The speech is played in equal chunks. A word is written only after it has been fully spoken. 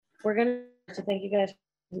we're gonna have to thank you guys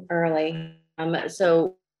early.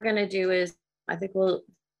 So we're gonna do is, I think we'll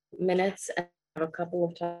minutes and have a couple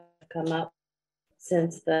of times come up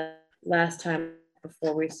since the last time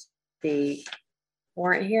before we the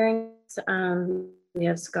warrant hearings. We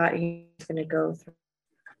have Scott, he's gonna go through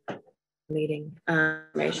the meeting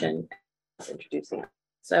information, introducing.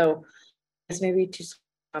 So it's maybe just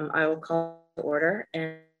I will call to order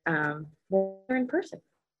and we're in person.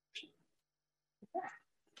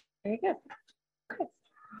 Very good. Okay.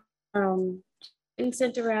 And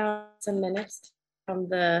sent around some minutes from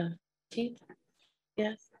the 10th.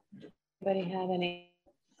 Yes. Anybody have any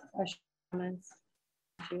questions, comments?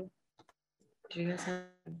 Do you guys have?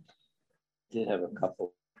 Did have a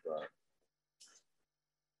couple of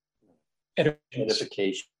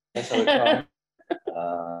edification. That's how we call it.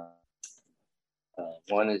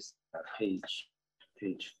 One is page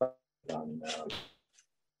 5 on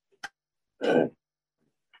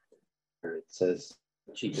where it says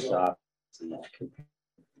chief of staff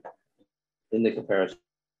in the comparison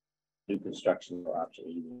new construction option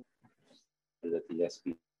even that the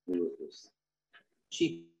SB was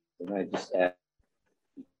cheap, and I just add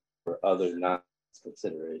for other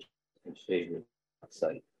non-consideration in favor of the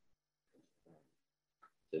site.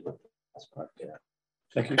 That's part there.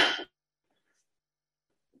 Thank you.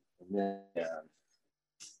 And then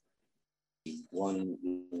one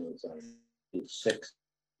was on page 6.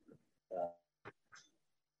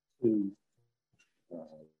 Two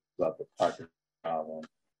about the parking problem.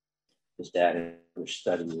 Just adding for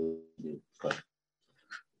study, but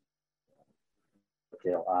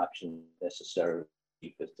they'll option necessary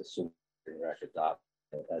because the super record adopt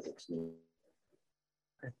as it's new.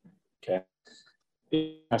 Okay.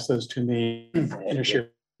 Pass those to me in a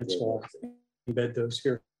share. So I'll embed those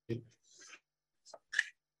here.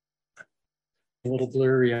 A little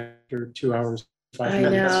blurry after 2 hours, 5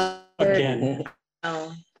 minutes. Again.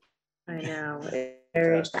 Oh, I know. It's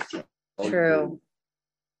very true.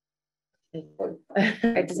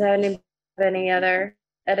 Does that have any other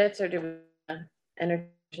edits, or do we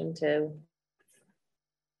introduction to?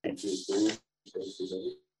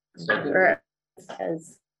 Or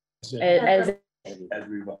as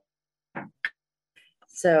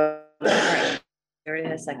so, all right. Already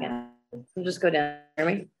in a second. We'll just go down. Hear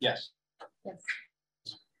me? Yes. Yes.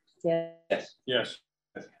 Yeah. Yes. Yes.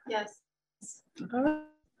 Yes.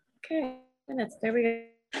 Okay. Minutes. There we go.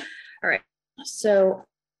 All right. So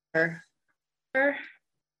our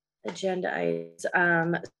agenda items.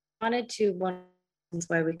 Wanted to one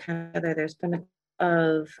why we kind of there's been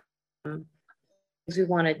of things we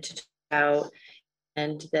wanted to talk about,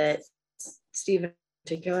 and that Steve in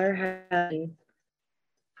particular had.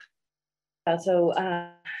 So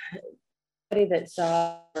anybody that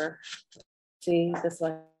saw or see this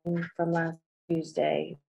one from last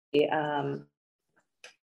Tuesday, we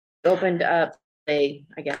opened up I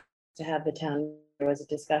guess to have the town, there was a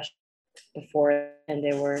discussion before, and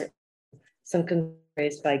there were some concerns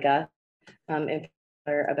raised by Gus in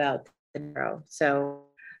particular about the narrow. So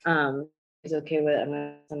it's okay with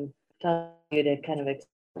I'm telling you to kind of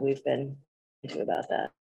explain what we've been into about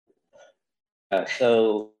that.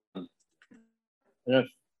 So I don't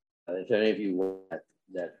know if any of you want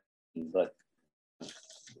that, but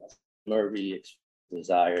Murphy expressed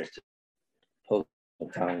desire to post a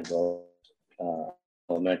town goal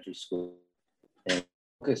elementary school, and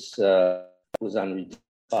focus was on reducing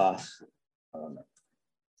cost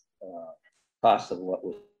of what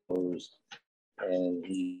was proposed, and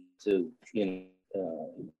he he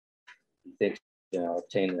thinks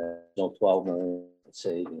obtain a 12 million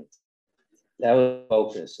savings. That was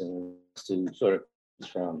focus, and to sort of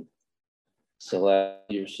from Celeste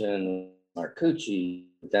Peterson and Marcucci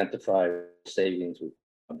identify savings.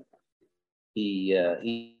 He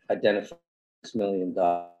identified $6 million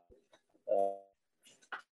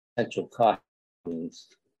potential cost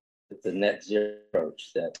with the net zero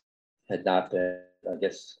approach that had not been, I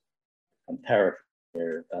guess, I'm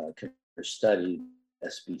paraphrasing, studied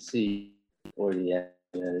SBC or the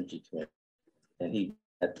Energy Committee, and he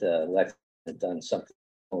had done something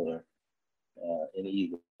similar in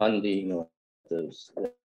either funding or those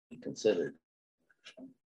that he considered.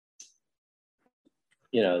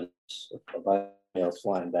 About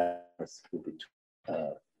flying back between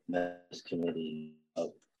this committee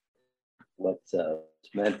of what's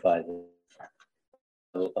meant by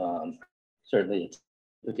the certainly it's a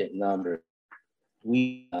significant number.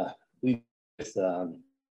 We with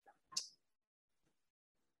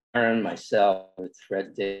Aaron, myself, with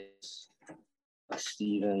Fred Davis,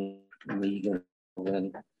 Stephen, Megan,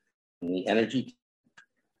 and the Energy,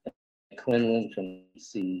 Quinlan from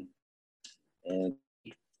DC, and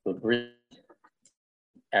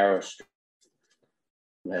Aerostream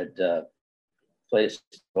had played a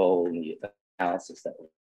role in the analysis that was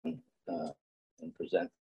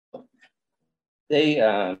presented. They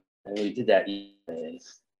and we did that and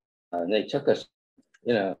they took us,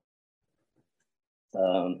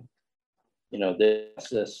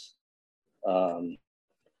 this.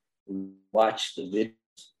 We watched the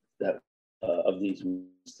videos that of these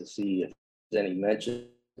movies to see if there's any mention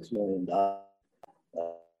of $6 million.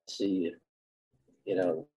 See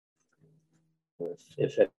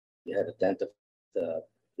if you had identified the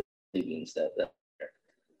savings that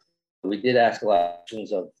we did ask a lot of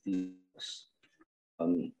questions of these,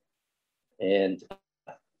 and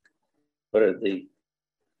what we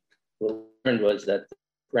learned was that the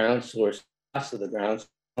ground source cost of the ground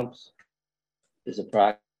pumps is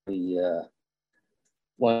approximately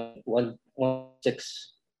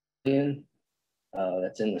 1.6 billion.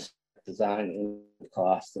 That's in the design and the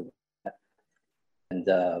cost of that. And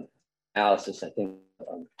analysis, I think,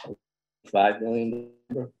 5 million.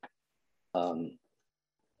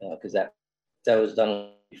 Because that was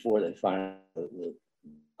done before they found the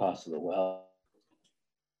cost of the well.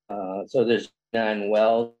 So there's 9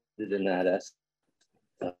 wells in that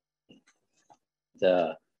estimate.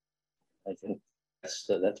 I think that's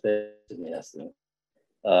basically the estimate.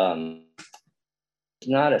 It's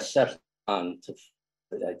not a separate to.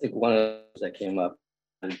 I think one of those that came up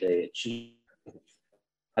one day achieved.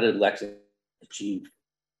 How did Lexington achieve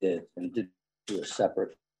it and did do a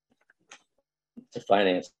separate to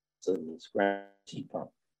finance this ground heat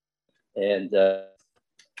pump? And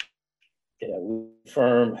we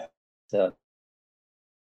confirm the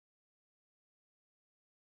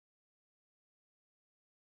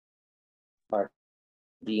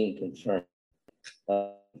being confirmed.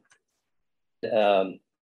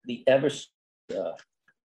 The Eversource,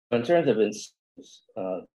 in terms of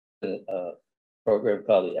a program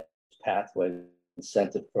called the Pathway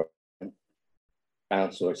Incentive Program,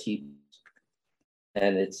 ground source heat,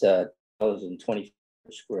 and it's $1,020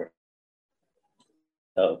 per square.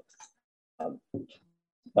 So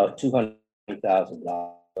about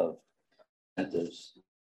 $200,000 of incentives,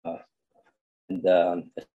 and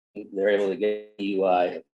they're able to get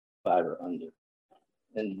EUI at 5 or under.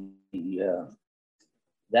 And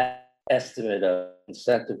that estimate of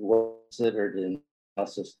incentive was considered in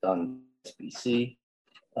analysis done SBC.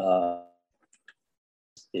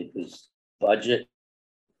 It was budget.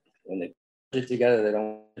 When they put it together, they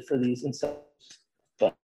don't pay for these incentives,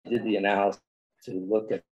 but they did the analysis to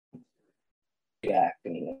look at GAC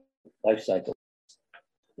and the life cycle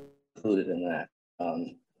included in that.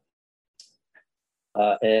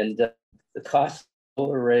 And the cost of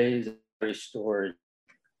arrays and battery storage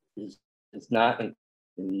is not in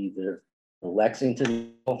either the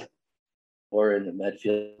Lexington or in the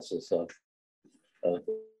Medfield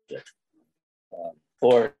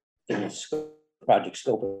or in the project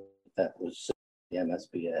scope that was the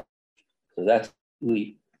MSBA. So that's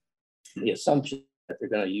the assumption that they're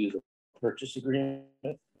going to use a purchase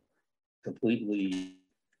agreement completely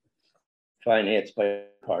financed by a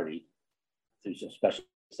party through some special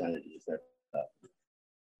entities that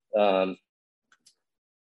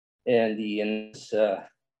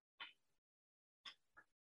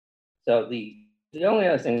so the only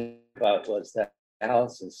other thing about was that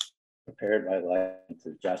analysis prepared by Lexington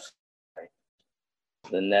to justify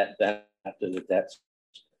the net benefit after the debt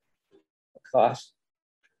cost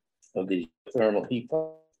of the thermal heat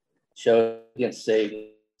pump showed against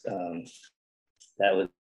savings that was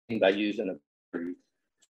by using a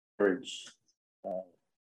storage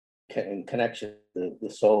in connection to the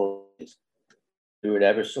solar through an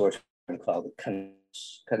Eversource called the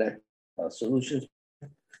Connect Solutions.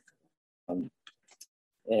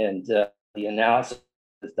 And the analysis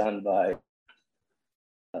was done by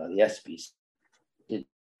the SBC. It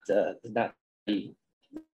did not be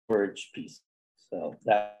the storage piece. So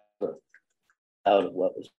that was out of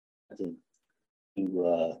what was to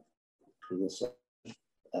this.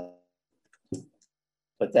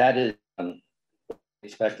 But that is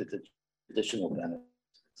expected to additional benefits.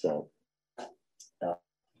 So,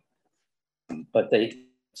 but they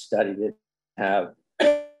studied it, have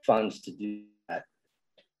funds to do that.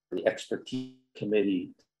 The expertise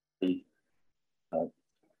committee, the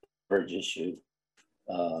storage issue,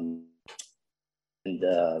 and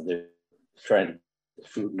they're trying to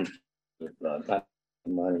recruit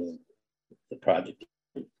money the project.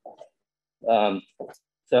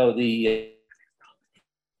 So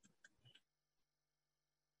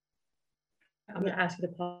I'm going to ask you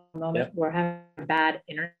to pause a moment. Yep. We're having bad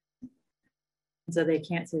internet, so they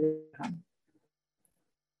can't see the outcome.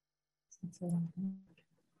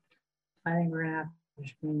 I think we're going to have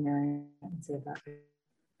and see if that,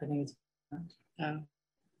 I think it's. Oh,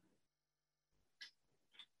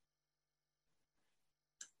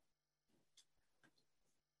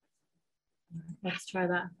 Let's try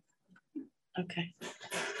that. okay.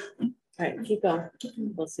 All right, keep going.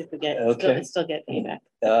 We'll see if we get, Okay. still get feedback.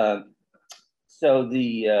 So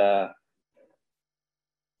the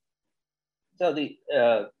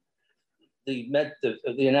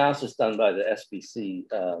analysis done by the SBC,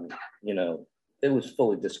 you know, it was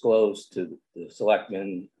fully disclosed to the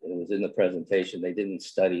selectmen. It was in the presentation. They didn't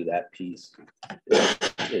study that piece.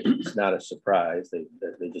 It's not a surprise. They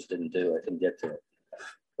just didn't do it and get to it.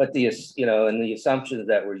 But the, you know, and the assumptions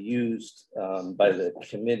that were used by the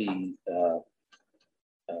committee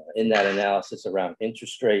in that analysis around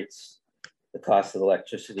interest rates, the cost of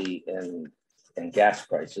electricity and gas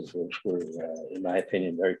prices were in my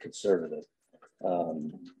opinion, very conservative. You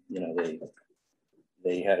know,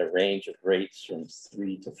 they had a range of rates from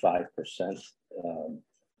 3 to 5%.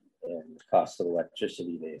 And the cost of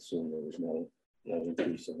electricity, they assumed there was no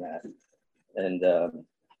increase in that. And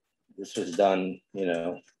this was done, you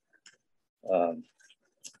know,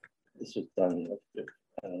 this was done,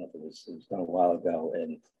 I don't know if it was done a while ago,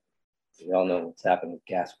 and we all know what's happened with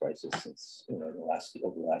gas prices since, you know,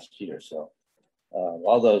 over the last year. So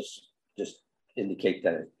all those just indicate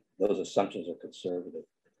that those assumptions are conservative.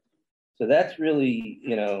 So that's really,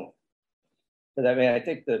 you know, but I mean, I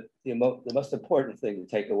think that the most important thing to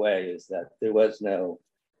take away is that there was no,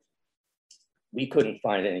 we couldn't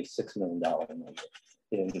find any $6 million number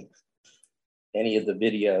in any of the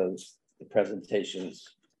videos, the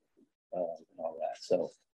presentations, and all that.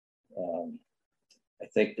 So I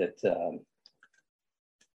think that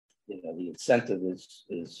you know, the incentive is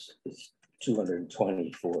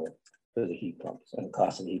 220 for the heat pumps, and the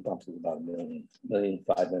cost of the heat pumps is about $1.5 million,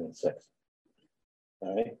 $1.6 million.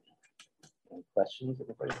 All right. Any questions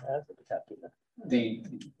everybody has? I'd be happy to.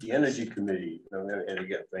 The energy committee, and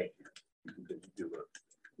again, thank you. You do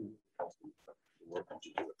work that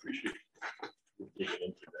you do, appreciate digging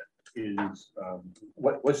into that. Is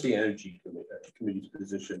what's the energy committee's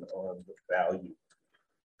position on the value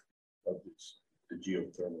of the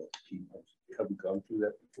geothermal heat pumps? Have we gone through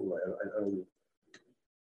that before? I don't know.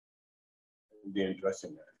 They're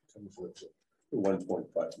addressing that in terms of the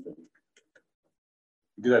 1.5 million.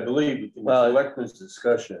 Because I believe in the selectmen's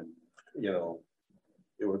discussion, you know,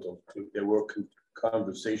 there were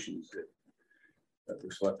conversations that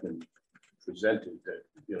the selectmen presented that,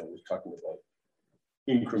 you know, was talking about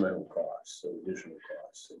incremental costs, so additional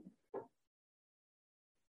costs.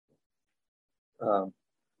 I'm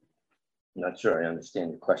not sure I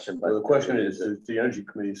understand your question, but the question is, does the energy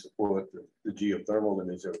committee support the geothermal,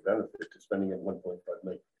 and is there a benefit to spending it 1.5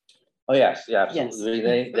 million? Oh yes, yeah,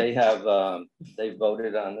 absolutely. Yes. They have they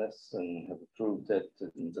voted on this and have approved it.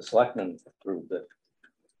 And the selectmen approved it.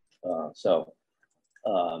 So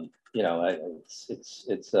you know, it's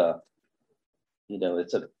you know,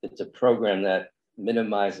 it's a program that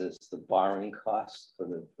minimizes the borrowing costs for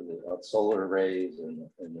the solar arrays and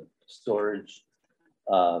the storage.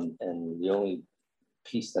 And the only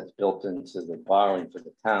piece that's built into the borrowing for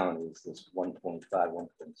the town is this 1.5, 1.6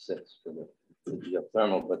 for the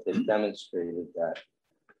geothermal, but they've demonstrated that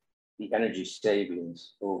the energy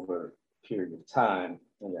savings over a period of time,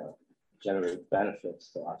 you know, generate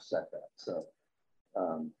benefits to offset that. So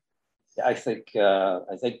I think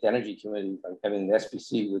the energy committee, I mean, the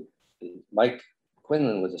SBC Mike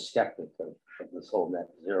Quinlan was a skeptic of this whole net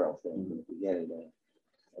zero thing in the beginning. And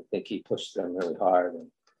I think he pushed them really hard,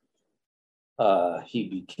 and he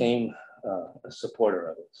became a supporter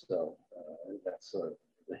of it. So that's sort of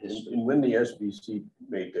the history. And when the SBC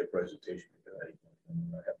made their presentation,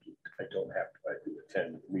 I do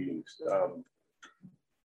attend meetings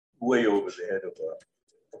way over the head of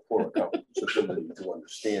a poor accountant's ability to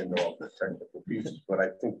understand all the technical pieces. But I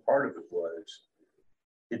think part of it was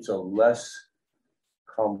it's a less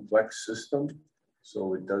complex system,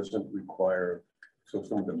 so it doesn't require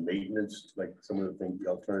some of the maintenance, like some of the things, the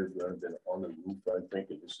alternatives rather than on the roof. I think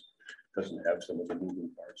it just doesn't have some of the moving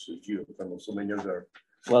parts. So geothermal, so many other.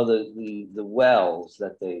 Well, the wells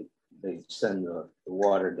that they send the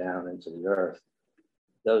water down into the earth,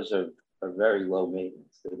 those are very low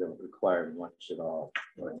maintenance. They don't require much at all.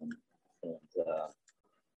 And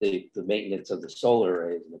the maintenance of the solar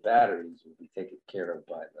arrays and the batteries will be taken care of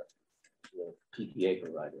by the PPA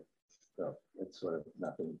provider. So it's sort of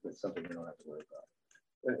nothing. It's something we don't have to worry about.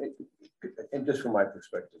 And just from my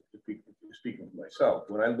perspective, speaking for myself,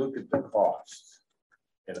 when I look at the costs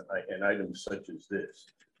and items such as this,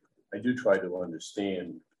 I do try to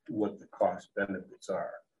understand what the cost benefits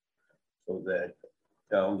are, so that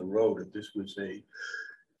down the road if this was a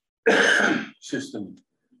system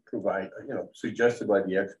suggested by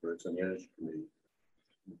the experts on the Energy Committee,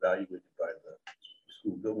 evaluated by the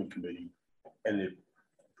School Building Committee, and it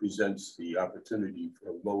presents the opportunity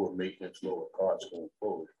for lower maintenance, lower costs going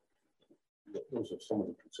forward. Those are some of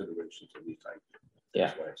the considerations at least I think. Yeah.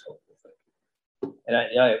 That's why it's helpful. Thank you. And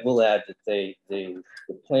I will add that the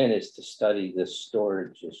plan is to study this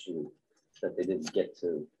storage issue that they didn't get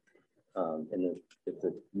to, and if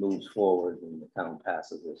it moves forward and the town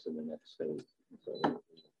passes this in the next phase. So we'll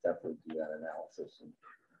definitely do that analysis and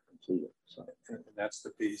complete it. So. And that's the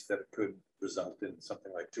piece that could result in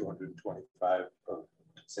something like 225 of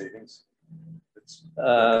savings. It's the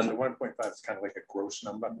 1.5 is kind of like a gross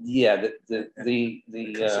number. Yeah, the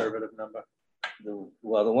conservative number. The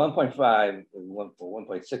 1.5 and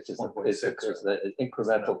 1.6 is the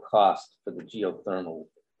incremental cost for the geothermal.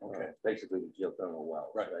 Okay. Basically the geothermal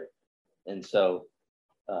wells, right? And so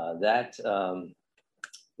the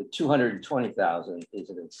 220,000 is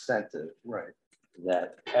an incentive, right,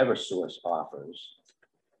 that Eversource offers.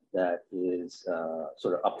 That is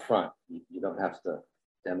sort of upfront. You don't have to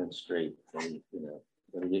demonstrate, and,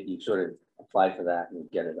 you sort of apply for that and you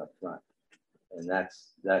get it up front. And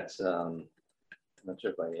that's I'm not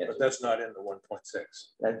sure if I answered. But that's not in the 1.6.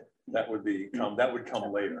 That would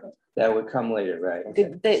come later. That would come later, right?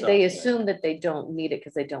 Okay. They assume that they don't need it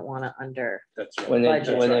because they don't want to under. That's right. When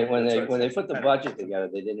they put the budget together,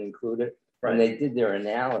 they didn't include it. Right. When they did their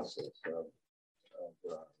analysis of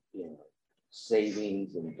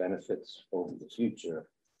savings and benefits over the future,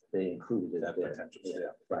 they included it there.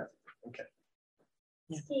 Yeah. Right. Okay.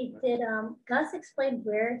 Steve, did Gus explain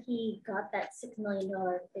where he got that $6 million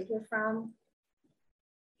figure from?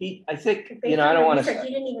 I think, I don't want to. You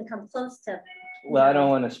didn't even come close to. Well, I don't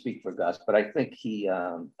want to speak for Gus, but I think he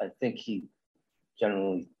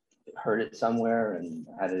generally heard it somewhere and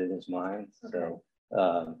had it in his mind. Okay. So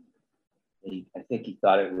I think he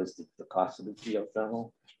thought it was the cost of the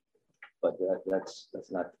geothermal, but that's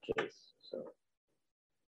not the case. So.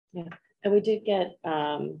 Yeah, and we did get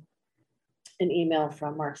an email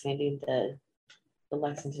from Mark Sandy, the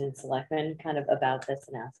Lexington selectman, kind of about this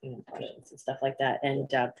and asking him questions and stuff like that. And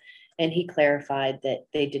he clarified that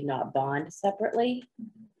they did not bond separately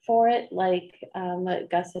for it. Like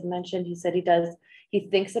Gus had mentioned, he said he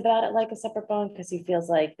thinks about it like a separate bond because he feels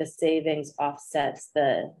like the savings offsets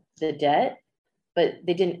the debt, but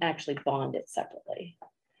they didn't actually bond it separately.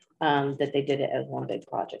 That they did it as one big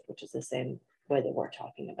project, which is the same way that we're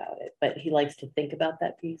talking about it. But he likes to think about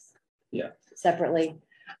that piece separately.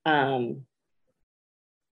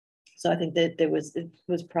 So I think that it was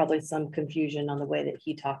probably some confusion on the way that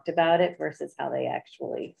he talked about it versus how they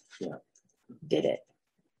actually did it.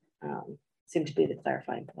 Seemed to be the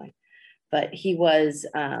clarifying point. But he was,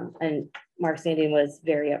 and Mark Sandy was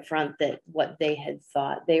very upfront that what they had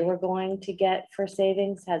thought they were going to get for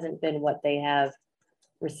savings hasn't been what they have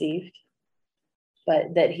received.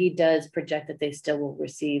 But that he does project that they still will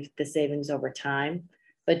receive the savings over time.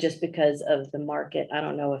 But just because of the market, I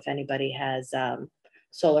don't know if anybody has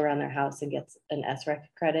solar on their house and gets an SREC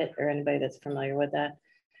credit, or anybody that's familiar with that.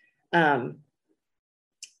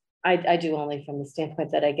 I do only from the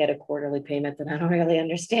standpoint that I get a quarterly payment that I don't really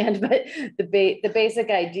understand, but the basic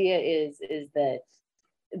idea is that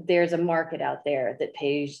there's a market out there that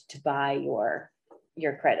pays to buy your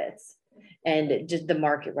credits, and just the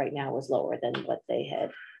market right now was lower than what they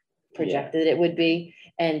had projected it would be,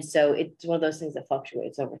 and so it's one of those things that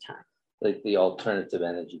fluctuates over time. Like the alternative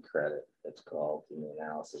energy credit, that's called in the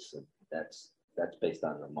analysis, and that's based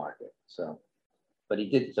on the market. So, but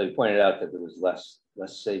he pointed out that there was less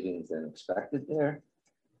savings than expected there.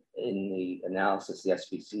 In the analysis the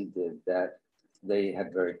SBC did, that they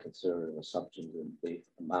had very conservative assumptions, and the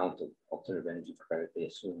amount of alternative energy credit they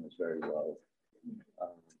assumed was very low.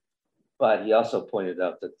 But he also pointed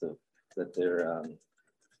out that the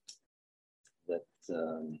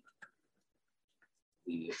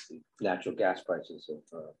natural gas prices have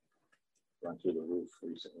run through the roof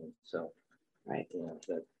recently. So, right,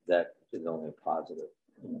 that is only a positive.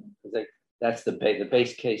 That's the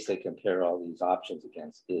base case they compare all these options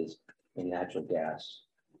against is a natural gas,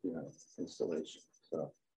 installation.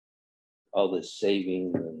 So all this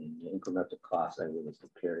saving and incremental costs, everything is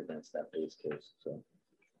compared against that base case. So,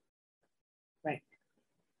 right.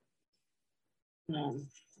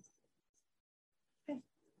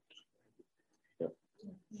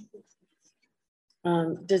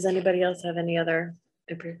 Does anybody else have any other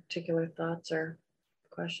particular thoughts or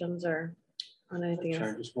questions or? on anything else.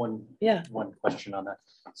 Sharon, just one Yeah. question on that.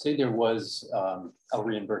 Say there was a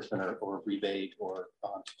reimbursement or rebate or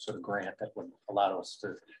sort of grant that would allow us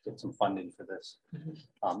to get some funding for this.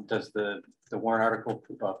 Does the warrant article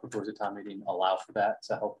proposed at town meeting allow for that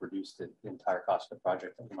to help reduce the entire cost of the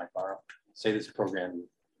project that we might borrow? Say this program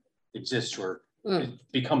exists or it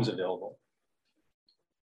becomes available.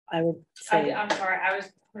 I would say. I'm sorry, I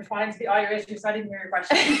was responding to the audio issue, so I didn't hear your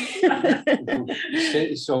question.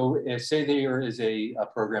 Say there is a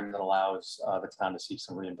program that allows the town to seek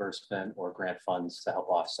some reimbursement or grant funds to help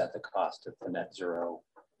offset the cost of the net zero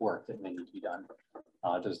work that may need to be done.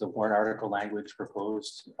 Does the warrant article language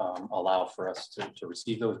proposed allow for us to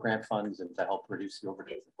receive those grant funds and to help reduce the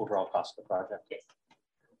overall cost of the project? Yes.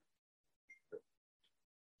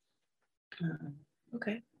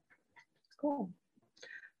 Okay, cool.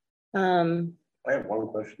 I have one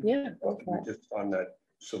question. Yeah, go for it. Just on that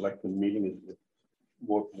selectmen meeting, is it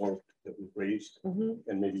more that was raised, Mhm.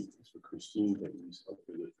 and maybe it's for Christine that was up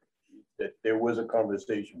with it, that there was a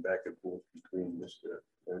conversation back and forth between Mr.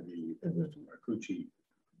 Erby and Mr. Marcucci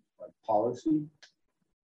on policy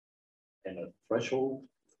and a threshold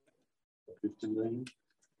of 50 million.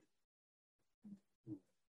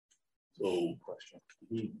 So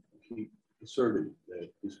he asserted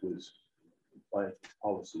that this was by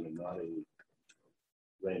policy and not a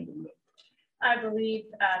random number. I believe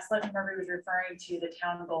Selectman Murphy was referring to the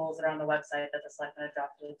town goals that are on the website that the selectmen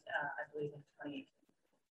adopted, I believe in 2018.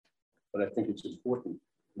 But I think it's important.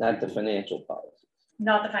 Not the financial policy.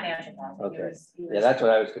 Not the financial policy. Okay. He was, Yeah, that's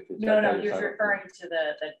what I was confused. No, I no, thought he you was were referring to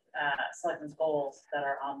the selectmen's goals that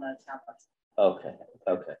are on the town website. talking-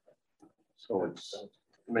 Okay. So it's,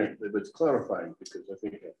 I mean, it's clarifying because I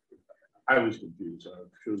think I was confused.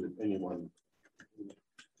 I'm sure that anyone in the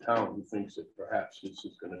town who thinks that perhaps this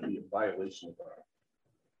is going to be a violation of our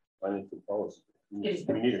financial policy, we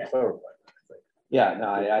need to clarify that, I think. Yeah, no,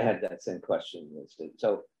 I had that same question.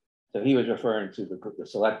 So he was referring to the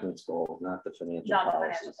selectmen's goal, not the financial Not the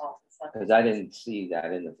policies. financial policy. Because I didn't see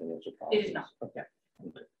that in the financial policy. It is not. Okay.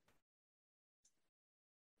 Okay.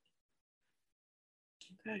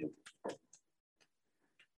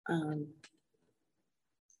 All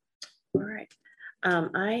right.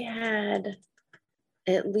 I had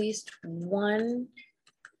at least one,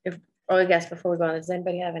 I guess before we go on, does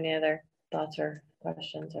anybody have any other thoughts or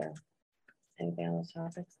questions or anything on those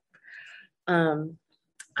topics?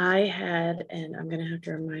 I had, and I'm gonna have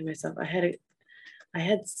to remind myself, I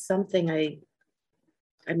had something, I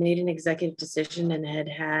made an executive decision and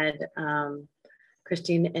had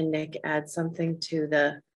Christine and Nick add something to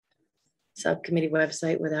the subcommittee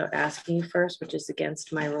website without asking first, which is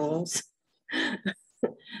against my rules.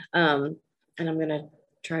 And I'm gonna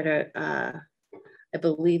try to, I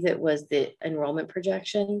believe it was the enrollment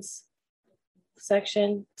projections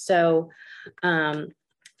section. So,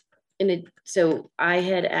 so I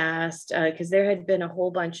had asked, because there had been a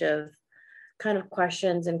whole bunch of kind of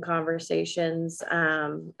questions and conversations,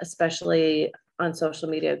 especially on social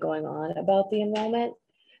media going on about the enrollment.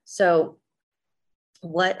 So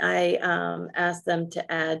what I asked them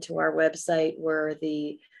to add to our website were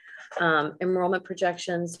the enrollment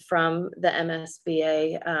projections from the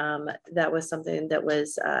MSBA. That was something that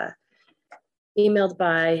was emailed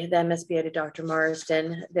by the MSBA to Dr.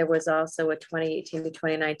 Marsden. There was also a 2018 to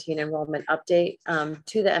 2019 enrollment update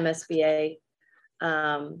to the MSBA.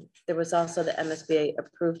 There was also the MSBA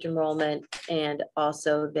approved enrollment and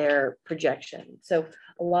also their projection. So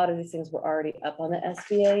a lot of these things were already up on the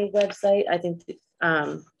SBA website. I think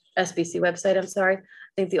SBC website, I'm sorry. I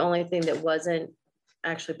think the only thing that wasn't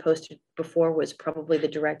actually posted before was probably the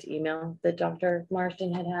direct email that Dr.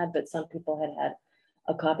 Marsden had, but some people had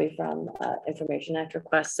a copy from Information Act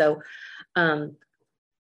request. So I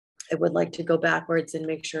would like to go backwards and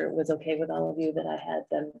make sure it was okay with all of you that I had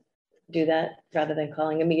them do that rather than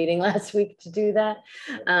calling a meeting last week to do that.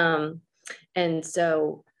 And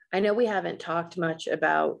so I know we haven't talked much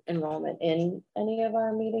about enrollment in any of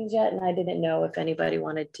our meetings yet, and I didn't know if anybody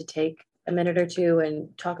wanted to take a minute or two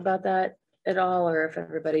and talk about that at all, or if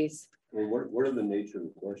everybody's. Well, what are the nature of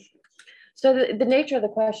the questions? So the nature of the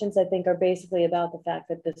questions, I think, are basically about the fact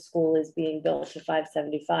that the school is being built to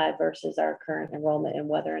 575 versus our current enrollment and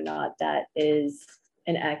whether or not that is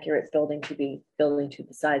an accurate building to be building to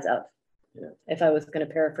the size of. Yeah. If I was going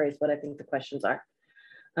to paraphrase what I think the questions are.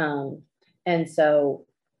 And so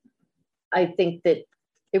I think that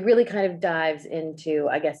it really kind of dives into,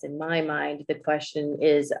 I guess, in my mind, the question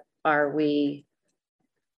is, are we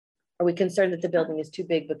concerned that the building is too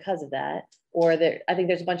big because of that? Or I think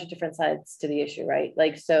there's a bunch of different sides to the issue, right?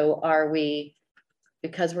 Like, so are we,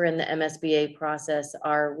 because we're in the MSBA process,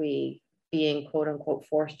 are we being quote unquote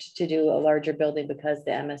forced to do a larger building because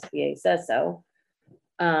the MSBA says so.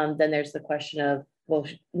 Then there's the question of, well,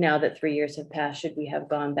 now that 3 years have passed, should we have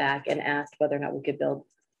gone back and asked whether or not we could build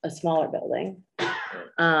a smaller building?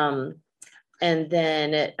 And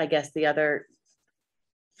then I guess the other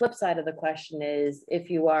flip side of the question is, if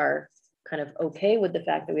you are kind of okay with the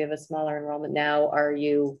fact that we have a smaller enrollment now, are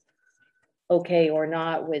you okay or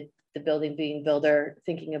not with the building being builder,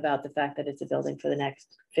 thinking about the fact that it's a building for the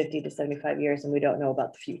next 50 to 75 years and we don't know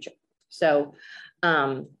about the future? So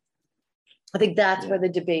I think that's where the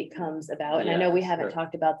debate comes about. And I know we haven't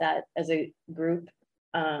talked about that as a group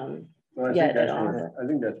Well, yet at all. I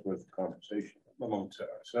think that's worth the conversation amongst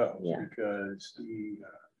ourselves, Yeah. because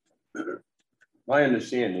my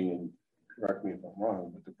understanding, and correct me if I'm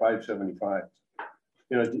wrong, but the 575,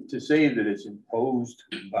 you know, to say that it's imposed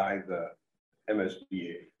by the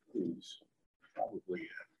MSBA is probably,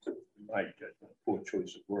 my judgment, poor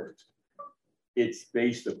choice of words. It's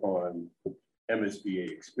based upon MSBA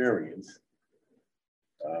experience.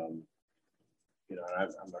 You know, I'm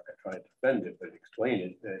not going to try to defend it, but explain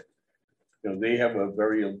it that, you know, they have a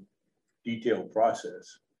very detailed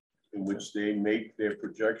process in which they make their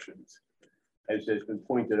projections, as has been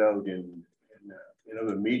pointed out in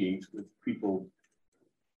other meetings with people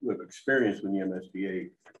who have experience with the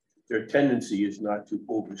MSBA. Their tendency is not to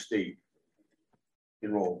overstate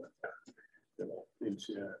enrollment. You know,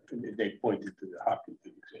 they pointed to the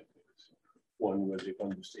Hopkinton example. One where they've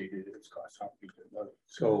understated its cost Hopkinton money.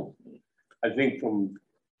 So I think from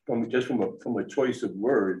a choice of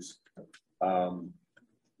words,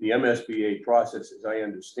 the MSBA process, as I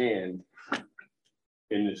understand,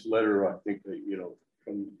 in this letter, I think that, you know,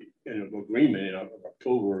 from an agreement in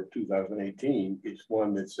October of 2018, is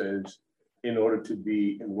one that says, in order to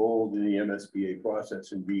be enrolled in the MSBA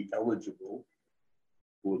process and be eligible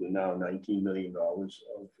for the now $19 million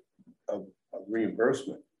of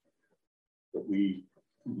reimbursement, that we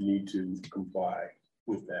need to comply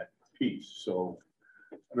with that piece. So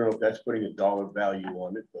I don't know if that's putting a dollar value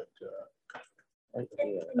on it, but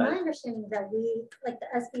my understanding is that we, like the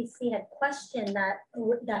SBC had questioned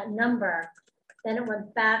that number, then it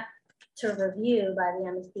went back to review by the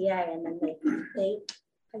MSBA, and then they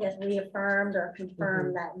I guess reaffirmed or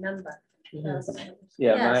confirmed that number. Yeah,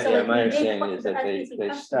 my understanding is that they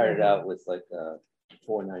started out with like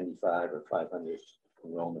 495 or 500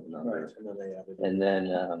 enrollment number, and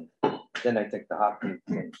then I think the Hopkins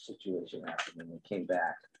situation happened, and they came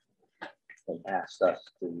back and asked us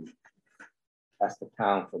to ask the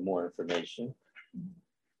town for more information.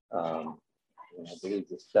 And I believe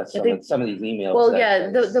that's some of these emails. Well, yeah,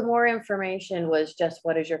 the more information was just,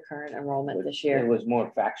 what is your current enrollment this year? It was more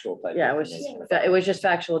factual type. Yeah, it was just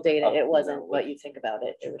factual data. It wasn't what you think about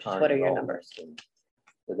it. It was just, what are your numbers?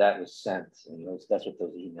 So that was sent, and that's what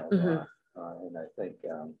those emails are. And I think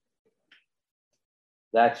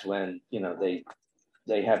that's when, you know,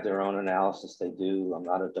 they have their own analysis. They do. I'm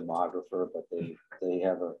not a demographer, but they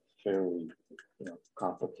have a fairly, you know,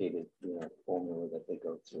 complicated, you know, formula that they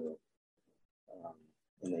go through.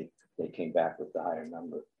 And they came back with the higher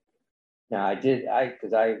number. Now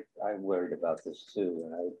because I worried about this too,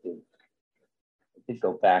 and I did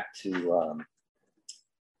go back to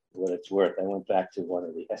what it's worth. I went back to one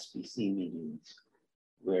of the SBC meetings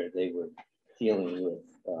where they were dealing with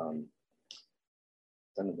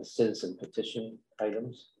some of the citizen petition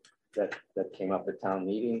items that came up at town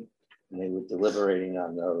meeting, and they were deliberating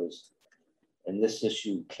on those. And this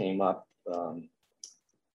issue came up.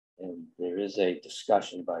 And there is a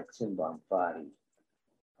discussion by Tim Bonfatti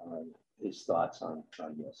on his thoughts on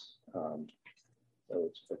this. So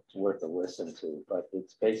it's worth a listen to, but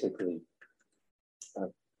it's basically,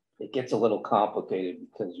 it gets a little complicated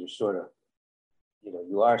because you're sort of,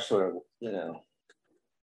 you are sort of, you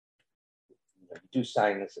do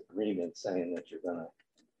sign this agreement saying that you're gonna,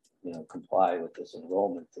 comply with this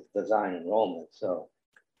enrollment, design enrollment. So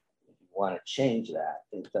if you want to change that,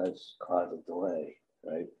 it does cause a delay,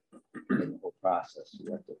 right? In the whole process,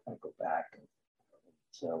 you have to kind of go back. And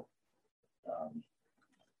so,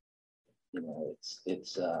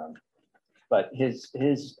 it's but his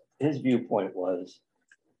viewpoint was,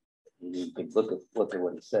 you could look at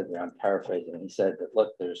what he said there. I'm paraphrasing. He said that,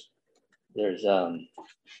 look, there's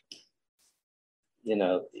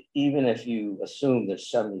even if you assume there's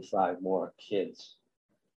 75 more kids,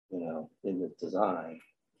 in the design,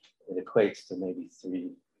 it equates to maybe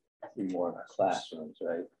three more classrooms,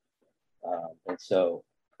 right? And so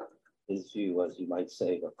his view was, you might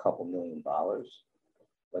save a couple $1 million,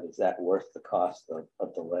 but is that worth the cost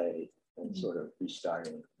of delay and sort of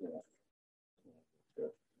restarting,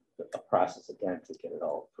 the process again to get it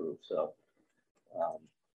all approved? So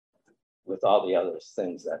with all the other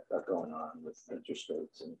things that are going on with interest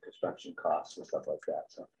rates and construction costs and stuff like that.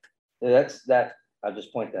 So that's that. I'll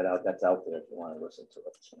just point that out. That's out there if you want to listen to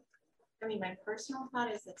it. So. I mean, my personal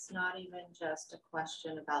thought is it's not even just a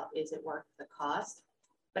question about is it worth the cost,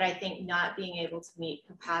 but I think not being able to meet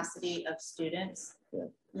capacity of students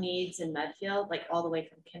needs in Medfield, like all the way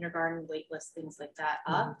from kindergarten, wait list, things like that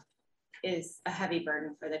up, is a heavy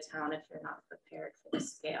burden for the town if you're not prepared for the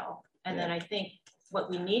scale. And then I think what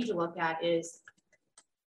we need to look at is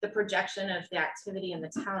the projection of the activity in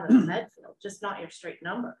the town of Medfield, just not your straight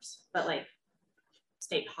numbers, but like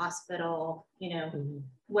state hospital, you know,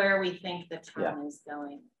 where we think the town is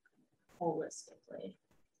going holistically.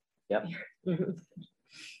 Yep. I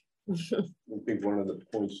think one of the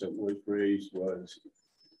points that was raised was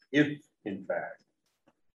if, in fact,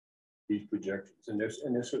 these projections, and there's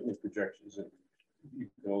certainly projections that you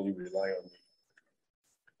can only rely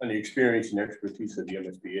on the experience and expertise of the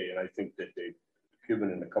MSBA, and I think that they've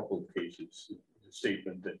given in a couple of cases the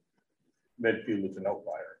statement that Medfield is an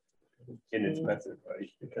outlier in its method, right?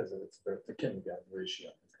 Because of its birth to kindergarten ratio.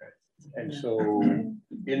 Okay. And so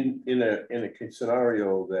in a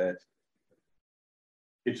scenario that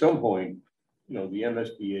at some point, you know, the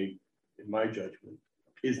MSBA, in my judgment,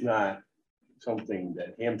 is not something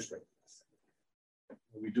that hamstrings us.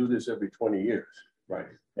 We do this every 20 years, right?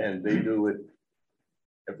 And they do it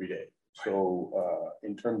every day. So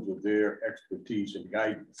in terms of their expertise and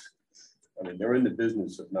guidance, I mean, they're in the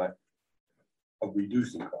business of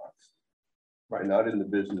reducing costs, right? Not in the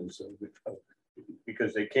business of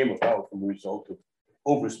because they came about from a result of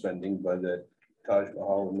overspending by the Taj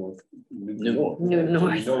Mahal in New York. North. You know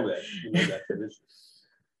that tradition.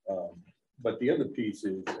 But the other piece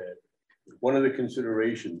is that one of the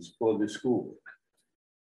considerations for the school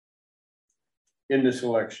in the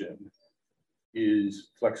selection is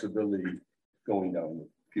flexibility going down the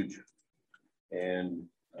future. And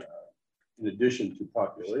in addition to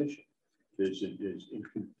population, there's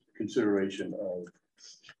in consideration of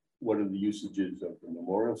what are the usages of the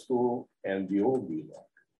Memorial School and the old Wheelock.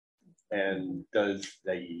 And does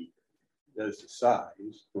the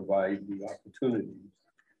size provide the opportunity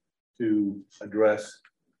to address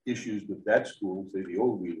issues with that school, say the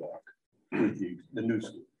old Wheelock, with the new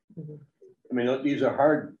school? I mean, these are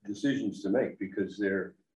hard decisions to make because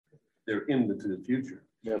they're into the future.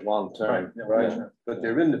 They're long term, right? But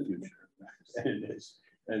they're in the future, and it is,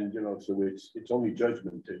 and you know, so it's only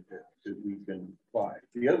judgment that we can apply.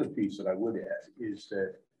 The other piece that I would add is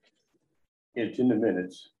that it's in the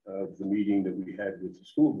minutes of the meeting that we had with the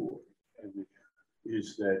school board, and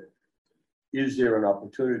is there an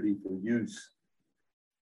opportunity for use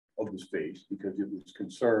of the space, because it was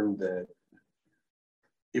concerned that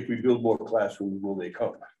if we build more classrooms, will they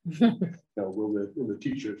come? You know, will the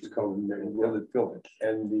teachers come and will it fill it?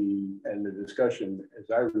 And the discussion, as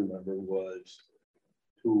I remember, was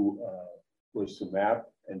to map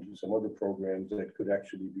and do some other programs that could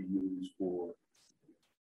actually be used for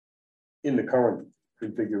in the current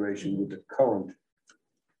configuration with the current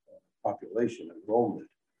population enrollment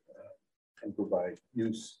and provide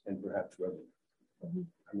use and perhaps revenue.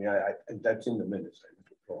 I mean, that's in the minutes, I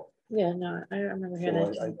recall. Yeah, no, I remember hearing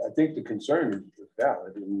that. I think the concern is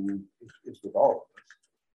valid, and it's with all of us.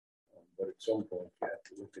 But at some point, you have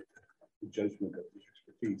to look at the judgment of the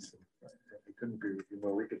expertise. I couldn't agree with you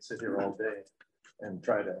more. We could sit here all day and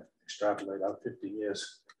try to extrapolate out 50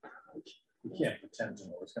 years. We can't pretend to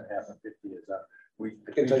know what's going to happen 50 years out.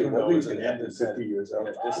 I can tell you what is going to happen 50 years out.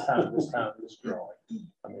 This town is growing.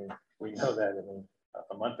 I mean, we know that. I mean,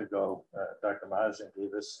 a month ago, Dr. Marsden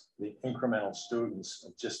gave us the incremental students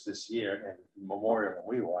just this year in Memorial and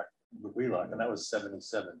Wheelock, and that was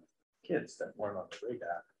 77 kids that weren't on the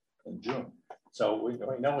radar in June. So we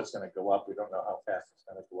know it's going to go up. We don't know how fast it's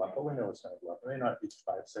going to go up, but we know it's going to go up. It may not be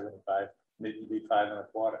 575, maybe be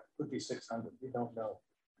 525, could be 600. We don't know,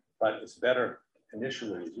 but it's better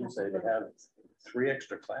initially, as you say, to have 3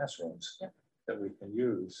 extra classrooms that we can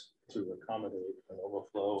use to accommodate an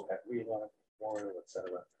overflow at Wheelock, Memorial,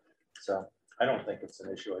 etc. So I don't think it's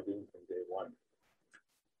an issue. I didn't from day one.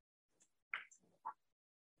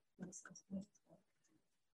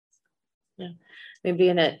 Yeah, maybe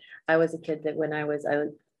in it. I was a kid that when I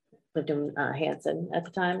lived in Hanson at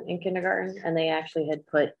the time in kindergarten, and they actually had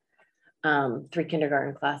put 3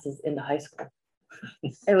 kindergarten classes into high school.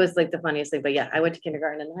 It was like the funniest thing, but yeah, I went to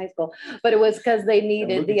kindergarten in high school, but it was because they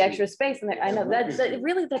needed the extra space, and I know that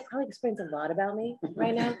really that probably explains a lot about me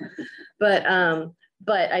right now. But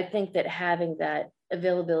I think that having that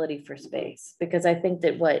availability for space, because I think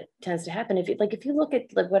that what tends to happen if you look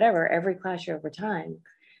at like whatever every class year over time,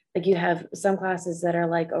 like you have some classes that are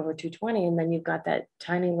like over 220, and then you've got that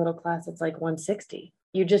tiny little class that's like 160.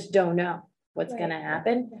 You just don't know what's going to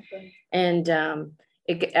happen. And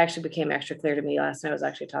it actually became extra clear to me last night. I was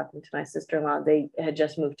actually talking to my sister-in-law. They had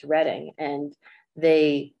just moved to Reading, and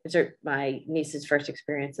it's my niece's first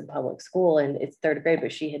experience in public school, and it's third grade,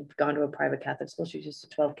 but she had gone to a private Catholic school. She was used to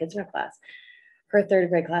 12 kids in her class. Her third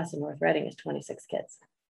grade class in North Reading is 26 kids.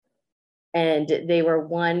 And they were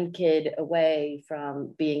one kid away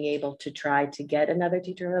from being able to try to get another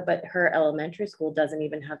teacher, but her elementary school doesn't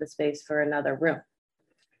even have the space for another room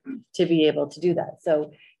to be able to do that.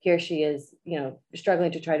 So here she is,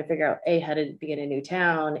 struggling to try to figure out how to be in a new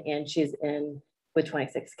town, and she's in with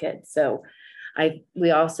 26 kids. So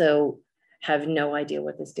we also have no idea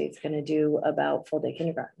what the state's going to do about full day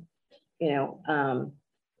kindergarten.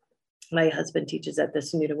 My husband teaches at the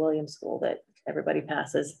Sunita Williams school that everybody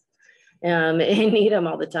passes in Needham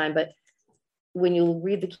all the time. But when you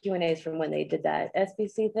read the Q&As from when they did that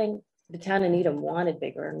SBC thing, the town of Needham wanted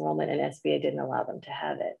bigger enrollment, and SBA didn't allow them to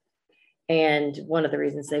have it. And one of the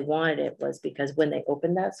reasons they wanted it was because when they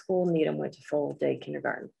opened that school, Needham went to full day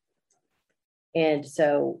kindergarten. And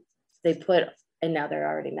so they and now they're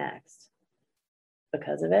already maxed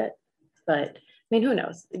because of it. But who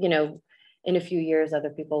knows, in a few years, other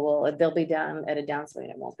people they'll be down at a downswing,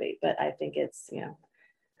 it won't be. But I think it's,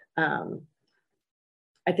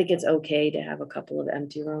 I think it's okay to have a couple of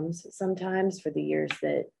empty rooms sometimes for the years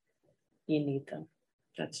that you need them.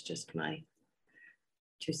 That's just my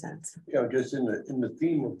 2 cents. Just in the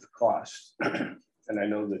theme of the cost, and I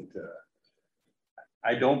know that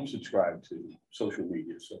I don't subscribe to social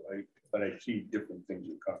media, but I see different things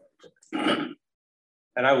in comments.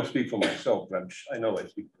 And I will speak for myself, but I know I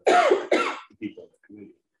speak for the people in the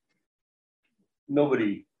community.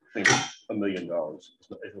 Nobody thinks $1 million is a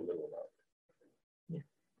little amount. Yeah.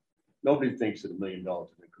 Nobody thinks that $1 million in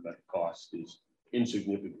incremental cost is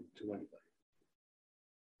insignificant to anybody.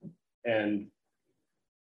 And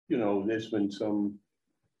there's been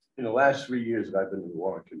in the last 3 years that I've been in the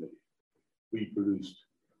warrant committee, we produced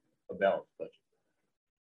a balanced budget.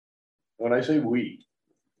 When I say we,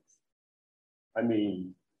 I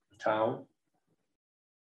mean the town,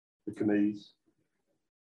 the committees,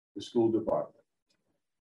 the school department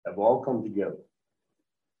have all come together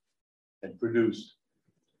and produced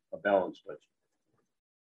a balanced budget.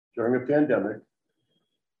 During a pandemic,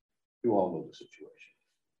 you all know the situation.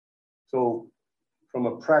 So from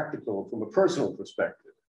a personal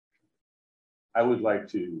perspective, I would like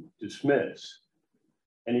to dismiss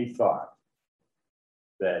any thought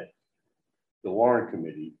that the warrant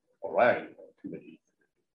committee or I committee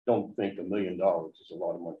don't think $1 million is a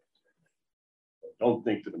lot of money. Don't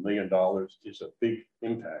think that $1 million is a big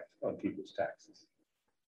impact on people's taxes.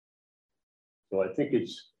 So I think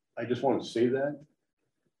I just want to say that.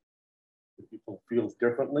 If people feel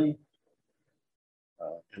differently,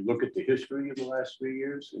 and look at the history of the last 3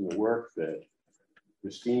 years and the work that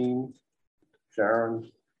Christine, Sharon,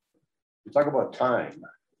 we talk about time,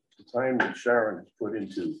 the time that Sharon has put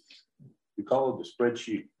into, we call it the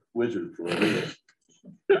spreadsheet wizard for a reason.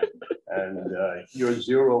 And your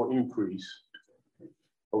zero increase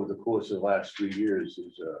over the course of the last 3 years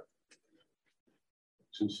is a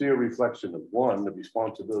sincere reflection of, one, the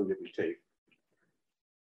responsibility that we take.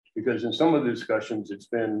 Because in some of the discussions, it's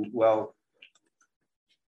been, well,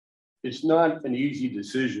 it's not an easy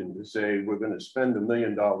decision to say we're going to spend $1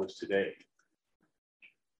 million today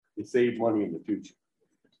to save money in the future.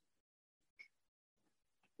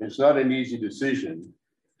 It's not an easy decision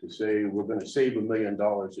to say we're going to save $1 million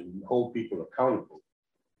and hold people accountable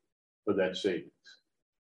for that savings.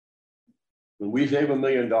 When we save $1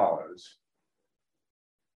 million,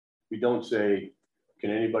 we don't say, can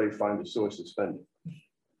anybody find a source of spending?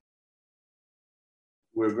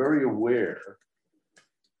 We're very aware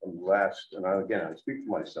of the last, and I speak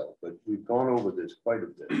for myself, but we've gone over this quite a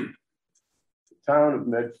bit. The town of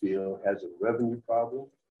Medfield has a revenue problem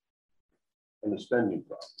and a spending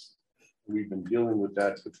problem. We've been dealing with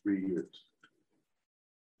that for 3 years.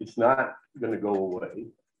 It's not going to go away.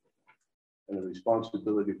 And the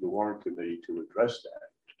responsibility of the warrant committee to address that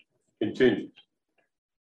continues.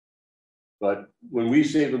 But when we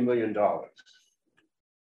save $1 million,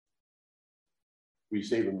 we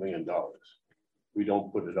save $1 million. We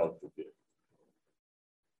don't put it out for bid.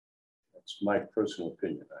 That's my personal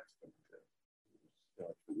opinion. I think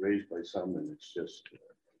it's been raised by some, and it's just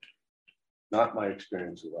not my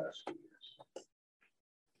experience the last few years.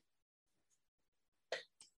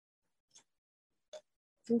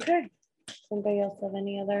 Okay. Anybody else have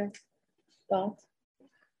any other thoughts?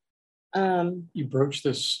 You broached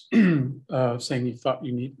this saying you thought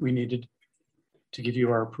we needed to give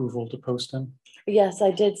you our approval to post them? Yes,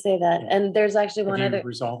 I did say that. And there's actually Have one you other,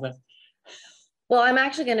 resolved that? well, I'm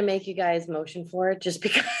actually going to make you guys motion for it just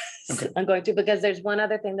because Okay. I'm going to, because there's one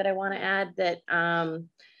other thing that I want to add that,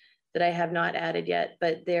 that I have not added yet,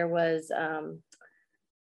 but there was,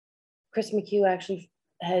 Chris McHugh actually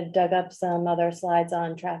had dug up some other slides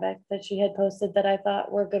on traffic that she had posted that I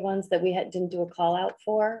thought were good ones that we didn't do a call out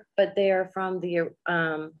for, but they are from the,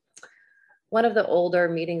 one of the older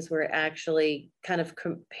meetings where it actually kind of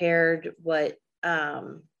compared what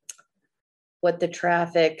the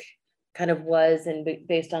traffic kind of was and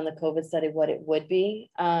based on the COVID study, what it would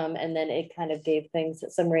be. And then it kind of gave things,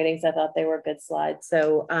 some ratings. I thought they were good slides.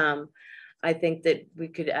 So I think that we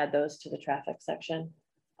could add those to the traffic section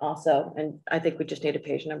also. And I think we just need a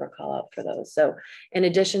page number call out for those. So in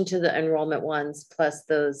addition to the enrollment ones, plus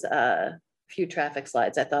those few traffic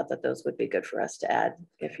slides, I thought that those would be good for us to add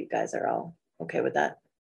if you guys are all okay with that.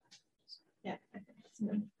 Yeah.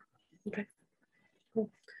 Okay. Cool.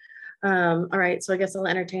 All right, so I guess I'll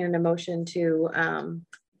entertain a motion to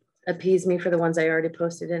appease me for the ones I already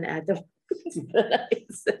posted and add the ones that I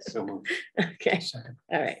said. So moved. Okay, Second.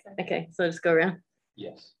 all right, okay, so just go around.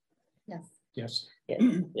 Yes. Yes, Yes.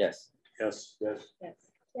 Yes. Yes, yes. yes,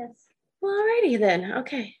 yes. Well, alrighty then,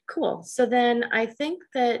 okay, cool. So then I think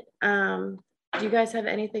that, do you guys have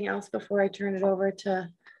anything else before I turn it over to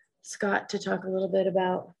Scott to talk a little bit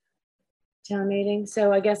about town meeting?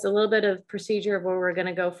 So I guess a little bit of procedure of where we're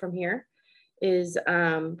gonna go from here is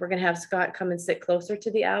we're gonna have Scott come and sit closer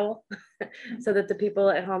to the owl so that the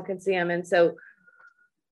people at home can see him. And so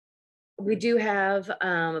we do have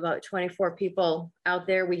about 24 people out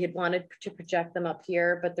there. We had wanted to project them up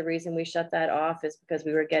here, but the reason we shut that off is because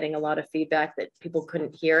we were getting a lot of feedback that people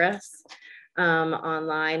couldn't hear us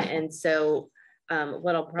online. And so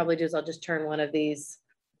what I'll probably do is I'll just turn one of these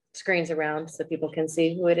screens around so people can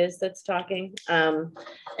see who it is that's talking.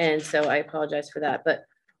 And so I apologize for that. But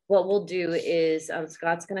what we'll do is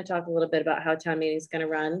Scott's going to talk a little bit about how town meeting is going to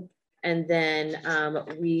run. And then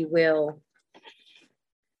we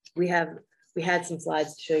had some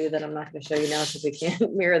slides to show you that I'm not going to show you now because we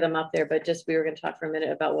can't mirror them up there, but just we were going to talk for a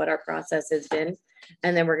minute about what our process has been.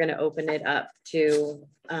 And then we're going to open it up to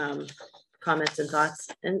comments and thoughts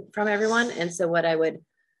from everyone. And so what I would,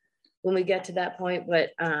 when we get to that point, what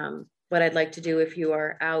I'd like to do, if you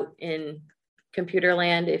are out in computer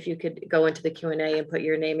land, if you could go into the Q&A and put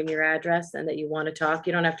your name and your address and that you want to talk.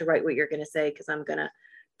 You don't have to write what you're going to say because I'm going to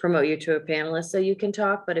promote you to a panelist so you can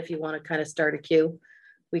talk. But if you want to kind of start a queue,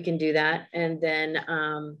 we can do that. And then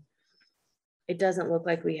it doesn't look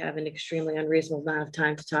like we have an extremely unreasonable amount of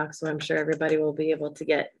time to talk. So I'm sure everybody will be able to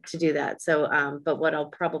get to do that. So, but what I'll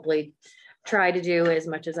probably try to do as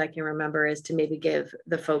much as I can remember is to maybe give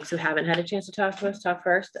the folks who haven't had a chance to talk to us talk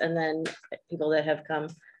first, and then people that have come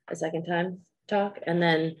a second time talk. And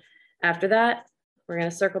then after that, we're going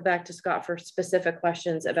to circle back to Scott for specific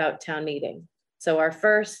questions about town meeting. So our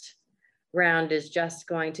first round is just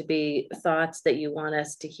going to be thoughts that you want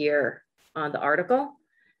us to hear on the article.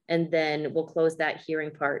 And then we'll close that hearing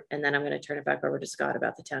part. And then I'm going to turn it back over to Scott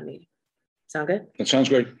about the town meeting. Sound good? That sounds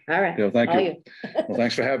great. All right. Yeah, thank All you. Well,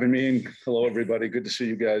 thanks for having me. And hello, everybody. Good to see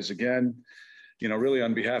you guys again. You know, really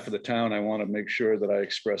on behalf of the town, I want to make sure that I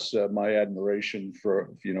express my admiration for,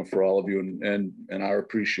 for all of you and our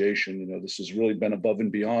appreciation. You know, this has really been above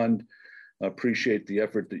and beyond. I appreciate the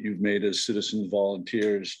effort that you've made as citizens,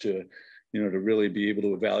 volunteers to, to really be able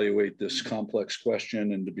to evaluate this complex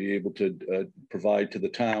question and to be able to provide to the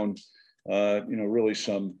town, really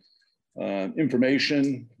some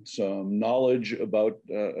information, some knowledge about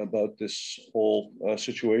this whole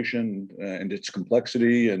situation and its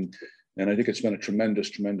complexity. And I think it's been a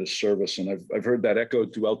tremendous service. And I've heard that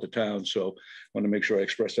echoed throughout the town. So I want to make sure I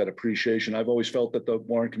express that appreciation. I've always felt that the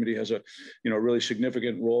Warrant Committee has a, really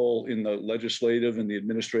significant role in the legislative and the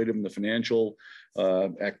administrative and the financial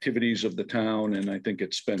activities of the town. And I think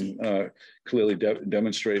it's been clearly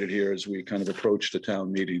demonstrated here as we kind of approach the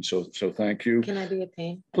town meeting. So thank you. Can I be a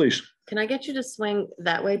pain? Please. Can I get you to swing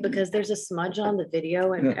that way? Because there's a smudge on the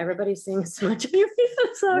video and everybody's seeing a smudge on your face.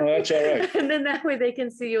 I'm sorry. No, that's all right. And then that way they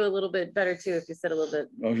can see you a little bit better too if you sit a little bit.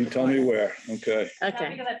 Oh, you tell me where. Okay. Okay.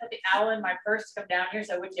 Because I put the owl in my purse to come down here,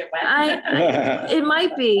 so I wouldn't get wet. It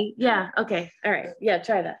might be. Yeah. Okay. All right. Yeah.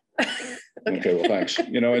 Try that. Okay. Well, thanks.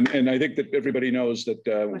 And I think that everybody knows that,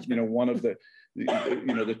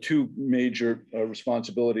 one of the two major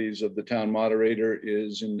responsibilities of the town moderator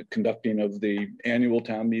is in the conducting of the annual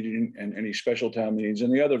town meeting and any special town meetings.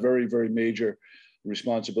 And the other very, very major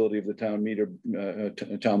responsibility of the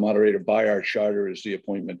town moderator by our charter is the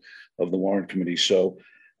appointment of the Warrant Committee. So,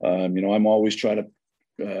 I'm always trying to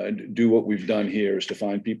do what we've done here, is to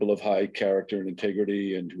find people of high character and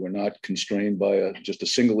integrity and who are not constrained by just a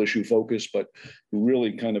single issue focus, but who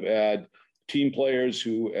really kind of add team players,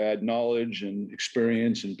 who add knowledge and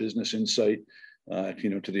experience and business insight,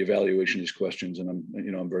 to the evaluation of these questions. And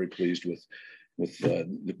I'm very pleased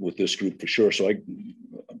with this group for sure. So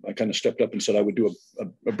I kind of stepped up and said I would do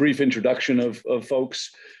a brief introduction of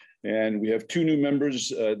folks. And we have 2 new members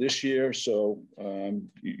this year. So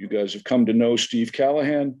you guys have come to know Steve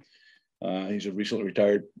Callahan. He's a recently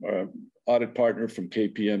retired audit partner from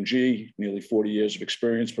KPMG, nearly 40 years of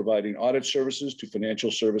experience providing audit services to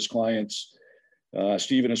financial service clients.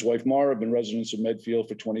 Steve and his wife, Mara, have been residents of Medfield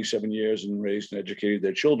for 27 years and raised and educated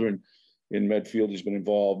their children in Medfield. He's been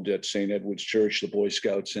involved at St. Edward's Church, the Boy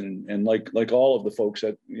Scouts, and like all of the folks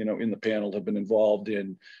that, in the panel have been involved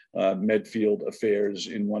in Medfield affairs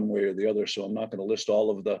in one way or the other. So I'm not going to list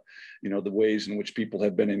all of the, the ways in which people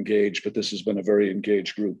have been engaged, but this has been a very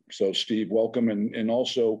engaged group. So Steve, welcome. And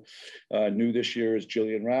also new this year is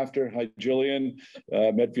Jillian Rafter. Hi, Jillian,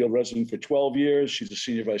 Medfield resident for 12 years. She's a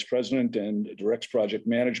senior vice president and directs project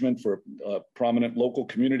management for a prominent local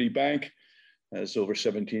community bank. Has over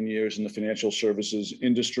 17 years in the financial services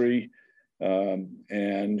industry.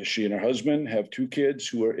 And she and her husband have 2 kids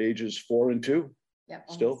who are ages 4 and 2. Yeah,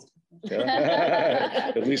 still.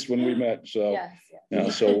 Yeah. At least when we met. So, yes,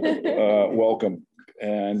 yes. So welcome.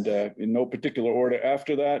 And in no particular order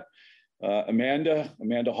after that,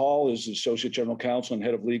 Amanda Hall is Associate General Counsel and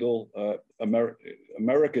Head of Legal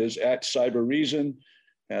Americas at Cyber Reason.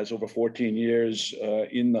 Has over 14 years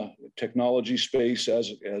in the technology space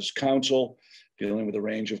as counsel, dealing with a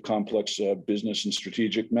range of complex business and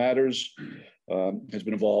strategic matters. Has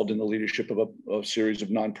been involved in the leadership of a series of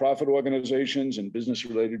nonprofit organizations and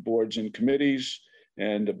business-related boards and committees,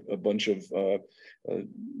 and a bunch of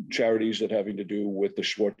charities that having to do with the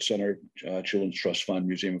Schwartz Center, Children's Trust Fund,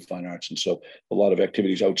 Museum of Fine Arts. And so a lot of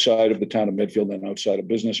activities outside of the town of Medfield and outside of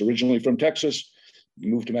business. Originally from Texas,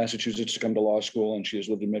 moved to Massachusetts to come to law school, and she has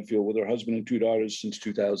lived in Medfield with her husband and 2 daughters since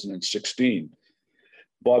 2016.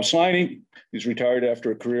 Bob Sliney, he's retired after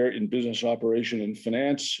a career in business operation and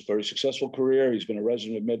finance, a very successful career. He's been a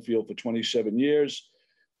resident of Medfield for 27 years.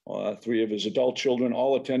 3 of his adult children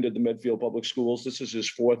all attended the Medfield Public Schools. This is his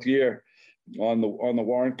 4th year on the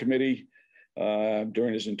warrant committee.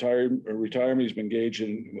 During his entire retirement, he's been engaged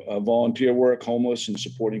in volunteer work, homeless, and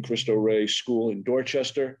supporting Cristo Rey School in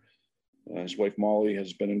Dorchester. His wife Molly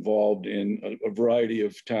has been involved in a variety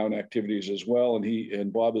of town activities as well,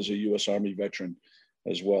 and Bob is a U.S. Army veteran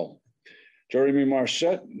as well. Jeremy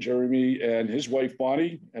Marcette. Jeremy and his wife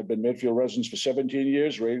Bonnie have been Medfield residents for 17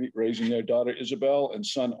 years, raising their daughter Isabel and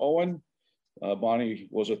son Owen. Bonnie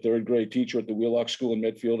was a 3rd grade teacher at the Wheelock School in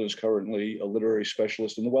Medfield and is currently a literary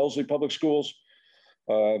specialist in the Wellesley Public Schools.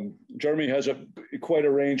 Jeremy has quite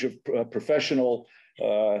a range of professional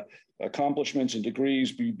accomplishments and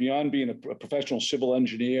degrees. Beyond being a professional civil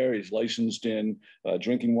engineer, he's licensed in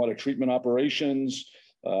drinking water treatment operations.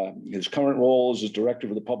 His current role is as director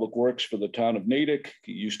of the public works for the town of Natick.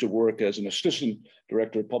 He used to work as an assistant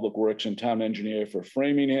director of public works and town engineer for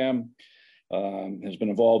Framingham. Has been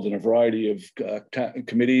involved in a variety of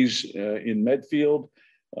committees in Medfield,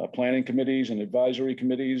 planning committees and advisory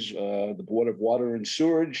committees, the Board of Water and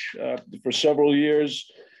Sewerage for several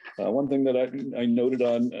years. One thing that I noted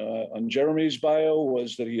on Jeremy's bio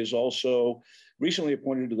was that he is also recently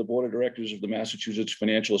appointed to the Board of Directors of the Massachusetts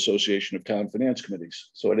Financial Association of Town Finance Committees.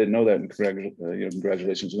 So I didn't know that, and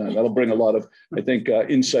congratulations on that. That'll bring a lot of, I think,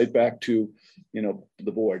 insight back to,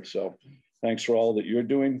 the board. So thanks for all that you're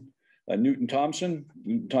doing. Newton Thompson.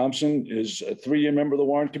 Newton Thompson is a 3-year member of the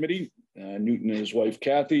Warrant Committee. Newton and his wife,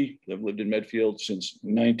 Kathy, have lived in Medfield since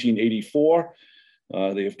 1984.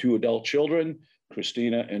 They have 2 adult children,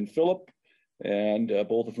 Christina and Philip, and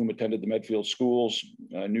both of whom attended the Medfield schools.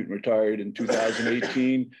 Newton retired in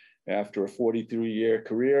 2018 after a 43-year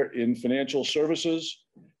career in financial services.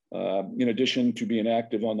 In addition to being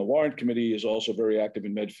active on the Warrant Committee, he is also very active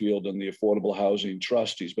in Medfield and the Affordable Housing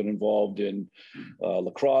Trust. He's been involved in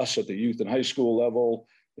lacrosse at the youth and high school level.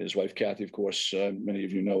 His wife, Kathy, of course, many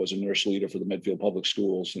of you know, is a nurse leader for the Medfield Public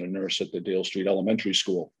Schools and a nurse at the Dale Street Elementary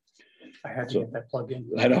School. I had to get that plug in.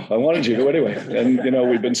 I know, I wanted you to anyway. And,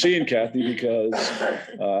 we've been seeing Kathy because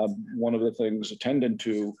one of the things attendant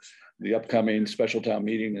to the upcoming special town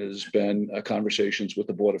meeting has been conversations with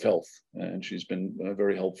the Board of Health. And she's been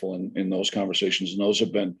very helpful in those conversations. And those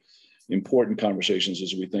have been important conversations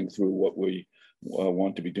as we think through what we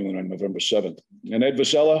want to be doing on November 7th. And Ed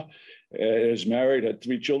Vasella is married, had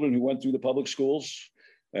 3 children who went through the public schools.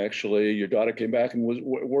 Actually, your daughter came back and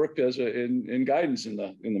worked as in guidance in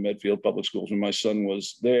the Medfield Public Schools when my son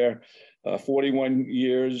was there. 41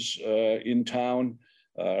 years in town.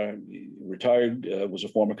 Retired, was a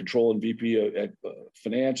former controller and VP at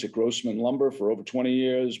finance at Grossman Lumber for over 20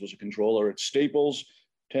 years, was a controller at Staples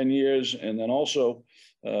 10 years. And then also,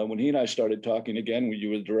 when he and I started talking again, you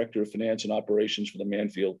were the director of finance and operations for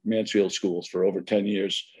the Mansfield schools for over 10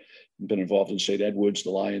 years. Been involved in St. Edwards, the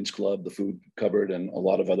Lions Club, the Food Cupboard, and a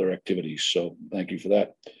lot of other activities. So thank you for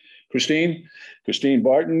that. Christine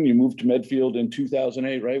Barton, you moved to Medfield in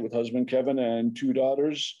 2008, right? With husband Kevin and 2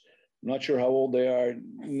 daughters. I'm not sure how old they are.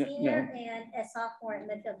 Senior and a sophomore at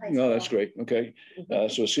Medfield High School. No, that's great. Okay.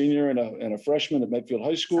 So a senior and a freshman at Medfield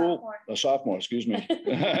High School. A sophomore, excuse me.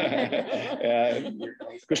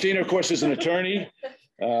 Christina, of course, is an attorney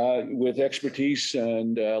with expertise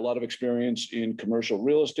and a lot of experience in commercial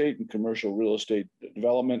real estate and commercial real estate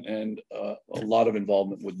development, and a lot of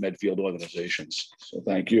involvement with Medfield organizations. So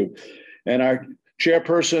thank you. And our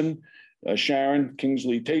chairperson, Sharon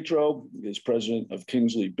Kingsley Tatro, is president of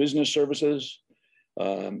Kingsley Business Services,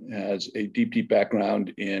 has a deep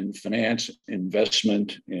background in finance,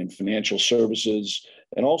 investment, and financial services,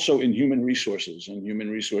 and also in human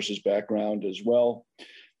resources background as well.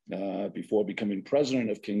 Before becoming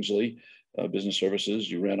president of Kingsley Business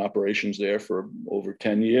Services, you ran operations there for over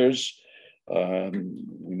 10 years. We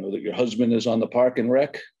know that your husband is on the Park and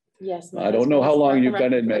Rec. Yes. I don't know how long you've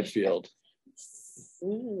been in Medfield.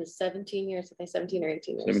 17 years, I think 17 or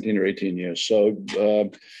 18 years. 17 or 18 years. So,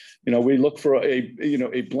 we look for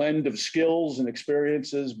a blend of skills and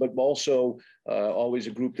experiences, but also always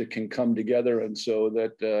a group that can come together. And so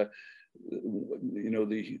that,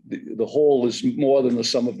 the whole is more than the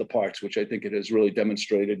sum of the parts, which I think it has really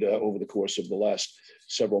demonstrated over the course of the last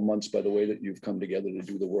several months by the way that you've come together to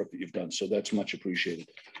do the work that you've done. So that's much appreciated.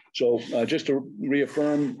 So just to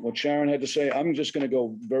reaffirm what Sharon had to say, I'm just going to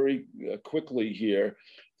go very quickly here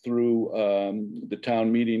through the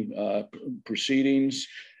town meeting proceedings.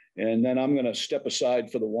 And then I'm going to step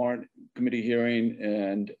aside for the warrant committee hearing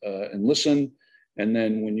and listen. And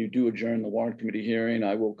then when you do adjourn the warrant committee hearing,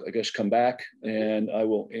 I will, I guess, come back and I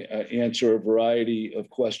will answer a variety of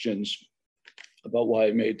questions about why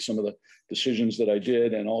I made some of the decisions that I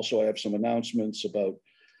did. And also I have some announcements about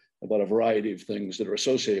a variety of things that are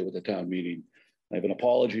associated with the town meeting. I have an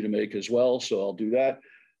apology to make as well, so I'll do that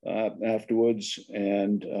afterwards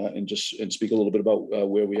and speak a little bit about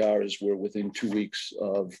where we are as we're within 2 weeks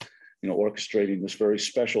of orchestrating this very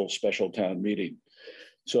special town meeting.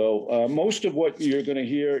 So most of what you're going to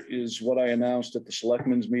hear is what I announced at the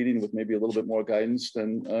selectmen's meeting, with maybe a little bit more guidance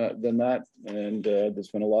than that. And there's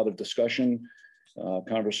been a lot of discussion,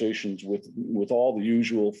 conversations with all the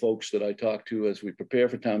usual folks that I talk to as we prepare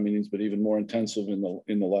for town meetings, but even more intensive in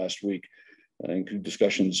the last week. Include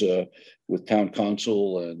discussions with town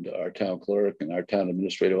council and our town clerk and our town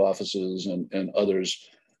administrative offices and others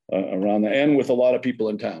around that, and with a lot of people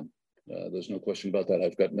in town. There's no question about that.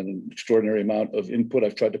 I've gotten an extraordinary amount of input.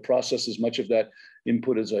 I've tried to process as much of that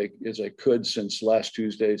input as I could since last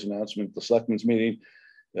Tuesday's announcement at the selectmen's meeting.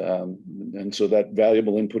 And so that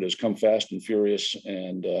valuable input has come fast and furious.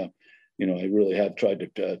 And, I really have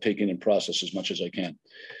tried to take in and process as much as I can.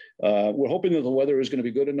 We're hoping that the weather is going to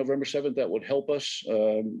be good on November 7th. That would help us.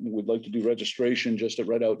 We'd like to do registration just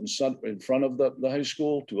right out in front of the high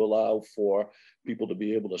school to allow for people to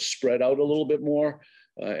be able to spread out a little bit more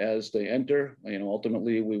as they enter.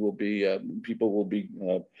 Ultimately, we will be people will be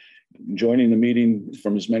joining the meeting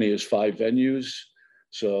from as many as 5 venues.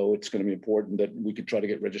 So it's going to be important that we could try to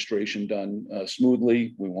get registration done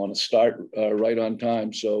smoothly. We want to start right on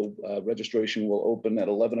time. So registration will open at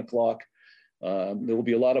 11 o'clock. There will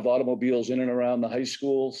be a lot of automobiles in and around the high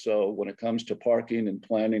school. So when it comes to parking and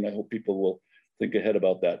planning, I hope people will think ahead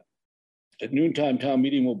about that. At noontime, town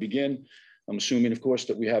meeting will begin. I'm assuming, of course,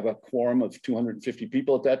 that we have a quorum of 250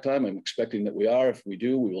 people at that time. I'm expecting that we are. If we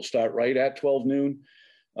do, we will start right at 12 noon.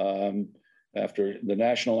 After the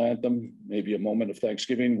national anthem, maybe a moment of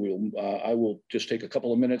Thanksgiving, I will just take a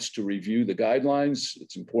couple of minutes to review the guidelines.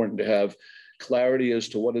 It's important to have clarity as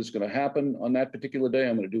to what is going to happen on that particular day.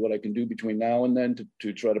 I'm going to do what I can do between now and then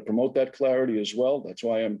to try to promote that clarity as well. That's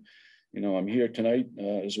why I'm here tonight,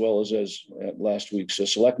 as well as at last week's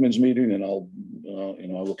selectmen's meeting, and I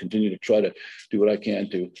will continue to try to do what I can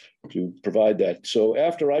to provide that. So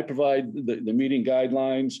after I provide the meeting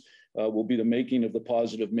guidelines, will be the making of the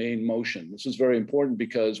positive main motion. This is very important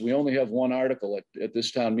because we only have one article at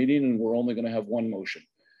this town meeting, and we're only going to have one motion.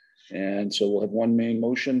 And so we'll have one main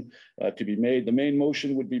motion to be made. The main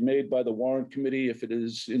motion would be made by the warrant committee if it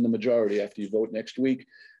is in the majority after you vote next week.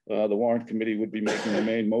 The warrant committee would be making the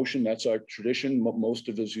main motion. That's our tradition. Most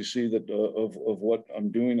of, as you see, that of what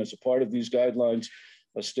I'm doing as a part of these guidelines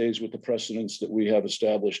stays with the precedents that we have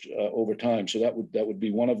established over time. So that would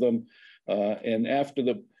be one of them. And after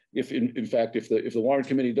the, if in fact, if the warrant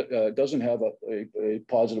committee doesn't have a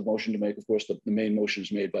positive motion to make, of course, the main motion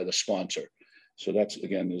is made by the sponsor. So that's,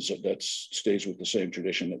 again, that stays with the same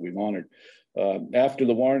tradition that we've honored. After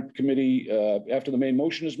the warrant committee, after the main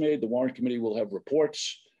motion is made, the warrant committee will have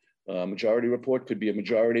reports. Majority report could be a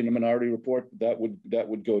majority and a minority report. That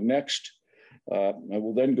would go next. I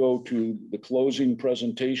will then go to the closing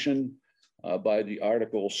presentation by the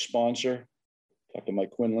article sponsor. Talk to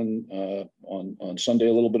Mike Quinlan on Sunday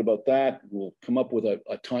a little bit about that. We'll come up with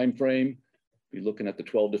a time frame. Be looking at the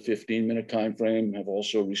 12 to 15 minute time frame. Have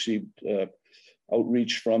also received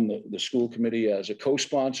outreach from the school committee as a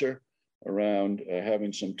co-sponsor around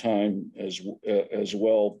having some time as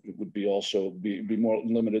well. It would be also be more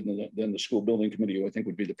limited than the school building committee, who I think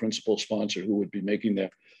would be the principal sponsor who would be making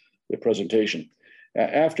their presentation.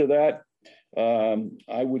 After that,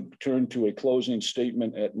 I would turn to a closing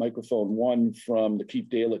statement at microphone 1 from the Keep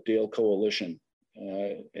Dale at Dale Coalition.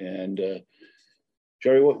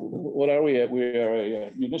 Jerry, what are we at? We are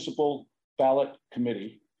a municipal ballot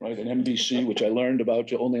committee, right? An MBC, which I learned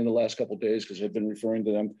about only in the last couple of days because I've been referring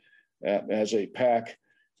to them as a PAC.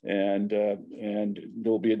 And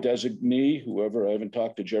there'll be a designee, whoever. I haven't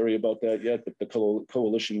talked to Jerry about that yet, but the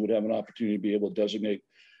coalition would have an opportunity to be able to designate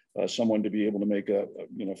someone to be able to make a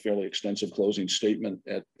fairly extensive closing statement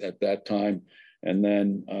at that time. And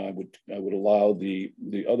then I would allow the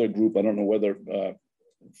other group, I don't know whether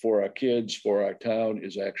For Our Kids, For Our Town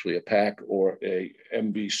is actually a PAC or a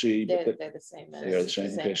MBC. They're the same. They're the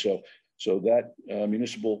same. Okay, so that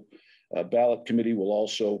municipal ballot committee will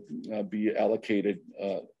also be allocated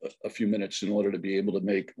a few minutes in order to be able to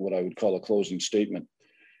make what I would call a closing statement.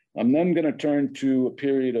 I'm then going to turn to a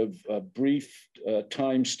period of brief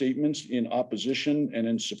time statements in opposition and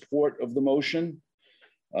in support of the motion.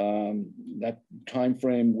 That time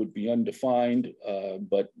frame would be undefined,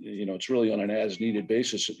 but it's really on an as-needed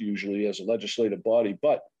basis usually as a legislative body.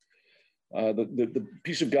 But the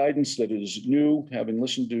piece of guidance that is new, having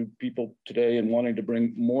listened to people today and wanting to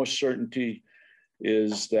bring more certainty,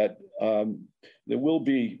 is that there will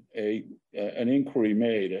be an inquiry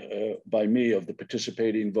made by me of the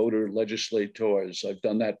participating voter legislators. I've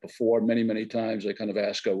done that before many times. I kind of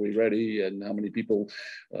ask, are we ready? And how many people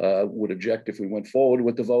would object if we went forward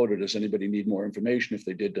with the vote? Or does anybody need more information if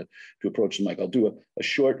they did to approach the mic? I'll do a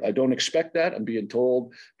short, I don't expect that. I'm being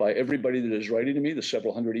told by everybody that is writing to me, the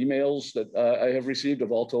several hundred emails that I have received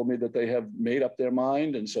have all told me that they have made up their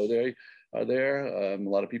mind. And so they are there. A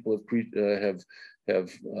lot of people have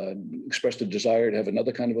expressed a desire to have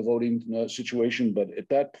another kind of a voting situation, but at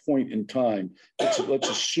that point in time, let's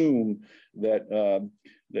assume that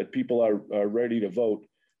that people are ready to vote.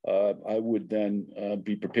 I would then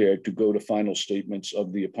be prepared to go to final statements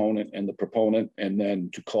of the opponent and the proponent, and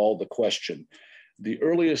then to call the question. The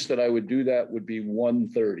earliest that I would do that would be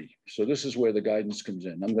 1:30. So this is where the guidance comes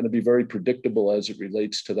in. I'm going to be very predictable as it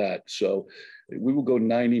relates to that. So we will go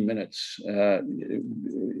 90 minutes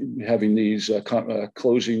having these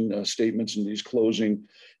closing statements and these closing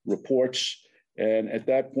reports. And at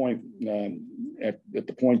that point, at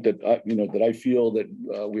the point that that I feel that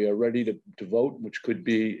we are ready to vote, which could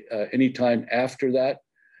be any time after that,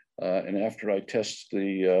 and after I test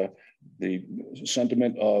the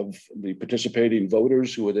sentiment of the participating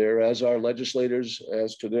voters who are there as our legislators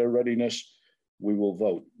as to their readiness, we will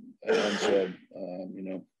vote. And so,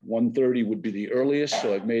 1:30 would be the earliest.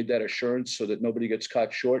 So I've made that assurance so that nobody gets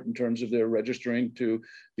caught short in terms of their registering to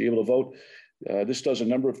be able to vote. This does a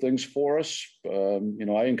number of things for us.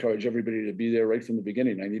 I encourage everybody to be there right from the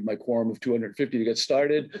beginning. I need my quorum of 250 to get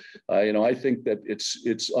started. I think that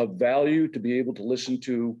it's of value to be able to listen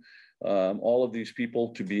to all of these people,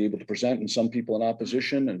 to be able to present, and some people in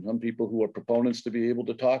opposition and some people who are proponents to be able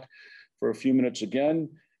to talk for a few minutes again.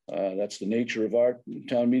 That's the nature of our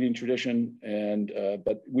town meeting tradition,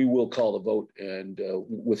 but we will call the vote and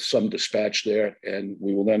with some dispatch there, and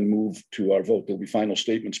we will then move to our vote. There'll be final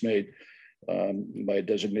statements made by a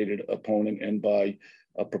designated opponent and by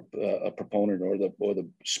a proponent or the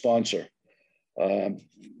sponsor. A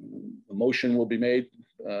motion will be made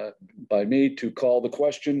by me to call the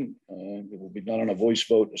question. It will be done on a voice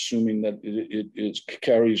vote, assuming that it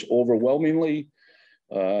carries overwhelmingly.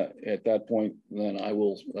 At that point, then I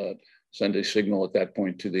will send a signal at that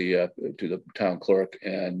point to the town clerk,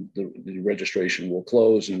 and the registration will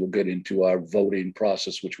close, and we'll get into our voting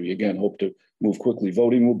process, which we again hope to move quickly.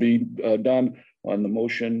 Voting will be done on the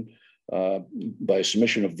motion by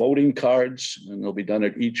submission of voting cards, and they'll be done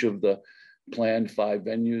at each of the planned 5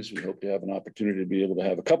 venues. We hope to have an opportunity to be able to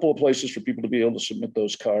have a couple of places for people to be able to submit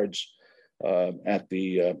those cards. at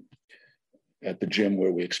the gym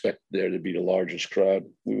where we expect there to be the largest crowd.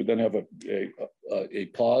 We would then have a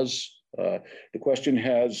pause. The question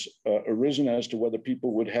has arisen as to whether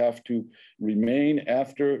people would have to remain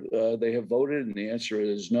after they have voted, and the answer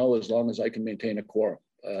is no, as long as I can maintain a quorum.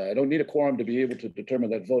 I don't need a quorum to be able to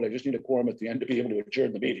determine that vote. I just need a quorum at the end to be able to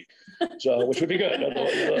adjourn the meeting. So, which would be good.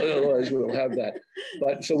 Otherwise, we'll have that.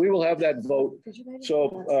 But so we will have that vote.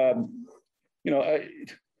 So, you know,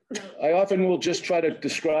 I often will just try to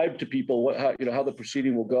describe to people how the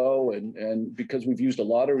proceeding will go, and because we've used a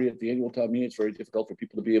lottery at the annual town meeting, it's very difficult for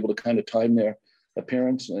people to be able to kind of time their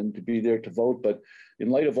appearance and to be there to vote. But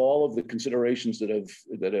in light of all of the considerations that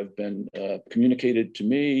have been communicated to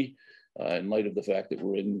me, in light of the fact that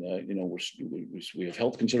we're in, we have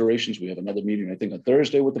health considerations. We have another meeting, I think, on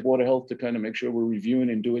Thursday with the Board of Health to kind of make sure we're reviewing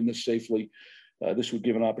and doing this safely. This would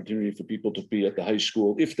give an opportunity for people to be at the high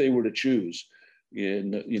school if they were to choose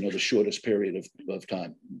in the shortest period of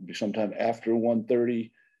time, sometime after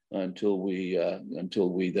 1:30 until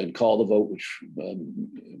we then call the vote, which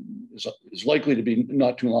is likely to be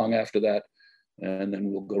not too long after that, and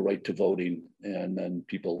then we'll go right to voting, and then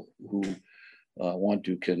people who want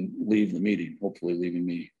to can leave the meeting, hopefully leaving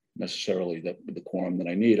me necessarily the quorum that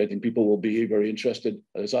I need. I think people will be very interested,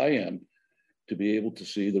 as I am, to be able to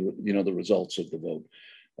see the results of the vote.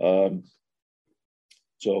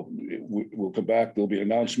 So we'll come back. There'll be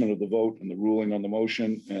an announcement of the vote and the ruling on the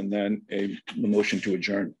motion, and then the motion to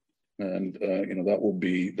adjourn. And that will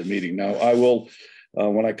be the meeting. Now, I will,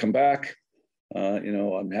 when I come back,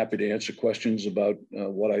 I'm happy to answer questions about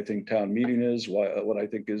what I think town meeting is, what I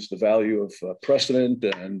think is the value of precedent,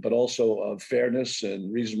 but also of fairness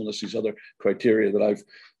and reasonableness, these other criteria that I've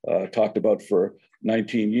talked about for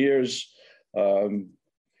 19 years.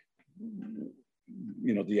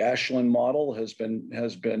 The Ashland model has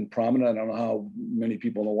been prominent. I don't know how many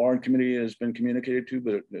people in the Warren Committee has been communicated to,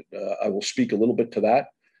 but I will speak a little bit to that.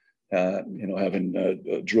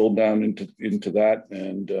 Having drilled down into that,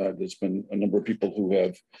 and there's been a number of people who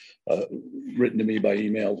have written to me by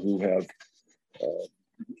email who have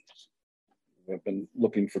been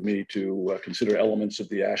looking for me to consider elements of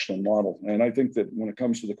the Ashland model. And I think that when it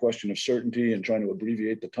comes to the question of certainty and trying to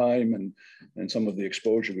abbreviate the time and some of the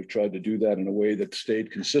exposure, we've tried to do that in a way that stayed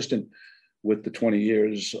consistent with the 20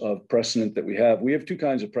 years of precedent that we have. We have two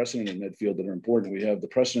kinds of precedent in Medfield that are important. We have the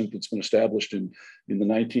precedent that's been established in the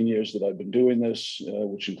 19 years that I've been doing this,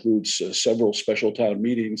 which includes several special town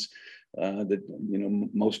meetings that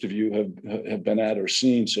most of you have been at or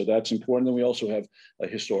seen. So that's important. And we also have a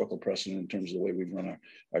historical precedent in terms of the way we run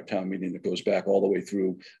our town meeting that goes back all the way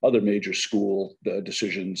through other major school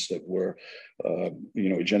decisions that were a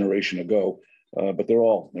generation ago. But they're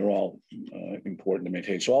all important to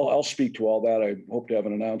maintain. So I'll speak to all that. I hope to have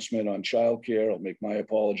an announcement on childcare. I'll make my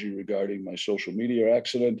apology regarding my social media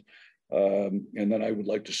accident. And then I would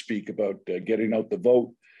like to speak about getting out the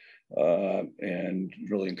vote and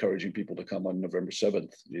really encouraging people to come on November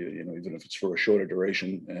 7th, even if it's for a shorter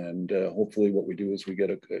duration. And hopefully what we do is we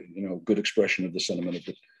get a good expression of the sentiment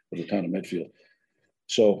of the town of Medfield.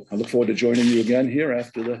 So I look forward to joining you again here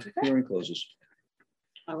after the hearing closes.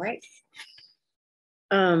 All right.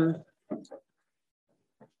 All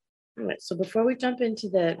right, so before we jump into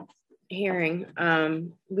the hearing,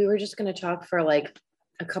 we were just going to talk for like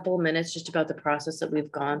a couple of minutes just about the process that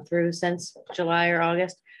we've gone through since July or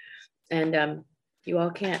August. And you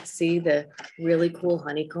all can't see the really cool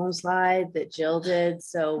honeycomb slide that Jill did,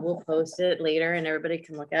 so we'll post it later and everybody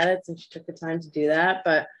can look at it since she took the time to do that.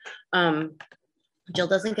 But Jill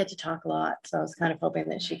doesn't get to talk a lot, so I was kind of hoping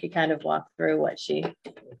that she could kind of walk through what she did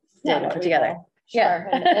and put together. Sure,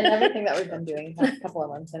 and everything that we've been doing for a couple of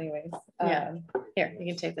months anyways. Yeah, here, you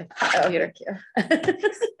can take the computer.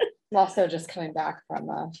 I'm also just coming back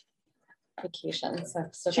from vacation.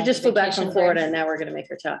 So she just flew back from Florida and now we're gonna make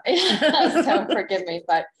her talk. So forgive me,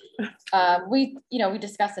 but we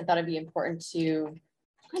discussed and thought it'd be important to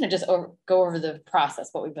kind of just go over the process,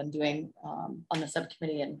 what we've been doing on the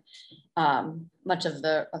subcommittee, and much of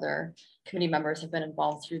the other committee members have been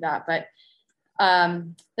involved through that. But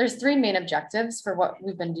there's three main objectives for what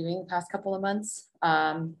we've been doing the past couple of months.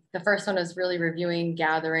 The first one is really reviewing,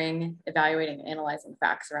 gathering, evaluating, and analyzing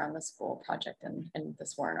facts around the school project and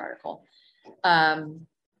this Warren article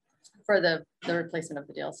for the replacement of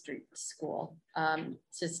the Dale Street School.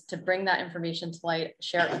 Just to bring that information to light,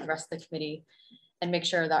 share it with the rest of the committee, and make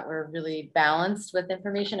sure that we're really balanced with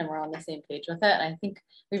information and we're on the same page with it. And I think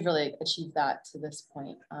we've really achieved that to this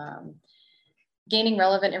point. Gaining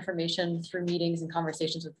relevant information through meetings and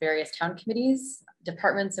conversations with various town committees,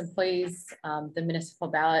 departments, employees, the municipal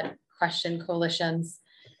ballot question coalitions,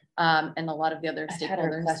 and a lot of the other I had a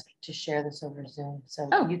stakeholders. request to share this over Zoom, so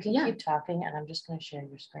Oh, you can yeah. keep talking and I'm just gonna share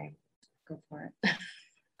your screen. Go for it.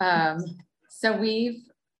 So we've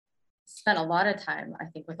spent a lot of time, I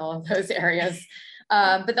think, with all of those areas.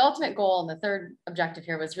 But the ultimate goal and the third objective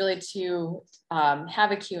here was really to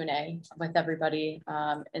have a Q&A with everybody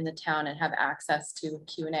in the town and have access to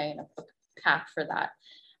Q&A and a path for that.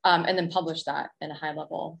 And then publish that in a high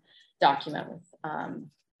level document with,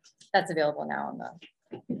 that's available now on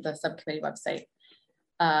the subcommittee website.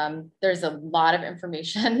 There's a lot of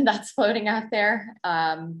information that's floating out there,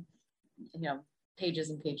 you know,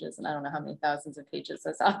 pages and pages, and I don't know how many thousands of pages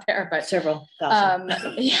is out there, but Several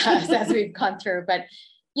thousand. yes, as we've gone through, but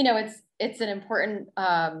you know, it's an important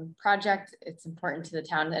project. It's important to the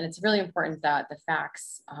town, and it's really important that the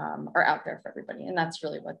facts are out there for everybody, and that's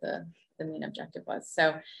really what the main objective was.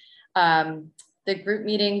 So the group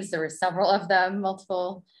meetings, there were several of them,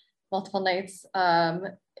 multiple nights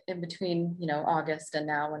in between, you know, August and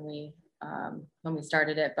now when we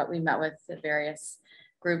started it, but we met with the various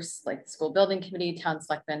groups like the school building committee, town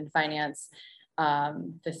selectmen, finance,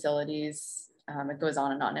 facilities, it goes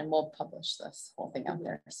on, and we'll publish this whole thing out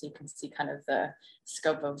there so you can see kind of the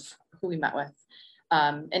scope of who we met with,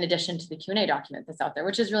 in addition to the Q&A document that's out there,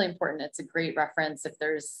 which is really important. It's a great reference. If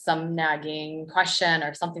there's some nagging question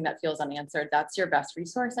or something that feels unanswered, that's your best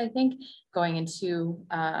resource, I think, going into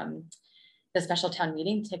the special town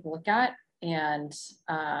meeting. Take a look at, and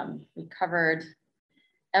we covered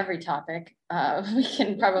every topic we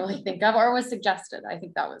can probably think of or was suggested. I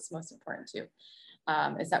think that was most important too,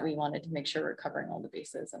 is that we wanted to make sure we're covering all the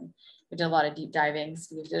bases, and we did a lot of deep diving.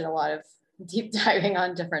 So we did a lot of deep diving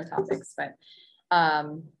on different topics, but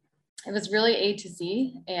it was really A to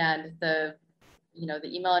Z, and the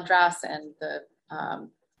email address and the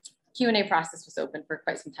Q&A process was open for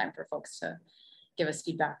quite some time for folks to give us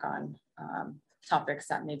feedback on topics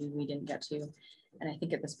that maybe we didn't get to. And I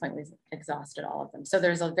think at this point we've exhausted all of them. So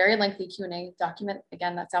there's a very lengthy Q&A document,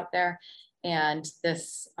 again, that's out there. And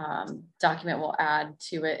this document will add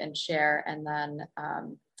to it and share. And then,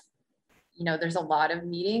 you know, there's a lot of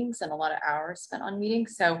meetings and a lot of hours spent on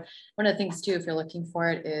meetings. So one of the things too, if you're looking for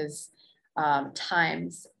it, is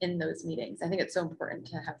times in those meetings. I think it's so important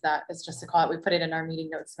to have that. It's just a call out. We put it in our meeting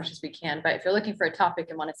notes as much as we can. But if you're looking for a topic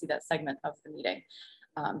and want to see that segment of the meeting,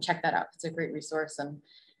 check that out. It's a great resource, and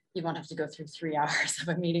you won't have to go through 3 hours of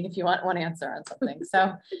a meeting if you want one answer on something.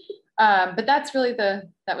 So, but that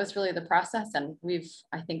was really the process. And we've,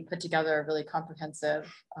 I think, put together a really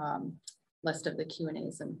comprehensive list of the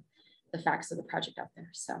Q&As and the facts of the project out there.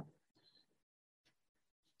 So.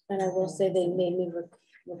 And I will say they made me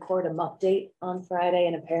record an update on Friday,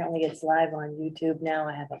 and apparently it's live on YouTube now.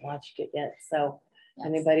 I haven't watched it yet. So yes.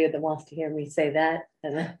 Anybody that wants to hear me say that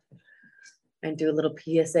and do a little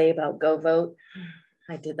PSA about go vote.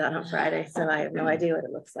 I did that on Friday, so I have no idea what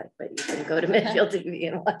it looks like, but you can go to Medfield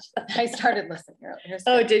TV and watch that. I started listening earlier.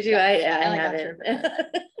 Oh, did you? I have it.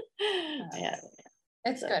 Yeah,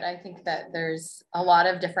 it's good. I think that there's a lot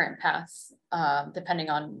of different paths depending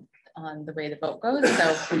on the way the vote goes.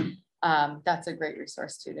 So that's a great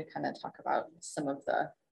resource too, to kind of talk about some of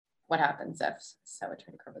what happens if. So I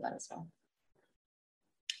try to cover that as well.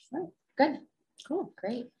 So, good, cool,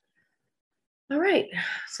 great. All right,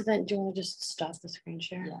 so then do you want to just stop the screen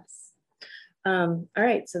share? Yes. All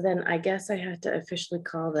right, so then I guess I have to officially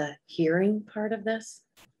call the hearing part of this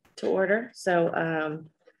to order. So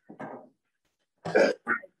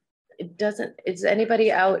is anybody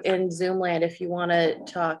out in Zoom land? If you want to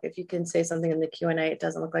talk, if you can say something in the Q&A, it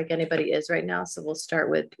doesn't look like anybody is right now. So we'll start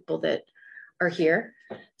with people that are here.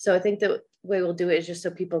 So I think the way we'll do it is just so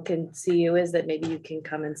people can see you, is that maybe you can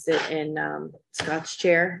come and sit in Scott's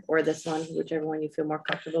chair or this one, whichever one you feel more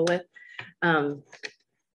comfortable with.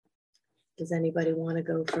 Does anybody want to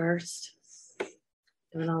go first?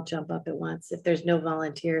 And I'll jump up at once. If there's no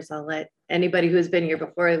volunteers, I'll let anybody who's been here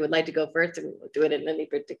before who would like to go first, and we'll do it in any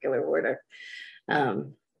particular order.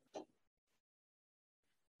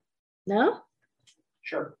 No?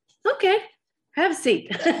 Sure. Okay, have a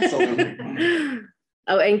seat.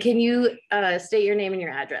 Oh, and can you state your name and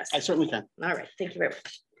your address? I certainly can. All right, thank you very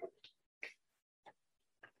much.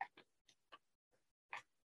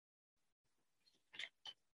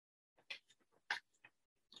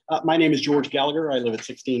 My name is George Gallagher. I live at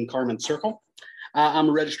 16 Carmen Circle. I'm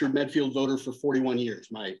a registered Medfield voter for 41 years.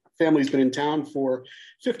 My family's been in town for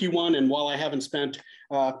 51, and while I haven't spent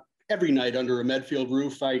every night under a Medfield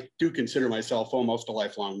roof, I do consider myself almost a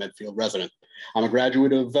lifelong Medfield resident. I'm a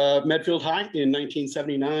graduate of Medfield High in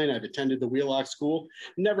 1979. I've attended the Wheelock School,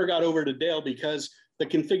 never got over to Dale because the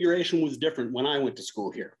configuration was different when I went to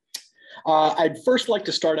school here. I'd first like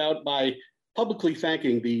to start out by publicly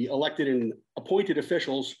thanking the elected and appointed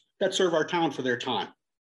officials that serve our town for their time.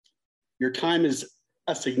 Your time is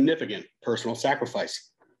a significant personal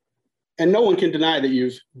sacrifice, and no one can deny that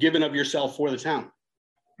you've given of yourself for the town.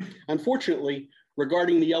 Unfortunately,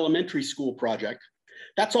 regarding the elementary school project,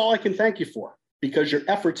 that's all I can thank you for, because your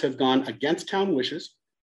efforts have gone against town wishes,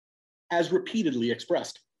 as repeatedly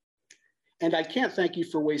expressed. And I can't thank you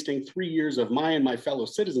for wasting 3 years of my and my fellow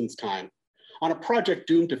citizens' time on a project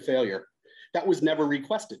doomed to failure that was never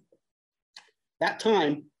requested. That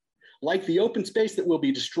time, like the open space that will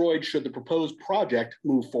be destroyed should the proposed project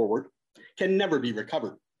move forward, can never be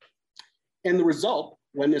recovered. And the result,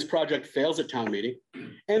 when this project fails at town meeting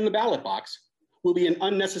and the ballot box, will be an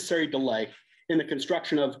unnecessary delay in the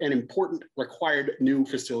construction of an important required new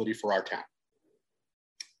facility for our town.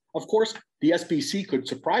 Of course, the SBC could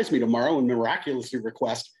surprise me tomorrow and miraculously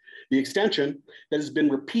request the extension that has been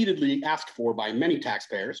repeatedly asked for by many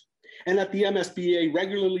taxpayers and that the MSBA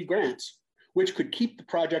regularly grants, which could keep the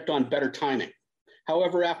project on better timing.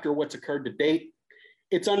 However, after what's occurred to date,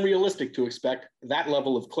 it's unrealistic to expect that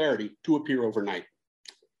level of clarity to appear overnight.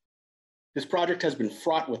 This project has been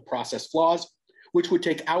fraught with process flaws, which would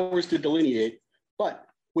take hours to delineate, but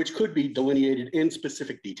which could be delineated in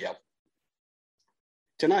specific detail.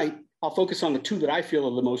 Tonight, I'll focus on the two that I feel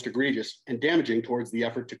are the most egregious and damaging towards the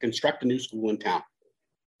effort to construct a new school in town.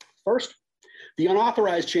 First, the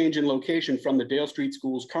unauthorized change in location from the Dale Street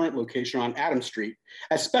School's current location on Adams Street,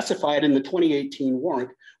 as specified in the 2018 warrant,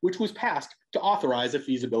 which was passed to authorize a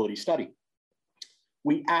feasibility study.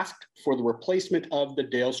 We asked for the replacement of the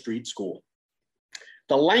Dale Street School.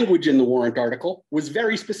 The language in the warrant article was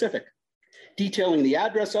very specific, detailing the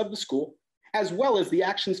address of the school, as well as the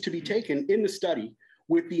actions to be taken in the study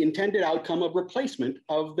with the intended outcome of replacement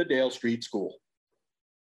of the Dale Street School.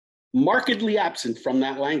 Markedly absent from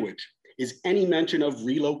that language is any mention of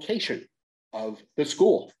relocation of the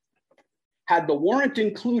school. Had the warrant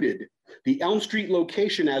included the Elm Street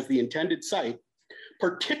location as the intended site,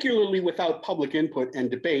 particularly without public input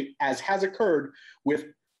and debate, as has occurred with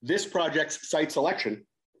this project's site selection,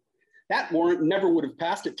 that warrant never would have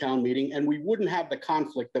passed at town meeting and we wouldn't have the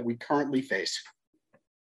conflict that we currently face.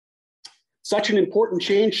 Such an important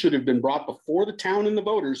change should have been brought before the town and the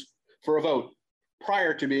voters for a vote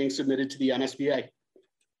prior to being submitted to the MSBA.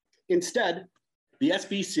 Instead, the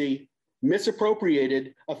SBC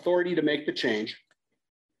misappropriated authority to make the change,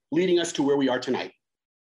 leading us to where we are tonight.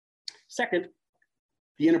 Second,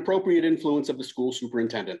 the inappropriate influence of the school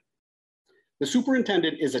superintendent. The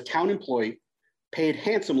superintendent is a town employee paid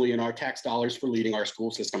handsomely in our tax dollars for leading our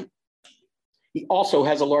school system. He also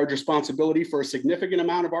has a large responsibility for a significant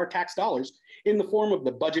amount of our tax dollars in the form of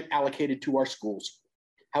the budget allocated to our schools.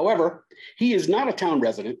 However, he is not a town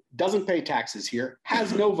resident, doesn't pay taxes here,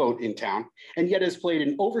 has no vote in town, and yet has played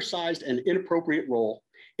an oversized and inappropriate role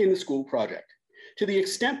in the school project. To the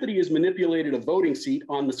extent that he has manipulated a voting seat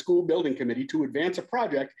on the school building committee to advance a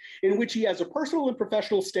project in which he has a personal and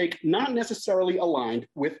professional stake not necessarily aligned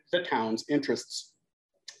with the town's interests.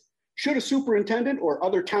 Should a superintendent or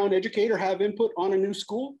other town educator have input on a new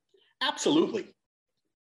school? Absolutely.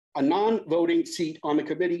 A non-voting seat on the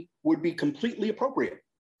committee would be completely appropriate.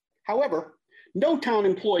 However, no town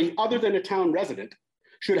employee other than a town resident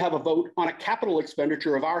should have a vote on a capital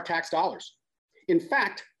expenditure of our tax dollars. In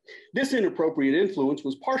fact, this inappropriate influence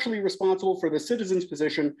was partially responsible for the citizens'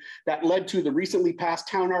 position that led to the recently passed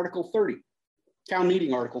Town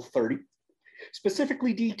Meeting Article 30,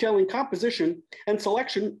 specifically detailing composition and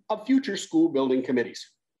selection of future school building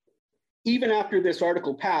committees. Even after this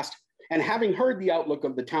article passed, and having heard the outlook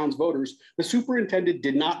of the town's voters, the superintendent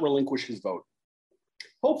did not relinquish his vote.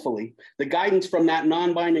 Hopefully, the guidance from that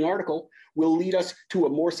non-binding article will lead us to a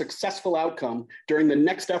more successful outcome during the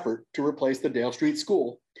next effort to replace the Dale Street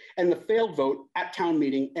School, and the failed vote at town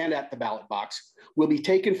meeting and at the ballot box will be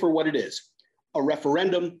taken for what it is, a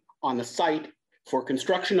referendum on the site for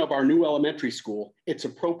construction of our new elementary school, its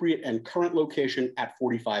appropriate and current location at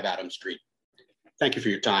 45 Adams Street. Thank you for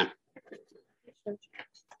your time.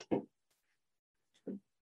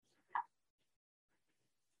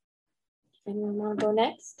 Anyone want to go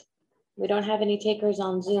next? We don't have any takers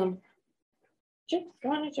on Zoom. Sure, go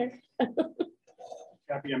on, sure.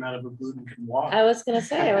 Happy I'm out of a boot and can walk. I was gonna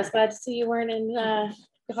say, I was glad to see you weren't in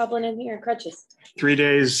hobbling in here, crutches. 3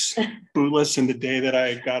 days bootless, and the day that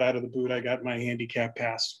I got out of the boot, I got my handicap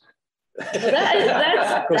pass.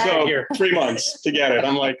 So 3 months to get it.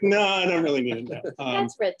 I'm like, no, I don't really need it.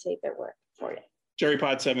 That's red tape at work for you. Jerry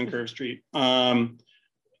Pot, 7 Curve Street.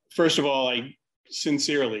 First of all, I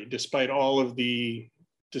sincerely, despite all of the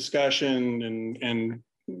discussion and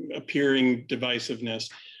appearing divisiveness,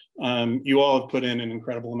 You all have put in an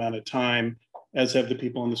incredible amount of time, as have the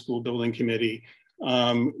people on the school building committee.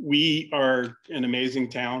 We are an amazing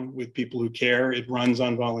town with people who care. It runs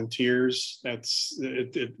on volunteers. That's,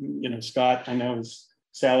 you know, Scott, I know his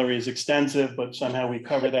salary is extensive, but somehow we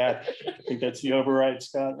cover that. I think that's the override,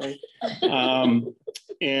 Scott, right?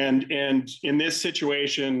 And in this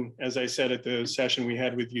situation, as I said at the session we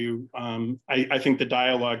had with you, I think the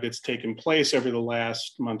dialogue that's taken place over the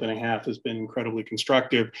last month and a half has been incredibly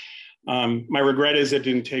constructive. My regret is it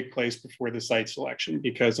didn't take place before the site selection,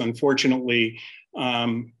 because unfortunately,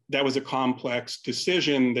 that was a complex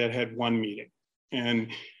decision that had one meeting. And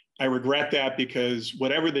I regret that, because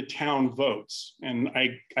whatever the town votes, and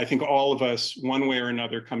I think all of us, one way or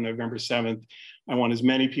another, come November 7th, I want as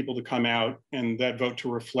many people to come out and that vote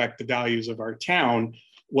to reflect the values of our town,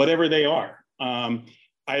 whatever they are.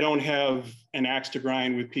 I don't have an axe to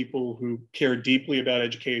grind with people who care deeply about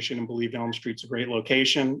education and believe Elm Street's a great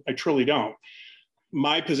location. I truly don't.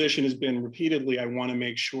 My position has been repeatedly, I want to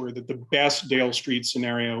make sure that the best Dale Street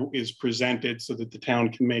scenario is presented so that the town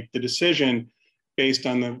can make the decision based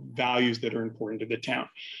on the values that are important to the town.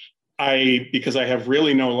 Because I have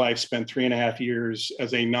really no life, spent 3.5 years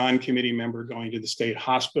as a non-committee member going to the state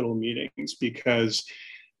hospital meetings, because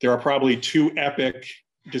there are probably 2 epic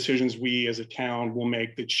decisions we as a town will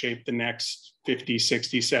make that shape the next 50,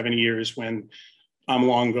 60, 70 years when I'm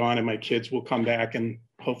long gone and my kids will come back and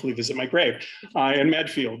hopefully visit my grave in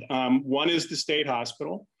Medfield. One is the state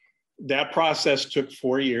hospital. That process took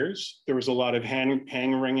 4 years. There was a lot of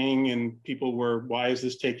hand-wringing and people were, why is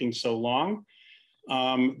this taking so long?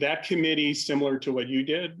 That committee, similar to what you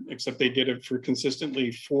did, except they did it for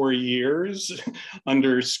consistently 4 years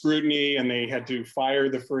under scrutiny, and they had to fire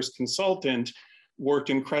the first consultant,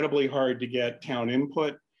 worked incredibly hard to get town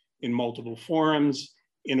input in multiple forums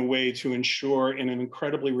in a way to ensure, in an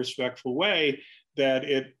incredibly respectful way, that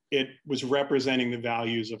it was representing the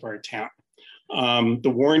values of our town. The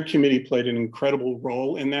Warrant Committee played an incredible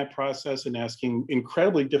role in that process and asking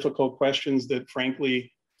incredibly difficult questions that,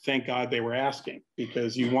 frankly, thank God they were asking,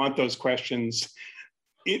 because you want those questions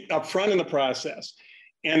up front in the process.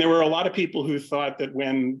 And there were a lot of people who thought that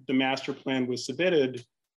when the master plan was submitted,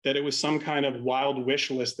 that it was some kind of wild wish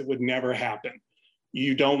list that would never happen.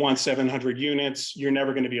 You don't want 700 units, you're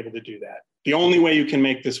never going to be able to do that. The only way you can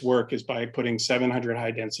make this work is by putting 700 high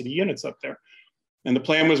density units up there. And the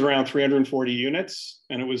plan was around 340 units,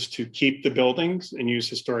 and it was to keep the buildings and use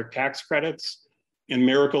historic tax credits. And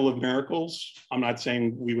miracle of miracles, I'm not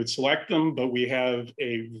saying we would select them, but we have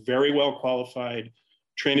a very well qualified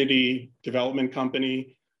Trinity development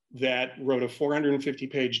company that wrote a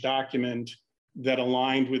 450-page document that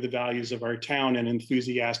aligned with the values of our town and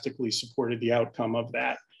enthusiastically supported the outcome of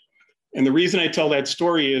that. And the reason I tell that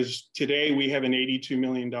story is today we have an $82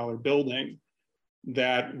 million building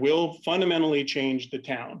that will fundamentally change the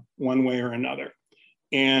town one way or another.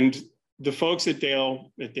 And the folks at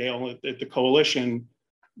Dale, at the coalition,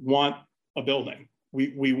 want a building.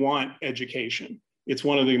 We want education. It's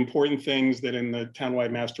one of the important things that in the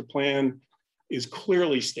townwide master plan is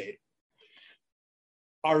clearly stated.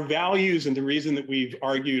 Our values, and the reason that we've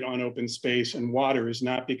argued on open space and water, is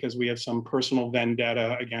not because we have some personal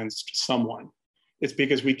vendetta against someone. It's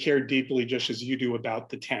because we care deeply, just as you do, about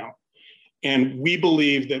the town. And we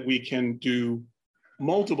believe that we can do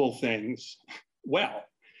multiple things well,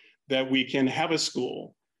 that we can have a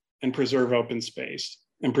school and preserve open space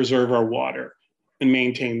and preserve our water and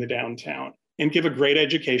maintain the downtown and give a great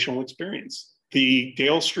educational experience. The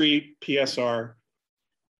Dale Street PSR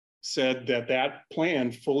said that that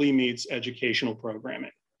plan fully meets educational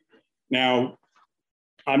programming. Now,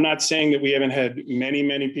 I'm not saying that we haven't had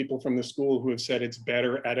many people from the school who have said it's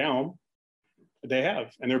better at Elm. They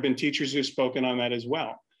have, and there have been teachers who've spoken on that as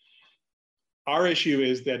well. Our issue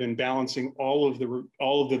is that in balancing all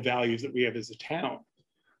of the values that we have as a town,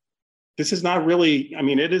 this is not really, I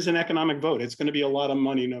mean, it is an economic vote. It's going to be a lot of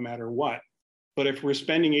money no matter what. But if we're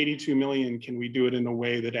spending 82 million, can we do it in a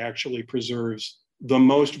way that actually preserves the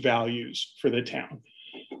most values for the town?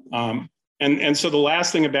 And so the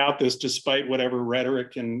last thing about this, despite whatever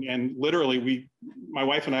rhetoric and literally my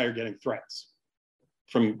wife and I are getting threats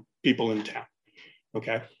from people in town,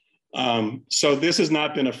 okay? So this has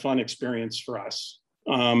not been a fun experience for us.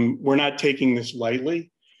 We're not taking this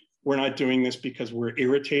lightly. We're not doing this because we're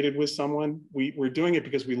irritated with someone. We're doing it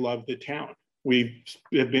because we love the town. We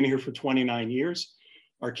have been here for 29 years.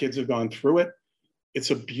 Our kids have gone through it.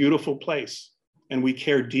 It's a beautiful place. And we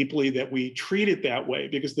care deeply that we treat it that way,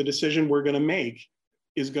 because the decision we're going to make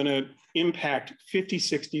is going to impact 50,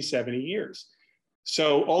 60, 70 years.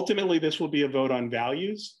 So ultimately, this will be a vote on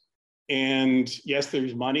values. And yes,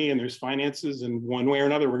 there's money and there's finances, and one way or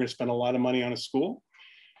another, we're going to spend a lot of money on a school.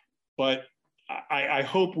 But I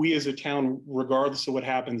hope we as a town, regardless of what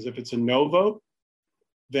happens, if it's a no vote,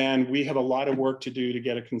 then we have a lot of work to do to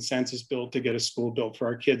get a consensus built, to get a school built for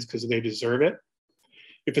our kids, because they deserve it.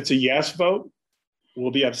 If it's a yes vote,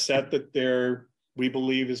 we'll be upset that we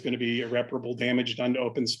believe is going to be irreparable damage done to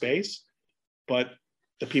open space, but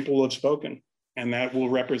the people will have spoken, and that will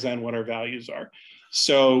represent what our values are.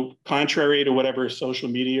 So contrary to whatever social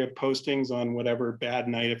media postings on whatever bad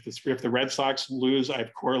night, if the Red Sox lose,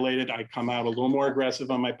 I've correlated, I come out a little more aggressive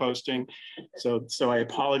on my posting. So I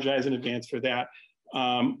apologize in advance for that.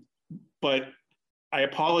 But I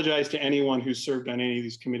apologize to anyone who's served on any of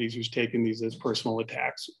these committees who's taken these as personal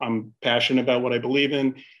attacks. I'm passionate about what I believe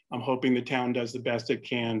in. I'm hoping the town does the best it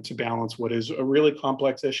can to balance what is a really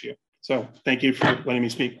complex issue. So thank you for letting me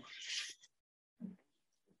speak.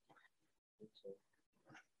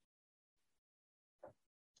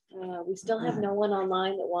 We still have no one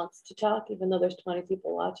online that wants to talk, even though there's 20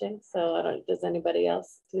 people watching. So I don't, does anybody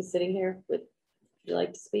else who's sitting here would you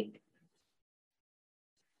like to speak?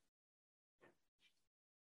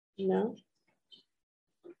 No?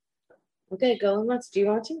 Okay, go once. Do you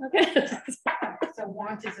want to? Okay. So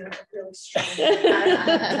want is a really strong.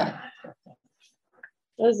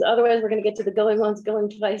 Otherwise, we're going to get to the going once, going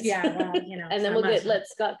twice. Yeah, well, you know. And then we'll let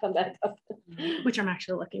Scott come back up. Which I'm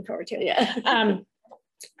actually looking forward to. Yeah.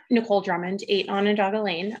 Nicole Drummond, 8 Onondaga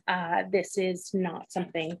Lane. This is not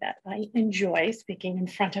something that I enjoy speaking in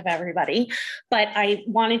front of everybody, but I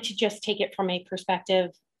wanted to just take it from a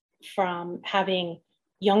perspective from having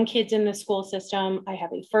young kids in the school system. I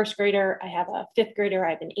have a 1st grader, I have a 5th grader, I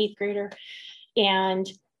have an 8th grader, and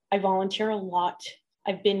I volunteer a lot.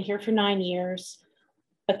 I've been here for 9 years,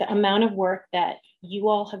 but the amount of work that you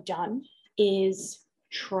all have done is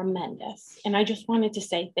tremendous. And I just wanted to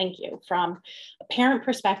say thank you from a parent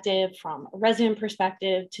perspective, from a resident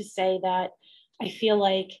perspective, to say that I feel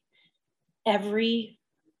like every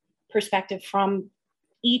perspective from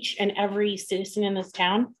each and every citizen in this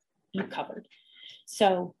town, you covered.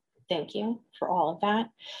 So thank you for all of that.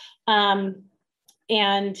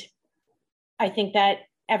 And I think that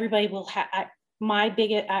everybody will have,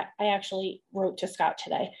 I actually wrote to Scott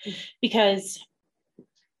today because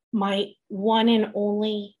my one and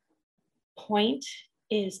only point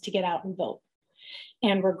is to get out and vote.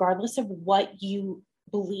 And regardless of what you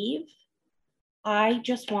believe, I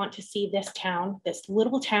just want to see this town, this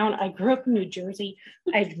little town. I grew up in New Jersey.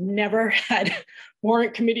 I've never had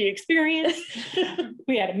warrant committee experience.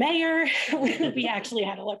 We had a mayor. We actually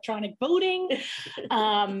had electronic voting.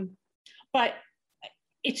 But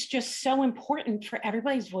it's just so important for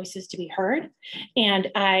everybody's voices to be heard.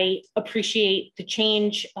 And I appreciate the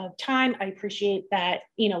change of time. I appreciate that,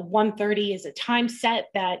 1:30 is a time set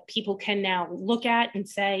that people can now look at and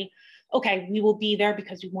say, okay, we will be there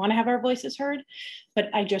because we want to have our voices heard.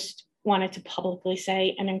 But I just wanted to publicly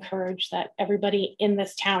say and encourage that everybody in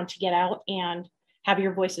this town to get out and have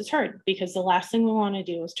your voices heard, because the last thing we want to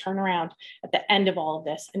do is turn around at the end of all of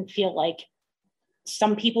this and feel like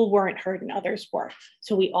some people weren't heard and others were.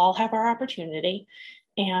 So we all have our opportunity,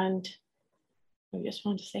 and we just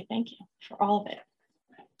wanted to say thank you for all of it.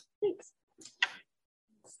 Thanks.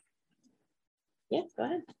 Yeah, go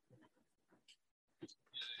ahead.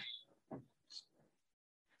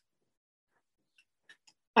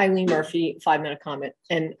 Eileen Murphy, 5-minute comment.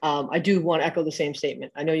 And I do want to echo the same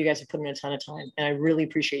statement. I know you guys have put in a ton of time, and I really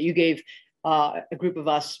appreciate you gave a group of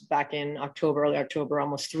us back in October, early October,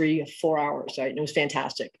 almost 3 or 4 hours, right? And it was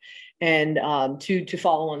fantastic. And to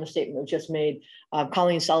follow on the statement that was just made,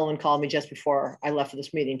 Colleen Sullivan called me just before I left for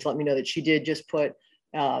this meeting to let me know that she did just put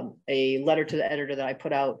a letter to the editor that I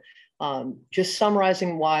put out, just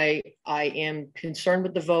summarizing why I am concerned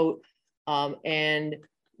with the vote and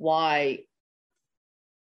why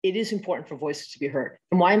it is important for voices to be heard.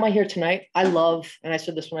 And why am I here tonight? I love, and I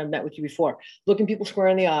said this when I met with you before, looking people square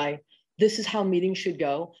in the eye. This is how meetings should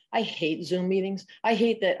go. I hate Zoom meetings. I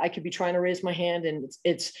hate that I could be trying to raise my hand and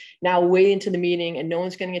it's now way into the meeting and no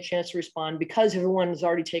one's getting a chance to respond because everyone has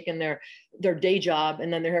already taken their day job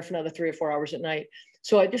and then they're here for another 3 or 4 hours at night.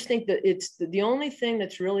 So I just think that it's the only thing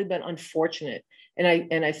that's really been unfortunate. And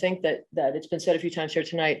I think that it's been said a few times here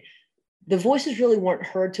tonight, the voices really weren't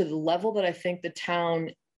heard to the level that I think the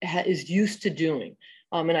town is used to doing.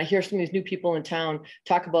 And I hear some of these new people in town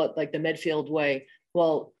talk about like the Medfield way.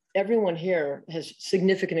 Well, everyone here has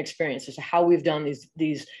significant experience as to how we've done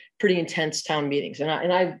these pretty intense town meetings. And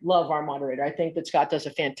I love our moderator. I think that Scott does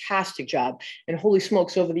a fantastic job. And holy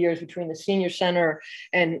smokes, over the years between the senior center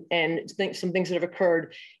and some things that have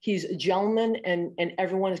occurred, he's a gentleman and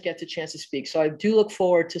everyone gets a chance to speak. So I do look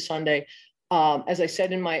forward to Sunday. As I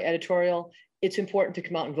said in my editorial, it's important to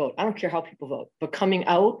come out and vote. I don't care how people vote, but coming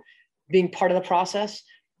out, being part of the process,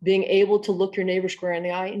 being able to look your neighbor square in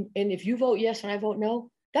the eye. And if you vote yes and I vote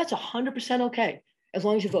no, that's 100% okay, as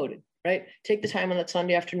long as you voted. Right? Take the time on that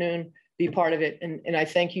Sunday afternoon, be part of it. And I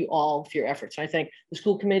thank you all for your efforts. I thank the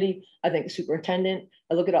school committee. I thank the superintendent.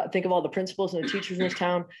 Think of all the principals and the teachers in this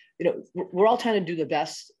town. You know, we're all trying to do the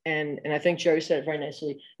best. And I think Jerry said it very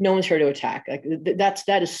nicely. No one's here to attack. Like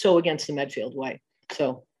that is so against the Medfield way.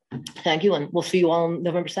 So thank you. And we'll see you all on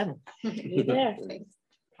November 7th. Be there.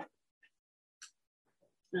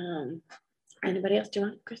 Anybody else? Do you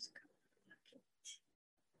want, Chris?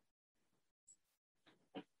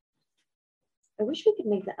 I wish we could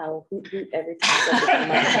make the owl hoot hoot every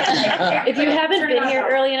time. If you haven't been here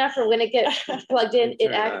early enough, or when it gets plugged in,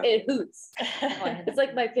 it hoots. It's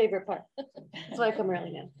like my favorite part. That's why I come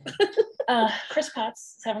early now. Chris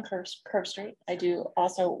Potts, 7 Curve Street. I do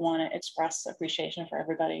also want to express appreciation for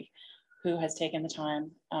everybody who has taken the time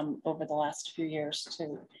over the last few years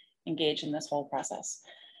to engage in this whole process.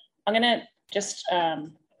 I'm going to just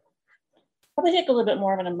probably take a little bit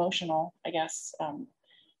more of an emotional, I guess,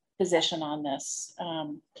 position on this.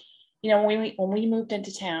 You know, when we moved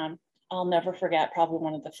into town, I'll never forget, probably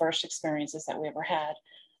one of the first experiences that we ever had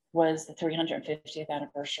was the 350th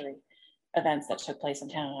anniversary events that took place in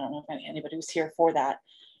town. I don't know if anybody was here for that,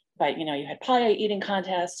 but you know, you had pie eating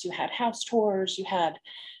contests, you had house tours, you had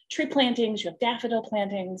tree plantings, you had daffodil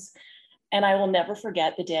plantings. And I will never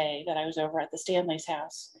forget the day that I was over at the Stanley's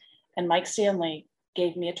house and Mike Stanley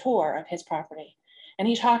gave me a tour of his property. And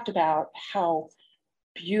he talked about how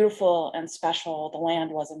beautiful and special the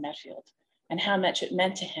land was in Medfield and how much it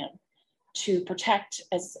meant to him to protect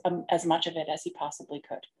as much of it as he possibly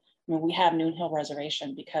could. I mean, we have Noon Hill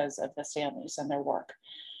Reservation because of the Stanleys and their work.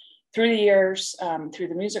 Through the years, through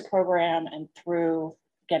the music program and through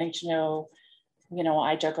getting to know, you know,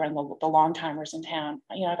 I joke around the long timers in town,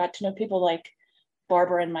 you know, I got to know people like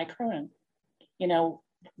Barbara and Mike Cronin. You know,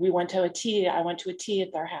 I went to a tea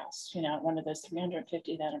at their house, you know, one of those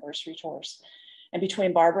 350th anniversary tours. And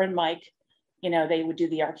between Barbara and Mike, you know, they would do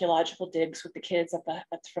the archaeological digs with the kids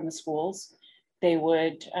from the schools. They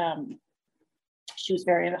would, she was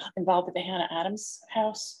very involved with the Hannah Adams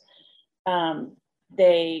house.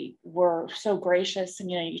 They were so gracious,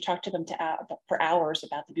 and, you know, you talked to them for hours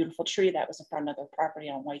about the beautiful tree that was in front of their property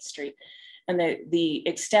on White Street, and the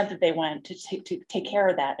extent that they went to take care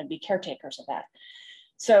of that and be caretakers of that.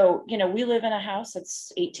 So, you know, we live in a house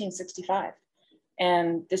that's 1865.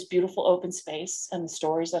 And this beautiful open space and the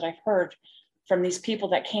stories that I've heard from these people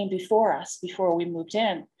that came before us, before we moved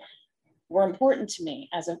in, were important to me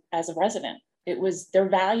as a resident. It was their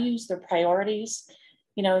values, their priorities.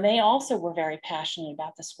 You know, they also were very passionate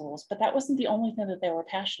about the schools, but that wasn't the only thing that they were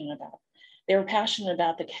passionate about. They were passionate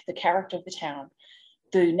about the character of the town,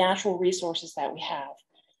 the natural resources that we have,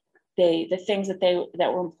 the things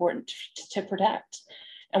that were important to protect.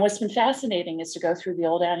 And what's been fascinating is to go through the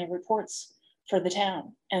old annual reports for the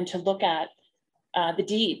town and to look at the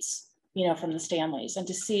deeds, you know, from the Stanleys, and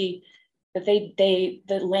to see that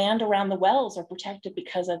the land around the wells are protected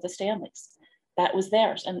because of the Stanleys. That was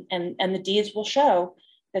theirs, and the deeds will show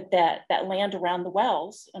that land around the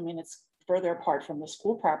wells, I mean, it's further apart from the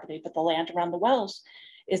school property, but the land around the wells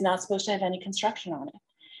is not supposed to have any construction on it.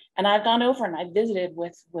 And I've gone over and I visited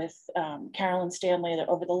with Carolyn Stanley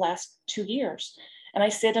over the last 2 years, and I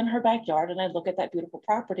sit in her backyard and I look at that beautiful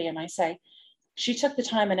property and I say, she took the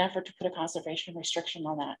time and effort to put a conservation restriction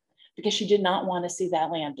on that because she did not want to see that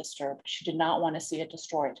land disturbed. She did not want to see it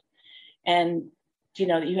destroyed. And, you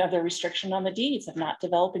know, you have the restriction on the deeds of not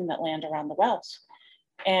developing that land around the wells.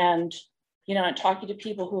 And, you know, and talking to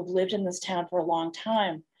people who have lived in this town for a long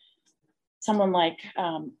time, someone like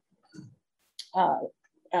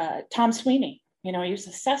Tom Sweeney, you know, he was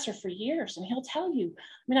assessor for years, and he'll tell you,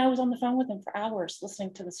 I mean, I was on the phone with him for hours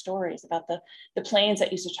listening to the stories about the planes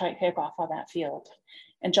that used to take off on that field.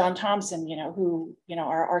 And John Thompson, you know, who, you know,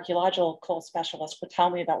 our archaeological specialist, would tell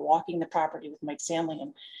me about walking the property with Mike Stanley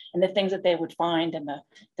and the things that they would find and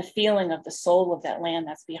the feeling of the soul of that land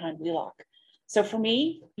that's behind Wheelock. So for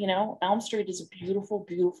me, you know, Elm Street is a beautiful,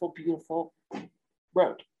 beautiful, beautiful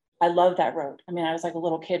road. I love that road. I mean, I was like a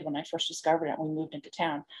little kid when I first discovered it when we moved into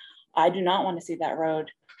town. I do not want to see that road.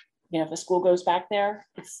 You know, if the school goes back there,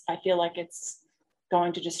 I feel like it's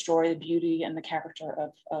going to destroy the beauty and the character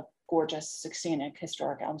of gorgeous, scenic,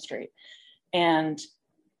 historic Elm Street. And,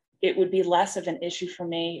 it would be less of an issue for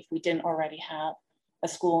me if we didn't already have a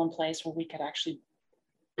school in place where we could actually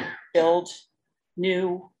build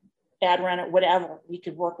new, add, rent, or whatever. We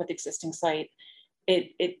could work with existing site.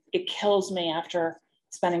 It kills me after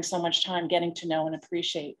spending so much time getting to know and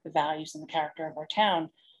appreciate the values and the character of our town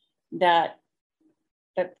that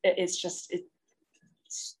it's just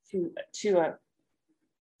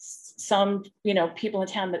some people in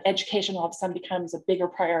town that education all of a sudden becomes a bigger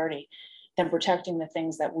priority than protecting the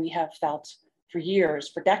things that we have felt for years,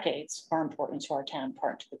 for decades, are important to our town,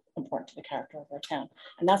 important to the character of our town.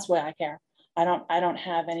 And that's why I care. I don't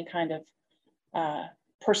have any kind of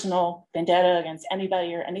personal vendetta against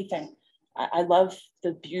anybody or anything. I love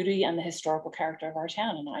the beauty and the historical character of our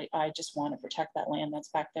town. And I just want to protect that land that's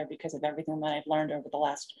back there because of everything that I've learned over the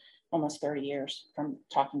last almost 30 years from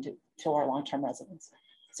talking to our long-term residents.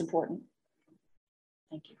 It's important.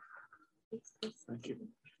 Thank you. Thank you.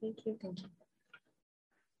 Thank you.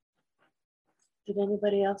 Did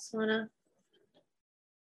anybody else want to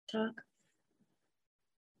talk?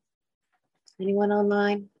 Anyone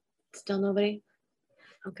online? Still nobody?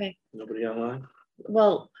 Okay. Nobody online?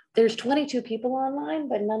 Well, there's 22 people online,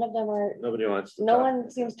 but none of them are. Nobody wants to. No talk.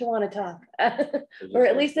 One seems to want to talk, or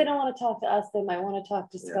at least they don't want to talk to us. They might want to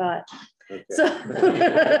talk to Scott. Okay.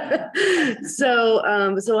 So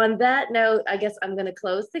on that note, I guess I'm going to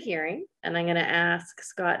close the hearing, and I'm going to ask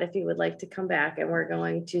Scott if he would like to come back, and we're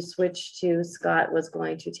going to switch to Scott was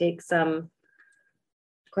going to take some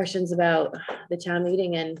questions about the town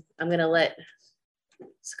meeting, and I'm going to let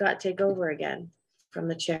Scott take over again from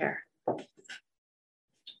the chair.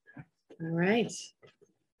 All right.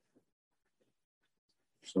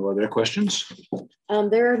 So are there questions?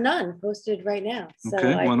 There are none posted right now. So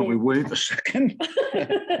okay, why don't we wait a second?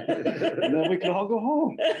 And then we can all go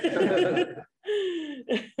home.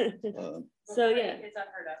 So yeah.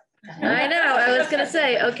 I know, I was gonna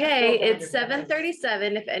say, okay, it's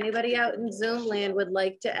 7:37. If anybody out in Zoom land would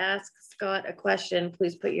like to ask Scott a question,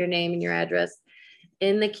 please put your name and your address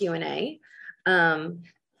in the Q&A.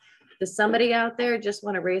 Does somebody out there just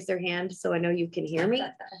want to raise their hand so I know you can hear me?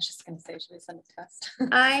 I was just going to say, should we send a test?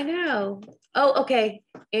 I know. Oh, okay.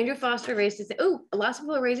 Andrew Foster raised his. Oh, lots of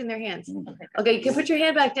people are raising their hands. Okay, you can put your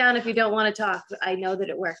hand back down if you don't want to talk. I know that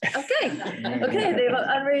it worked. Okay. Okay, they've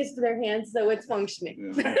unraised their hands, so it's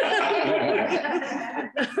functioning.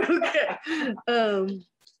 Okay.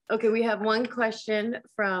 Okay, we have one question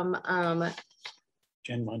from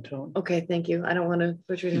Jen Montone. Okay, thank you. I don't want to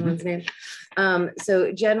butcher anyone's name.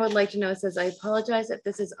 So Jen would like to know, says, I apologize if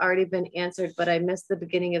this has already been answered, but I missed the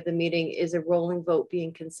beginning of the meeting. Is a rolling vote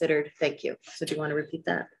being considered? Thank you. So do you want to repeat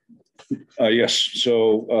that? Yes.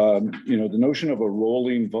 So, the notion of a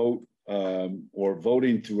rolling vote or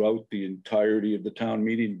voting throughout the entirety of the town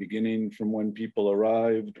meeting, beginning from when people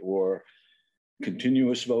arrived, or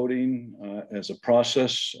continuous voting as a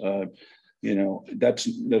process,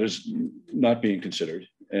 that is not being considered.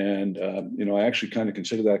 And, I actually kind of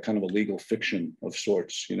consider that kind of a legal fiction of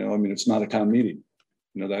sorts. It's not a town meeting.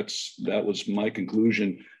 That was my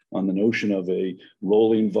conclusion on the notion of a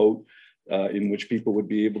rolling vote in which people would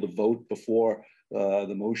be able to vote before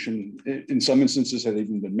the motion, in some instances, had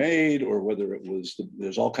even been made, or whether it was,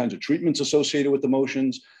 there's all kinds of treatments associated with the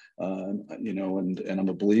motions, and I'm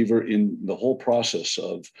a believer in the whole process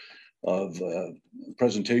of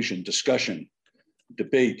presentation, discussion,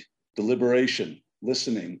 debate, deliberation,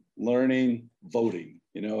 listening, learning, voting.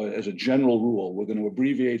 As a general rule, we're going to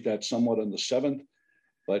abbreviate that somewhat on the 7th,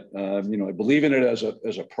 but I believe in it as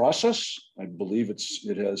a process. I believe it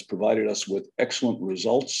has provided us with excellent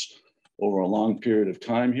results over a long period of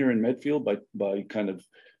time here in Medfield by kind of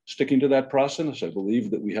sticking to that process. I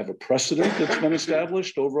believe that we have a precedent that's been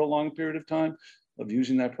established over a long period of time of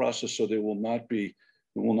using that process, so there will not be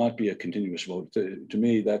a continuous vote. To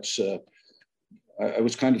me, that's, I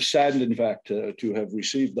was kind of saddened, in fact, to have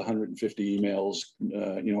received the 150 emails,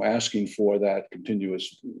 asking for that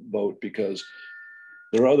continuous vote, because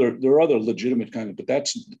there are other legitimate kind of, but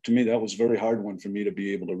to me, that was a very hard one for me to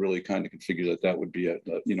be able to really kind of configure that would be a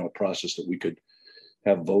process that we could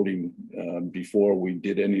have voting before we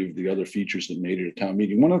did any of the other features that made it a town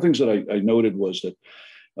meeting. One of the things that I noted was that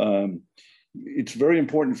it's very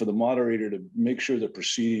important for the moderator to make sure that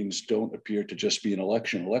proceedings don't appear to just be an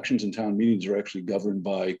election. Elections and town meetings are actually governed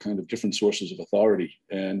by kind of different sources of authority.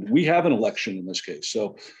 And we have an election in this case.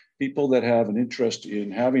 So people that have an interest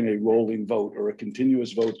in having a rolling vote or a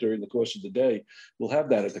continuous vote during the course of the day will have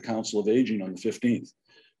that at the Council of Aging on the 15th.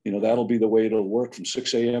 That'll be the way it'll work from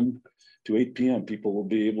 6 a.m. to 8 p.m. People will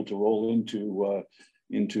be able to roll into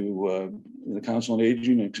the Council on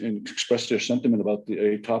Aging and express their sentiment about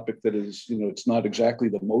a topic that is, it's not exactly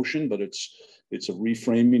the motion, but it's It's a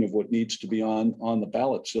reframing of what needs to be on the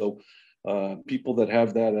ballot. So people that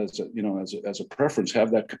have that as a, you know, as a preference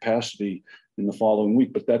have that capacity in the following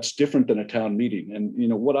week, but that's different than a town meeting. And, you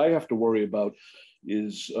know, what I have to worry about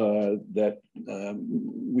is that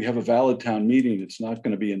we have a valid town meeting. It's not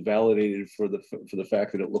going to be invalidated for the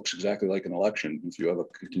fact that it looks exactly like an election if you have a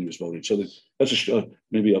continuous voting. So that's just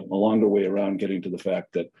maybe a longer way around getting to the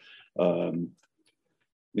fact that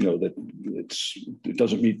you know, that it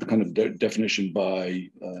doesn't meet the kind of definition by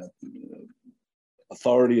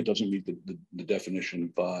authority. It doesn't meet the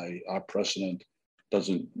definition by our precedent.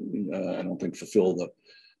 Doesn't I don't think fulfill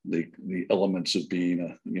the elements of being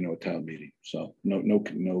a, you know, a town meeting. So no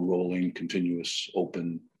rolling, continuous,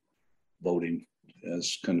 open voting,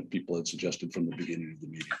 as kind of people had suggested from the beginning of the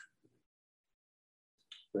meeting.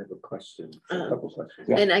 I have a question, a couple questions.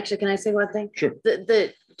 And actually, can I say one thing? Sure.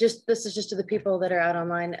 This is just to the people that are out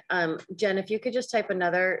online. Jen, if you could just type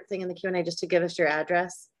another thing in the Q&A just to give us your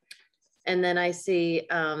address. And then I see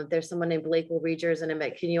there's someone named Blake will read yours in a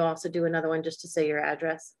minute. Can you also do another one just to say your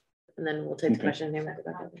address? And then we'll take the question.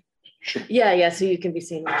 Sure. Yeah, so you can be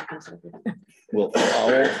seen. Well, I'll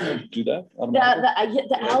do that.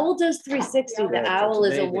 The owl does 360. The owl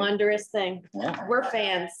is a wondrous thing. Wow. We're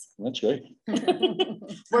fans. That's great.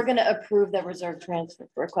 We're going to approve that reserve transfer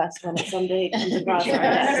request when it someday comes across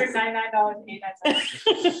our desk.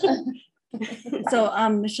 So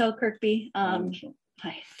Michelle Kirkby,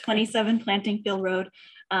 hi, 27 Planting Field Road.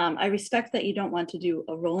 I respect that you don't want to do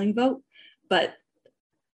a rolling vote, but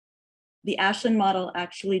the Ashland model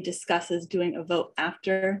actually discusses doing a vote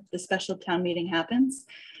after the special town meeting happens.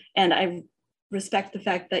 And I respect the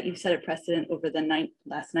fact that you've set a precedent over the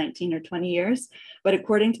last 19 or 20 years, but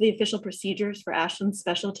according to the official procedures for Ashland's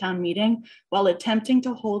special town meeting, while attempting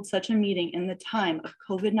to hold such a meeting in the time of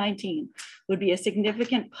COVID-19 would be a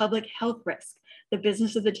significant public health risk, the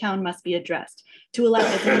business of the town must be addressed. To allow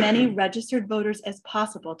as many registered voters as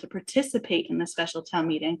possible to participate in the special town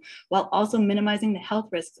meeting, while also minimizing the health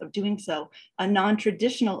risks of doing so, a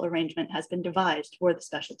non-traditional arrangement has been devised for the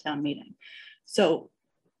special town meeting. So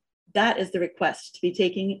that is the request, to be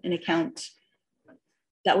taking into account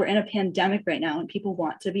that we're in a pandemic right now and people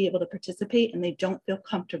want to be able to participate and they don't feel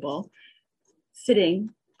comfortable sitting,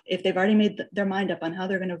 if they've already made their mind up on how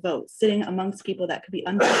they're going to vote, sitting amongst people that could be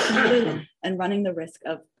unvaccinated and running the risk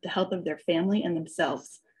of the health of their family and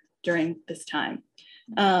themselves during this time.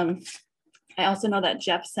 I also know that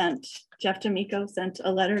Jeff D'Amico sent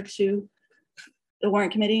a letter to the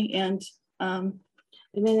warrant committee, and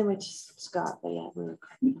it made them with Scott, but yeah,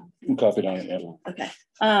 we copied on it. Yeah. Okay.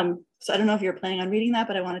 So I don't know if you're planning on reading that,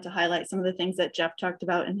 but I wanted to highlight some of the things that Jeff talked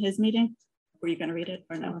about in his meeting. Were you going to read it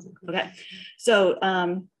or no? Okay.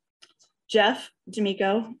 So Jeff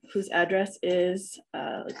D'Amico, whose address is,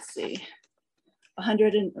 let's see,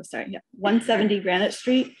 170 Granite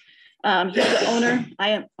Street. He's the owner.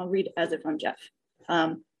 I'll read as if I'm Jeff.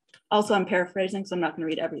 Also, I'm paraphrasing, so I'm not going to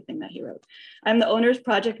read everything that he wrote. I'm the owner's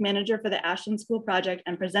project manager for the Ashland School project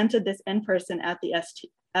and presented this in person at the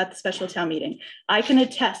special town meeting. I can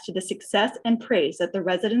attest to the success and praise that the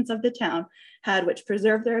residents of the town had, which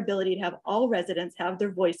preserved their ability to have all residents have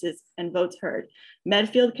their voices and votes heard.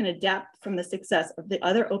 Medfield can adapt from the success of the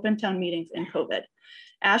other open town meetings in COVID.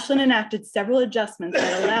 Ashland enacted several adjustments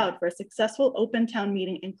that allowed for a successful open town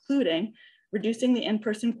meeting, including reducing the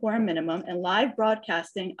in-person quorum minimum and live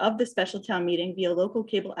broadcasting of the special town meeting via local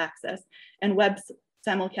cable access and web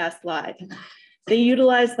simulcast live. They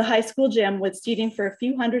utilized the high school gym with seating for a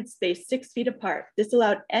few hundred spaced 6 feet apart. This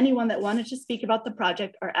allowed anyone that wanted to speak about the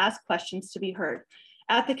project or ask questions to be heard.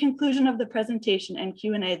 At the conclusion of the presentation and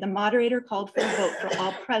Q&A, the moderator called for a vote for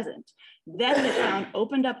all present. Then the town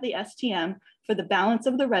opened up the STM for the balance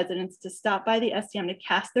of the residents to stop by the STM to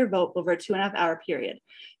cast their vote over a 2.5-hour period.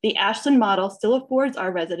 The Ashland model still affords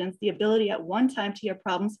our residents the ability at one time to hear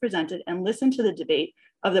problems presented and listen to the debate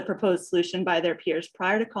of the proposed solution by their peers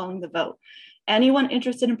prior to calling the vote. Anyone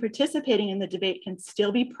interested in participating in the debate can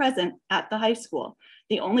still be present at the high school.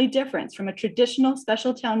 The only difference from a traditional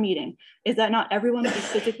special town meeting is that not everyone will be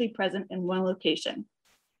physically present in one location.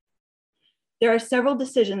 There are several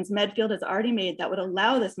decisions Medfield has already made that would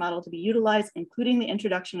allow this model to be utilized, including the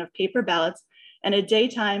introduction of paper ballots and a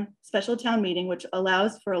daytime special town meeting, which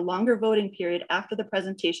allows for a longer voting period after the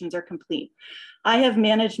presentations are complete. I have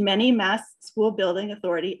managed many Mass School Building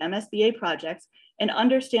Authority MSBA projects and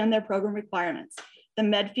understand their program requirements. The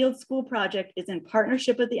Medfield School project is in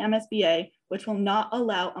partnership with the MSBA, which will not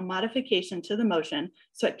allow a modification to the motion,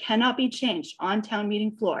 so it cannot be changed on town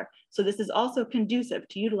meeting floor. So this is also conducive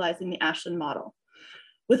to utilizing the Ashland model.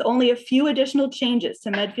 With only a few additional changes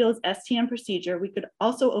to Medfield's STM procedure, we could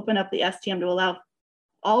also open up the STM to allow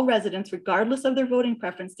all residents, regardless of their voting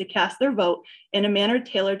preference, to cast their vote in a manner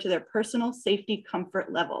tailored to their personal safety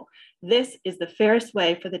comfort level. This is the fairest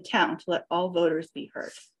way for the town to let all voters be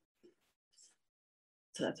heard.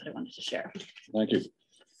 So that's what I wanted to share. Thank you.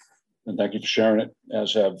 And thank you for sharing it,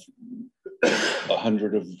 as have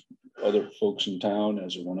 100 of other folks in town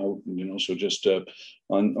as it went out, you know. So just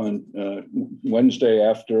on Wednesday,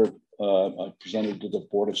 after I presented to the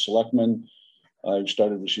Board of Selectmen, I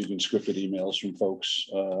started receiving scripted emails from folks,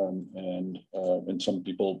 and some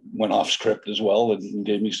people went off script as well and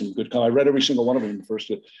gave me some good comments. I read every single one of them in the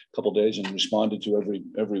first couple of days and responded to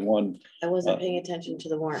every one. I wasn't paying attention to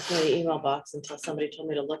the warrant committee email box until somebody told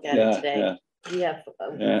me to look at it today. Yeah. Yeah.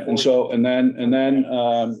 And then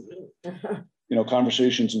you know,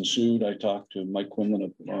 conversations ensued. I talked to Mike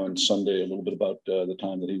Quinlan on Sunday a little bit about the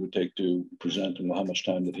time that he would take to present and how much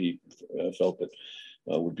time that he felt that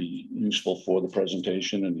would be useful for the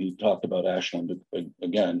presentation. And he talked about Ashland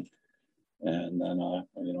again. And then,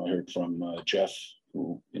 you know, I heard from Jeff,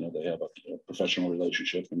 who, you know, they have a professional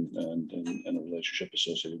relationship and a relationship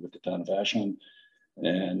associated with the town of Ashland.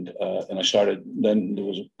 And I started, then there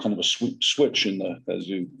was a kind of a switch in the, as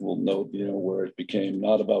you will note, you know, where it became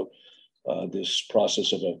not about this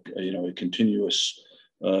process of a continuous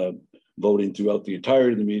voting throughout the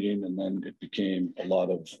entirety of the meeting. And then it became a lot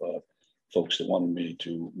of folks that wanted me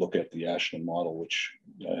to look at the Ashland model, which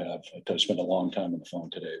I spent a long time on the phone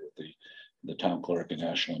today with the town clerk in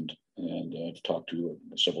Ashland. And I've talked to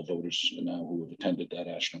several voters now who have attended that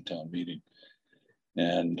Ashland town meeting.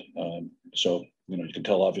 And so, you know, you can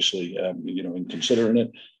tell, obviously, you know, in considering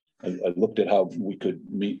it, I looked at how we could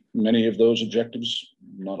meet many of those objectives,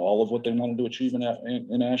 not all of what they wanted to achieve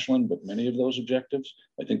in Ashland, but many of those objectives.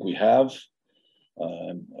 I think we have.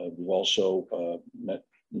 We've also met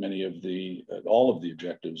many of all of the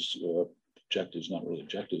objectives, not really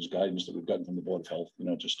objectives, guidance that we've gotten from the Board of Health, you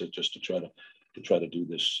know, just to try to do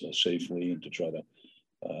this safely and to try to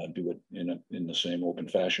do it in the same open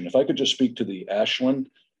fashion. If I could just speak to the Ashland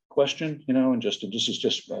question, you know, and this is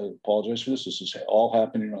just, I apologize for this. This is all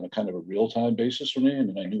happening on a kind of a real-time basis for me. I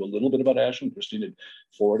mean, I knew a little bit about Ashland. Christine had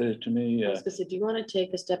forwarded it to me. I was gonna say, do you want to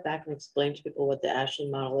take a step back and explain to people what the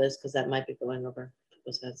Ashland model is? Because that might be going over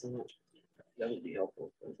people's heads so much. That would be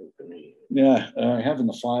helpful, I think, for me. Yeah, I have in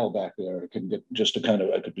the file back there. I could get just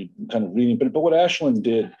to I could be kind of reading, but what Ashland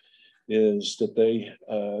did is that they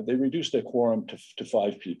reduced their quorum to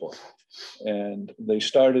 5 people, and they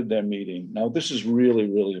started their meeting. Now, this is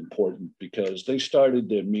really, really important because they started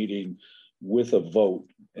their meeting with a vote,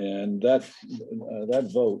 and that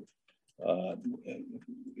vote,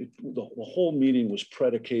 the whole meeting was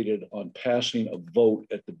predicated on passing a vote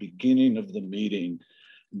at the beginning of the meeting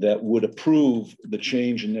that would approve the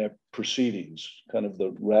change in their proceedings, kind of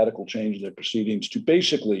the radical change in their proceedings, to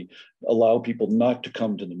basically allow people not to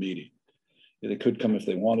come to the meeting. They could come if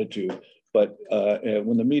they wanted to, but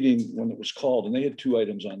when it was called, and they had 2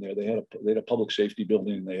 items on there, they had a public safety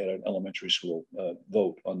building, and they had an elementary school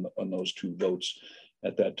vote on those 2 votes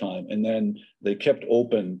at that time. And then they kept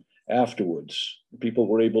open afterwards. People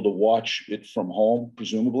were able to watch it from home,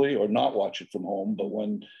 presumably, or not watch it from home. But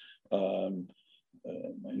when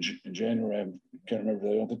in January, I can't remember.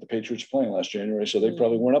 I don't think the Patriots were playing last January, so they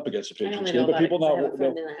probably weren't up against the Patriots. But people now,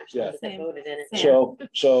 yeah.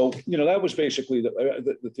 So you know, that was basically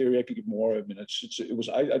the theory. I could give more. I mean, it was.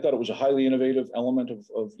 I thought it was a highly innovative element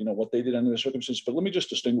of you know what they did under the circumstances. But let me just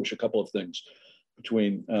distinguish a couple of things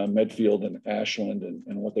between Medfield and Ashland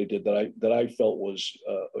and what they did that I felt was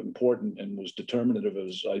important and was determinative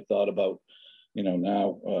as I thought about, you know,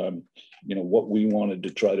 now you know, what we wanted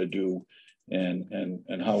to try to do.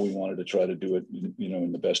 And how we wanted to try to do it, you know,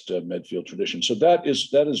 in the best Medfield tradition. So that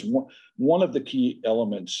is one of the key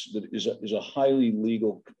elements that is a highly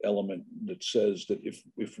legal element that says that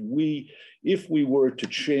if we were to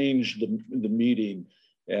change the meeting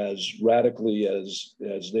as radically as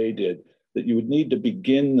they did, that you would need to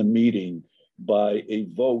begin the meeting by a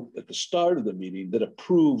vote at the start of the meeting that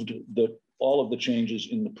approved all of the changes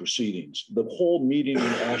in the proceedings. The whole meeting in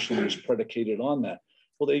Ashland was predicated on that.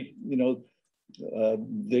 Well, they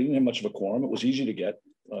didn't have much of a quorum. It was easy to get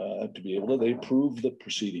to be able to. They approved the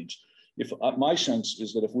proceedings. If my sense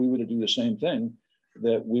is that if we were to do the same thing,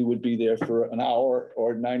 that we would be there for an hour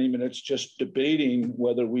or 90 minutes just debating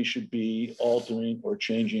whether we should be altering or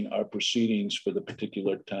changing our proceedings for the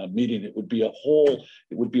particular town meeting. It would be a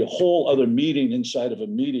whole other meeting inside of a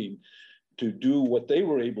meeting to do what they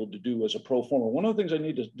were able to do as a pro forma. One of the things I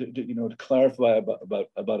need to clarify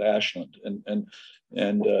about Ashland and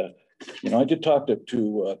you know, I did talk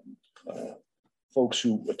to folks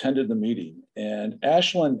who attended the meeting, and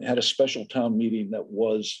Ashland had a special town meeting that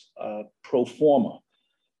was pro forma.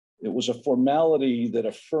 it was a formality that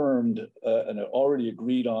affirmed an already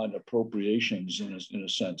agreed on appropriations in a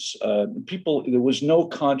sense. There was no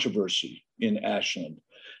controversy in Ashland.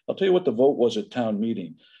 I'll tell you what the vote was at town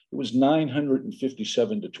meeting. It was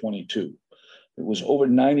 957 to 22. It was over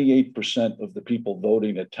 98% of the people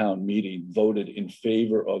voting at town meeting voted in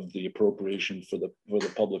favor of the appropriation for the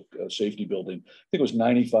public safety building. I think it was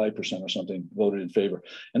 95% or something voted in favor.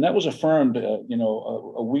 And that was affirmed,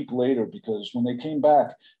 a week later, because when they came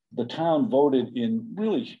back, the town voted in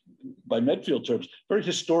really, by Medfield terms, very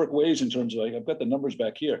historic ways in terms of, I've got the numbers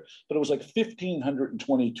back here, but it was like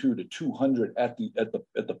 1,522 to 200 at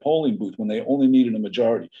the polling booth when they only needed a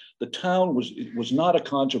majority. The town was not a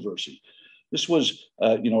controversy. This was,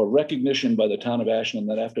 a recognition by the town of Ashland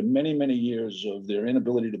that after many, many years of their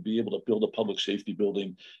inability to be able to build a public safety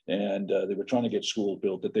building, and they were trying to get schools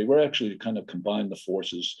built, that they were actually to kind of combine the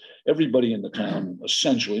forces. Everybody in the town,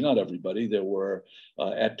 essentially, not everybody, there were,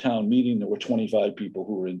 at town meeting, there were 25 people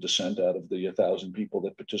who were in dissent out of the 1,000 people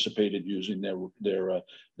that participated using their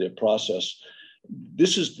process.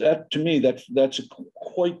 This is, that to me, that's a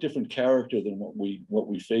quite different character than what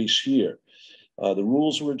we face here. The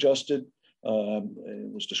rules were adjusted.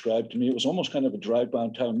 It was described to me, it was almost kind of a drive-by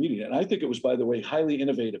town meeting. And I think it was, by the way, highly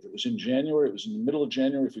innovative. It was in January, it was in the middle of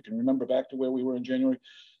January, if we can remember back to where we were in January.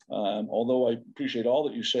 Although I appreciate all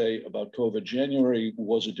that you say about COVID, January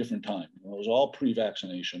was a different time. It was all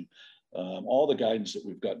pre-vaccination. All the guidance that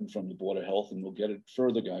we've gotten from the Board of Health, and we'll get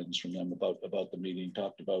further guidance from them about the meeting,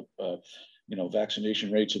 talked about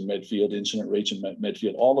vaccination rates in Medfield, incident rates in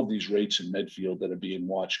Medfield, all of these rates in Medfield that are being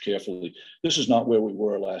watched carefully. This is not where we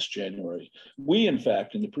were last January. We, in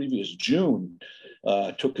fact, in the previous June,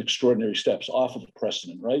 took extraordinary steps off of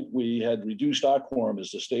precedent, right? We had reduced our quorum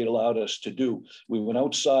as the state allowed us to do. We went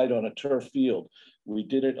outside on a turf field. We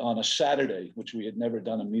did it on a Saturday, which we had never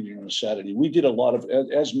done a meeting on a Saturday. We did a lot of,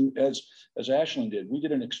 as Ashland did, we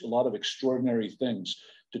did a lot of extraordinary things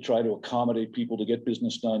to try to accommodate people, to get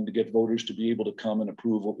business done, to get voters to be able to come and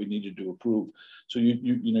approve what we needed to approve. So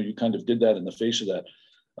you kind of did that in the face of that.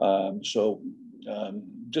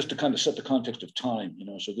 Just to kind of set the context of time,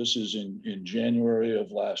 so this is in January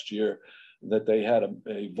of last year that they had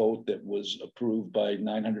a vote that was approved by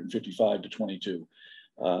 955 to 22.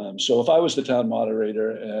 So if I was the town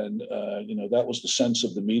moderator and, that was the sense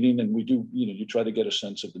of the meeting, and we do, you try to get a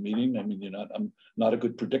sense of the meeting. I mean, I'm not a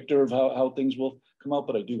good predictor of how things will come out,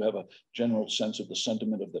 but I do have a general sense of the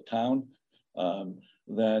sentiment of the town.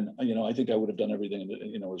 Then, I think I would have done everything,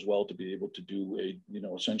 as well to be able to do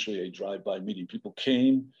essentially a drive-by meeting. People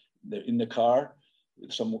came, they're in the car.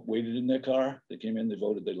 Some waited in their car. They came in, they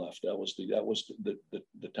voted, they left. That was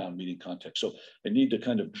the town meeting context. So I need to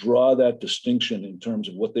kind of draw that distinction in terms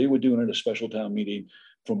of what they were doing at a special town meeting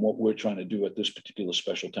from what we're trying to do at this particular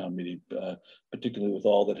special town meeting, particularly with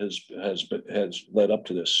all that has led up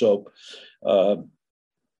to this. So, again,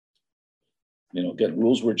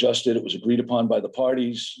 rules were adjusted. It was agreed upon by the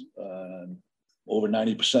parties. Over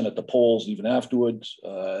 90% at the polls, even afterwards.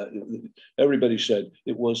 Everybody said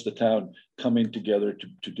it was the town coming together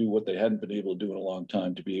to do what they hadn't been able to do in a long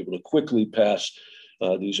time, to be able to quickly pass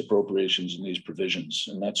these appropriations and these provisions.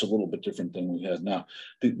 And that's a little bit different than we had now.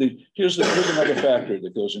 Here's another factor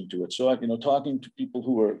that goes into it. So, talking to people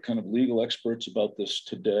who are kind of legal experts about this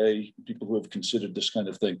today, people who have considered this kind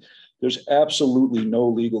of thing, there's absolutely no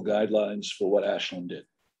legal guidelines for what Ashland did.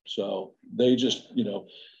 So they just,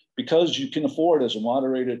 because you can afford as a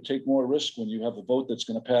moderator to take more risk when you have a vote that's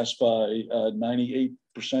going to pass by 98%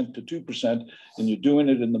 to 2%, and you're doing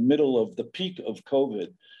it in the middle of the peak of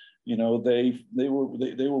COVID, they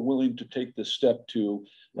were willing to take this step to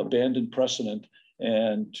abandon precedent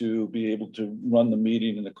and to be able to run the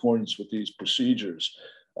meeting in accordance with these procedures.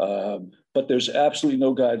 But there's absolutely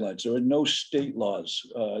no guidelines. There are no state laws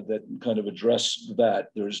that kind of address that.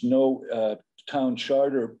 There's no town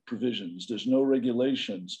charter provisions. There's no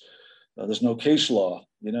regulations. There's no case law.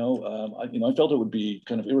 I felt it would be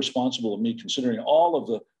kind of irresponsible of me, considering all of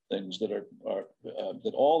the things that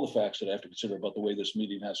that all the facts that I have to consider about the way this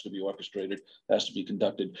meeting has to be orchestrated, has to be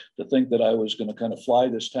conducted, to think that I was going to kind of fly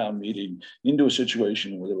this town meeting into a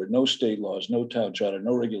situation where there were no state laws, no town charter,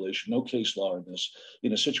 no regulation, no case law in this,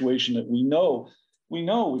 in a situation that we know we've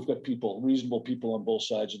got reasonable people on both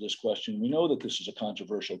sides of this question. We know that this is a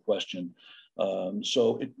controversial question.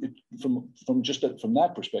 So from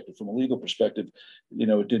that perspective, from a legal perspective,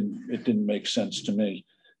 it didn't make sense to me.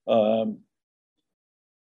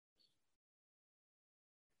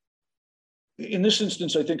 In this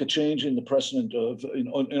instance, I think a change in the precedent of, in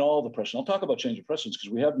all the precedent, I'll talk about change of precedents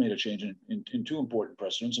because we have made a change in two important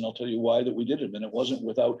precedents, and I'll tell you why that we did it. And it wasn't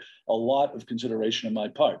without a lot of consideration on my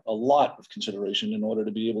part, a lot of consideration in order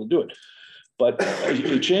to be able to do it. But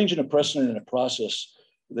a change in a precedent and a process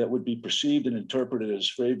that would be perceived and interpreted as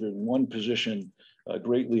favoring one position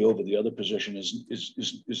greatly over the other position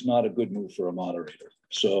is not a good move for a moderator.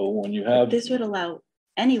 So when you have— This would allow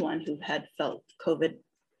anyone who had felt COVID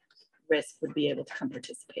risk would be able to come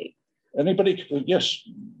participate. Anybody, yes,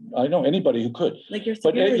 I know anybody who could. Like you're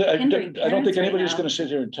but severely I hindering don't think parents anybody's right going to sit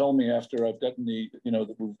here and tell me after I've gotten the,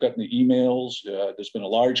 that we've gotten the emails, there's been a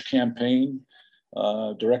large campaign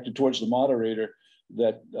directed towards the moderator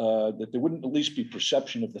that there wouldn't at least be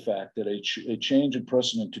perception of the fact that a change in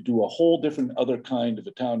precedent to do a whole different other kind of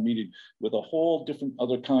a town meeting with a whole different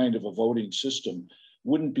other kind of a voting system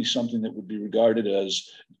wouldn't be something that would be regarded as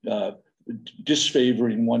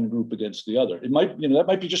disfavoring one group against the other. It might, that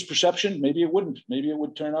might be just perception. Maybe it wouldn't. Maybe it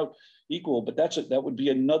would turn out equal, but that would be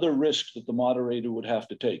another risk that the moderator would have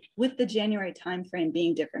to take. With the January timeframe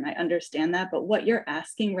being different, I understand that, but what you're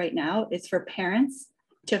asking right now is for parents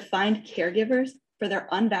to find caregivers for their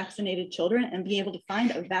unvaccinated children and be able to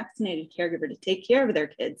find a vaccinated caregiver to take care of their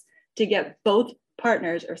kids, to get both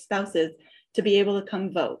partners or spouses to be able to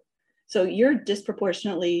come vote. So you're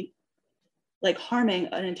disproportionately like harming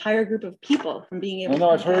an entire group of people from being able. I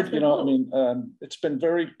know, I've heard, I mean, it's been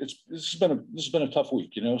this has been a tough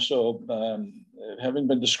week, so having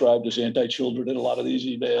been described as anti-children in a lot of these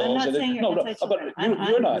emails. I'm not saying you're anti-children.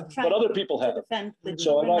 You're not, but other people have.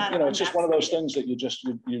 So I'm not, it's just one of those things that you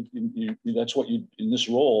that's what you, in this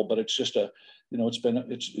role, but it's just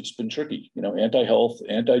it's been tricky, anti-health,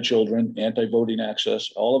 anti-children, anti-voting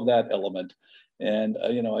access, all of that element. And,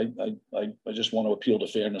 I just want to appeal to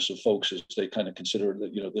fairness of folks as they kind of consider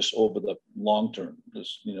that, this over the long term.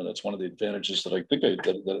 This, that's one of the advantages that I think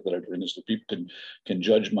that I bring is that people can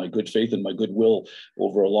judge my good faith and my goodwill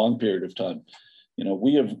over a long period of time.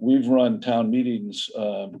 We've run town meetings.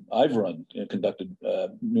 I've run and conducted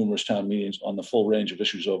numerous town meetings on the full range of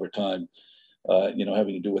issues over time.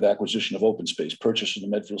 Having to do with acquisition of open space, purchase of the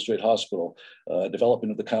Medfield State Hospital,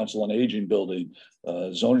 development of the Council on Aging building,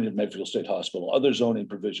 zoning of Medfield State Hospital, other zoning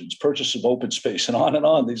provisions, purchase of open space, and on and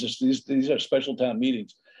on. These are special town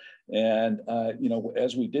meetings, and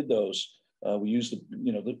as we did those, we used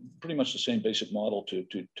pretty much the same basic model to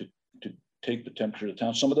take the temperature of the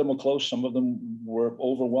town. Some of them were close, some of them were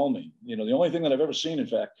overwhelming. The only thing that I've ever seen, in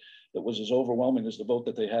fact, that was as overwhelming as the vote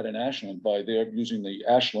that they had in Ashland by their using the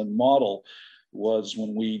Ashland model was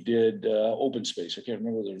when we did open space. I can't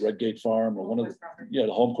remember the Redgate Farm or one of the the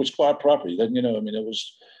Holmquist property. Then it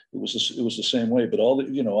was the same way. But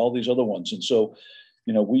all these other ones, and so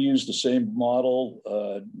we used the same model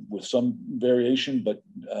with some variation, but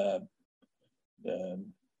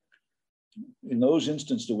in those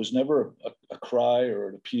instances, there was never a cry or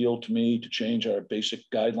an appeal to me to change our basic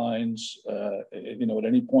guidelines. At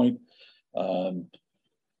any point.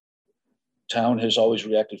 Town has always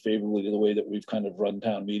reacted favorably to the way that we've kind of run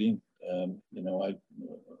town meeting.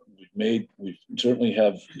 We certainly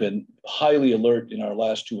have been highly alert in our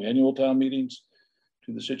last two annual town meetings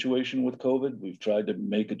to the situation with COVID. We've tried to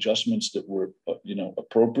make adjustments that were,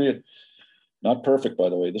 appropriate. Not perfect, by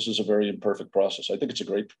the way. This is a very imperfect process. I think it's a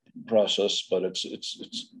great process, but I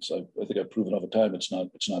think I've proven over time it's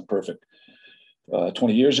not perfect.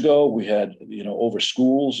 20 years ago, we had, over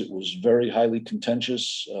schools, it was very highly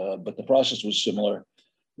contentious, but the process was similar.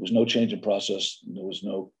 There was no change in process. There was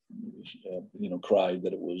no, cry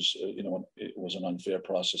that it was, it was an unfair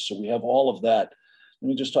process. So we have all of that. Let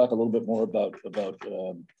me just talk a little bit more about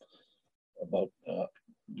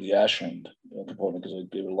the Ashland component, because I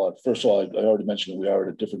gave it a lot. First of all, I already mentioned that we are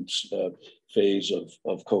at a different phase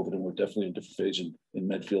of COVID, and we're definitely in a different phase in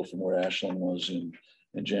Medfield from where Ashland was in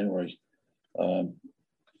January.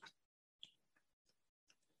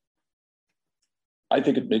 I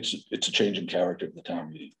think it's a change in character of the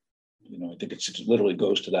town meeting. I think it literally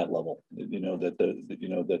goes to that level.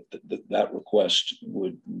 That request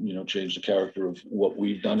would change the character of what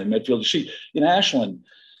we've done in Medfield. You see, in Ashland,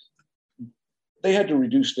 they had to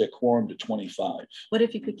reduce their quorum to 25. What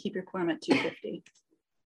if you could keep your quorum at 250?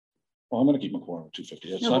 Well, I'm going to keep my quorum at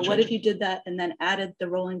 250. That's no, but what if you did that and then added the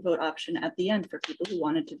rolling vote option at the end for people who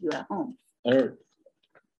wanted to do at home? The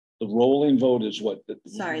rolling vote is what? The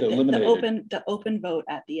open vote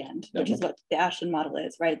at the end, which is what the Ashland model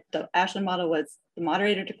is, right? The Ashland model was the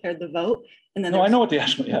moderator declared the vote, and then I know what the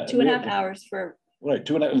Ashland. 2.5 hours for. Right,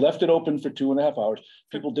 left it open for 2.5 hours.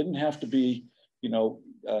 People didn't have to be,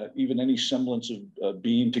 even any semblance of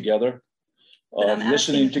being together. But of I'm asking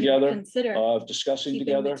listening if you together, consider of discussing keeping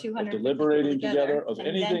the together, of 250 deliberating people together, of and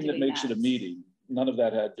then anything that doing makes it a that. meeting. None of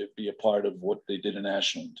that had to be a part of what they did in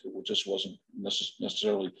Ashland. It just wasn't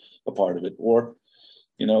necessarily a part of it. Or,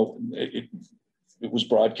 you know, it was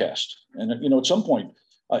broadcast. And, you know, at some point,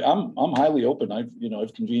 I'm highly open.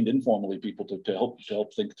 I've convened informally people to help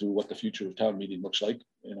think through what the future of town meeting looks like.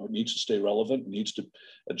 You know, it needs to stay relevant, it needs to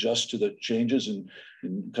adjust to the changes in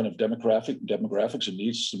kind of demographics. It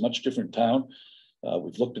needs a much different town.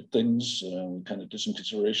 We've looked at things, we kind of did some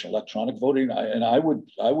consideration electronic voting. I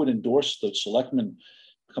would endorse the selectmen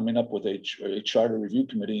coming up with a charter review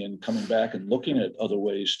committee and coming back and looking at other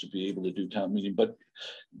ways to be able to do town meeting. But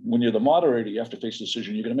when you're the moderator, you have to face the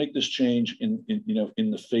decision. You're going to make this change in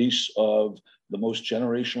the face of the most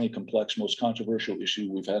generationally complex, most controversial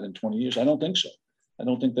issue we've had in 20 years. I don't think so. I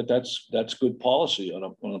don't think that's good policy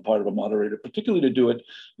on the part of a moderator, particularly to do it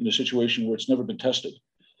in a situation where it's never been tested.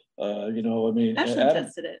 You know, I mean,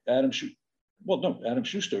 Adam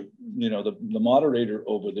Schuster, you know, the moderator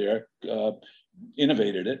over there,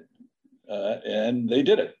 innovated it, and they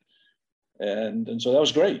did it, and so that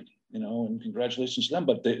was great, you know, and congratulations to them.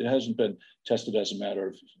 But it hasn't been tested as a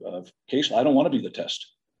matter of case law. I don't want to be the test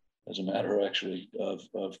as a matter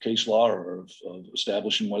of case law or of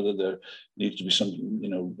establishing whether there needs to be some, you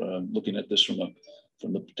know, looking at this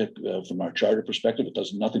from our charter perspective.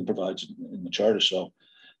 Nothing provides in the charter, so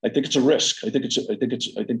I think it's a risk. I think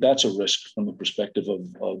that's a risk from the perspective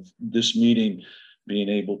of this meeting being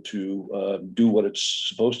able to do what it's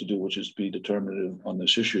supposed to do, which is be determinative on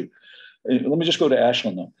this issue. And let me just go to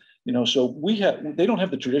Ashland though. You know, so they don't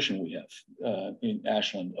have the tradition we have in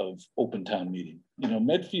Ashland of open town meeting. You know,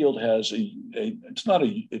 Medfield has it's not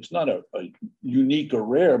a unique or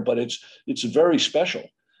rare, but it's very special.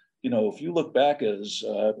 You know, if you look back as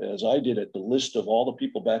I did at the list of all the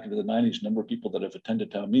people back into the 90s, number of people that have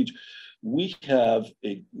attended town meetings, we have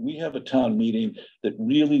a town meeting that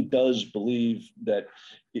really does believe that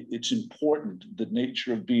it's important, the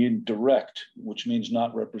nature of being direct, which means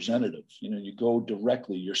not representative. You know, you go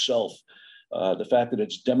directly yourself. The fact that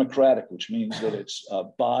it's democratic, which means that it's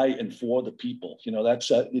by and for the people. You know,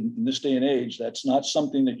 that's in this day and age, that's not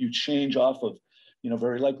something that you change off of, you know,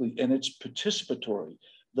 very likely. And it's participatory.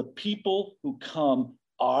 The people who come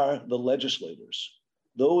are the legislators.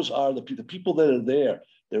 Those are the people that are there.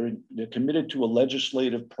 They're committed to a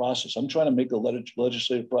legislative process. I'm trying to make the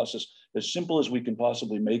legislative process as simple as we can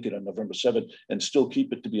possibly make it on November 7th and still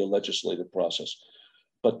keep it to be a legislative process.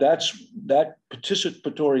 But that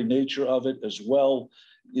participatory nature of it as well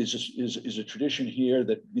is a tradition here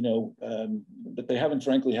that, you know, that they haven't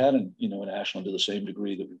frankly had in Ashland to the same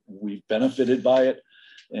degree that we've benefited by it.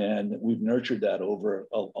 And we've nurtured that over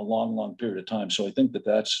a long, long period of time. So I think that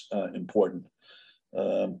that's important.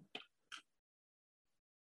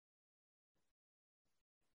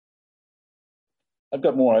 I've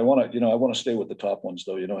got more. I want to stay with the top ones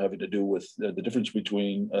though, you know, having to do with the difference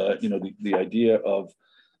between, you know, the idea of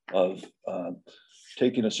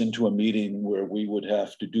taking us into a meeting where we would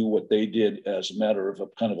have to do what they did as a matter of a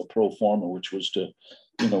kind of a pro forma, which was to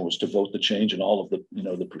vote the change in all of the, you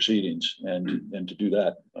know, the proceedings and to do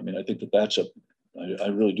that. I mean, I think that I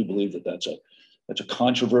really do believe that that's a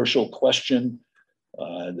controversial question,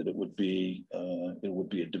 that it would be a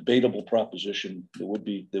debatable proposition. There would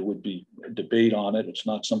be a debate on it. It's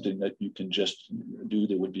not something that you can just do.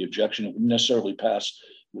 There would be objection. It wouldn't necessarily pass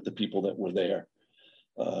with the people that were there.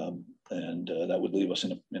 And that would leave us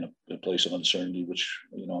in a place of uncertainty, which,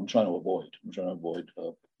 you know, I'm trying to avoid. I'm trying to avoid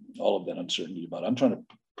all of that uncertainty about it. I'm trying to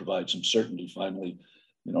provide some certainty finally,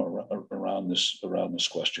 you know, around this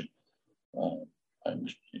question.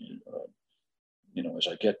 You know, as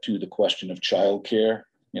I get to the question of childcare,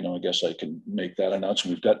 you know, I guess I can make that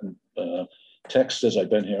announcement. We've gotten texts as I've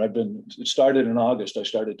been here. It started in August. I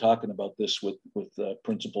started talking about this with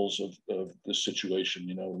principals of this situation,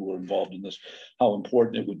 you know, who are involved in this, how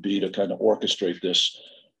important it would be to kind of orchestrate this.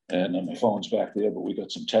 And my phone's back there, but we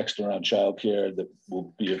got some text around childcare that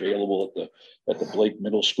will be available at the Blake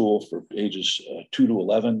Middle School for ages 2 to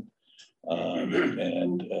 11.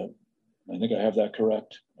 And I think I have that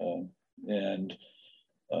correct.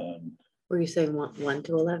 Were you saying 1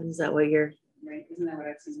 to 11? Is that what you're? Right, isn't that what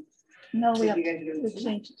I've seen? No, we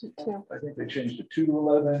changed it to 2. I think they changed it 2 to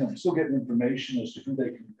 11. I'm still getting information as to who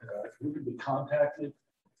can be contacted.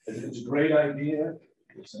 It's a great idea.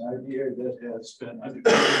 It's an idea that has been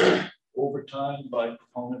undertaken over time by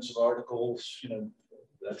proponents of articles. You know,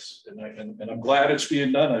 and I'm glad it's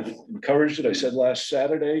being done. I've encouraged it. I said last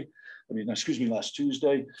Tuesday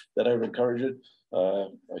that I would encourage it.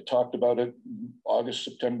 I talked about it August,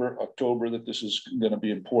 September, October, that this is going to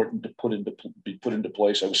be important to be put into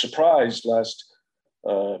place. I was surprised last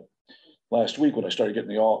week when I started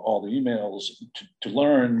getting all the emails to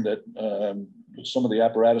learn that some of the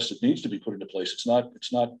apparatus that needs to be put into place, it's not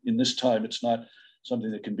in this time, it's not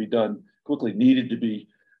something that can be done quickly, needed to be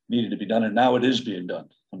done, and now it is being done.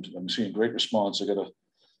 I'm seeing great response. I got a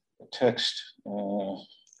text.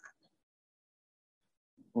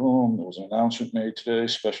 There was an announcement made today,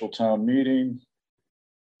 special town meeting.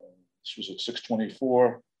 This was at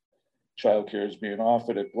 6:24. Childcare is being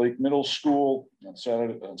offered at Blake Middle School on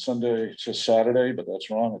Sunday. It says Saturday, but that's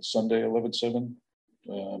wrong. It's Sunday, 11/7.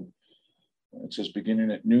 It says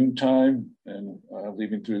beginning at noontime and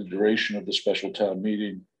leaving through the duration of the special town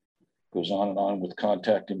meeting. Goes on and on with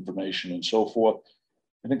contact information and so forth.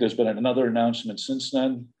 I think there's been another announcement since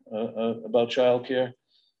then about childcare.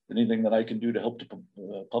 Anything that I can do to help to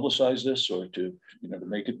publicize this or to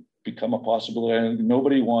make it become a possibility.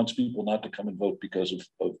 Nobody wants people not to come and vote because of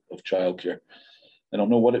childcare. I don't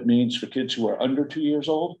know what it means for kids who are under 2 years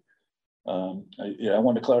old. I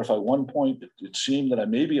want to clarify one point. It seemed that I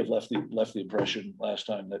maybe have left the impression last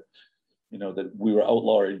time that that we were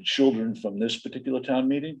outlawing children from this particular town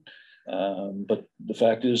meeting. But the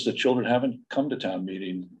fact is that children haven't come to town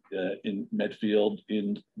meeting in Medfield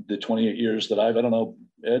in the 28 years that I don't know,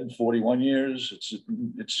 Ed, 41 years.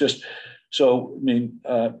 It's just, so, I mean,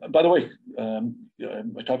 by the way, I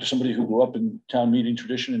talked to somebody who grew up in town meeting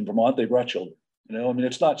tradition in Vermont. They brought children, I mean,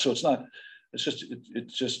 it's just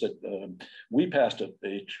that we passed I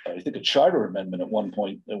think a charter amendment at one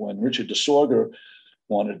point when Richard DeSorger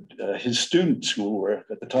wanted his students who were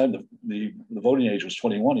at the time the voting age was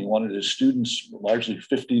 21. He wanted his students, largely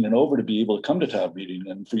 15 and over, to be able to come to town meeting.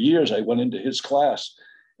 And for years, I went into his class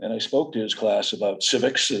and I spoke to his class about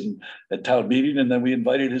civics and town meeting. And then we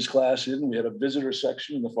invited his class in. We had a visitor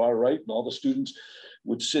section in the far right, and all the students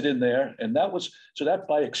would sit in there. And that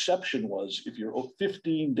by exception was if you're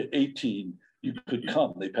 15 to 18, you could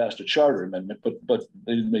come. They passed a charter amendment, but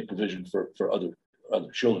they didn't make provision for other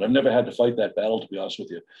children. I've never had to fight that battle, to be honest with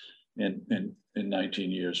you. In 19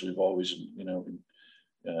 years, we've always,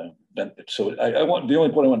 been. So the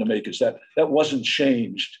only point I want to make is that wasn't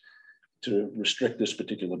changed to restrict this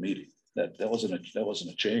particular meeting. That wasn't a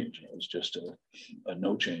change. It was just a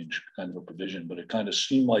no change kind of a provision. But it kind of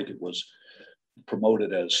seemed like it was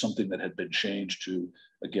promoted as something that had been changed to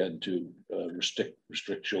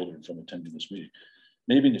restrict children from attending this meeting.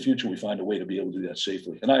 Maybe in the future we find a way to be able to do that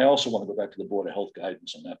safely. And I also want to go back to the Board of Health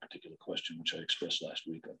guidance on that particular question, which I expressed last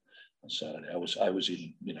week on Saturday. I was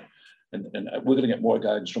even, and we're going to get more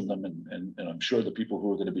guidance from them, and I'm sure the people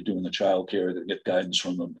who are going to be doing the child care are going to get guidance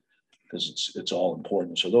from them because it's all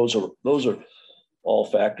important. So those are all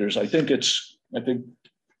factors. I think the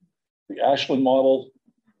Ashland model,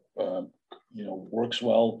 works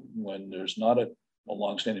well when there's not a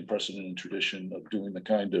longstanding precedent and tradition of doing the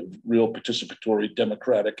kind of real participatory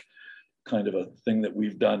democratic kind of a thing that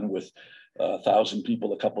we've done with 1,000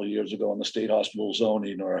 people a couple of years ago on the state hospital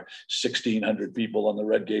zoning, or 1,600 people on the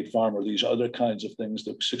Redgate Farm, or these other kinds of things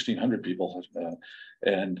that 1,600 people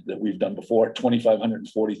and that we've done before.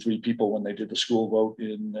 2,543 people when they did the school vote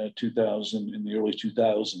in 2000, in the early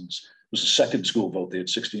 2000s. It was the second school vote. They had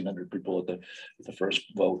 1,600 people at the first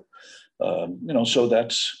vote. So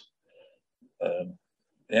that's,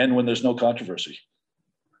 and when there's no controversy.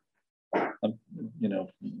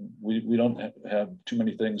 We don't have too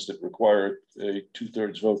many things that require a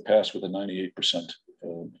 2/3 vote passed with a 98%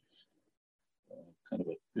 kind of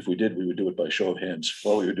if we did, we would do it by show of hands.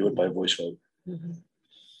 Well, we would do it by voice vote. Mm-hmm.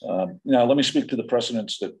 Now, let me speak to the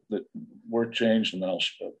precedents that were changed, and then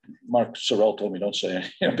Mark Sorrell told me don't say,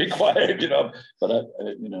 be quiet, but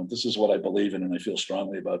this is what I believe in and I feel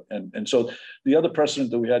strongly about. And so the other precedent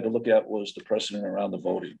that we had to look at was the precedent around the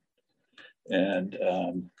voting. And,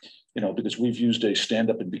 because we've used a stand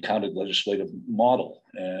up and be counted legislative model.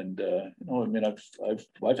 And,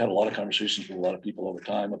 I've had a lot of conversations with a lot of people over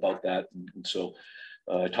time about that. And so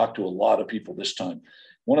I talked to a lot of people this time.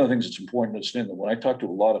 One of the things that's important to understand that when I talk to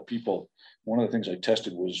a lot of people, one of the things I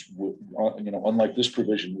tested was, unlike this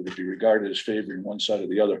provision, would it be regarded as favoring one side or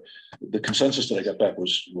the other? The consensus that I got back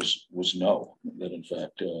was no. That in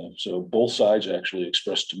fact, so both sides actually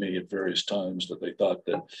expressed to me at various times that they thought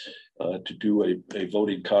that to do a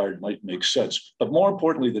voting card might make sense. But more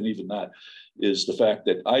importantly than even that is the fact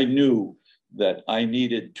that I knew that I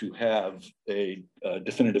needed to have a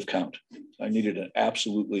definitive count. I needed an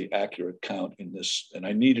absolutely accurate count in this, and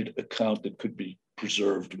I needed a count that could be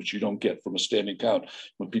preserved, which you don't get from a standing count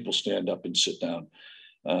when people stand up and sit down.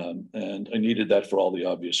 And I needed that for all the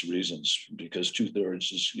obvious reasons, because 2/3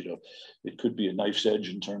 is, it could be a knife's edge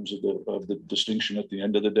in terms of the distinction at the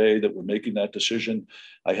end of the day that we're making that decision.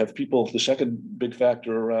 I have people, the second big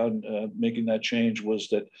factor around making that change was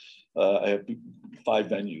that I have 5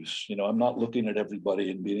 venues. I'm not looking at everybody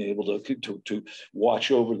and being able to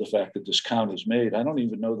watch over the fact that this count is made. I don't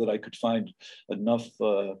even know that I could find enough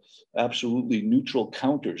absolutely neutral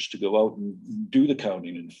counters to go out and do the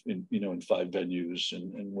counting in 5 venues,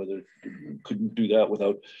 and whether couldn't do that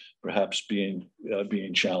without perhaps being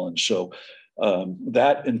challenged. So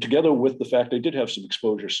that, and together with the fact I did have some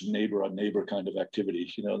exposure, some neighbor on neighbor kind of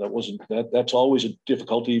activity, that's always a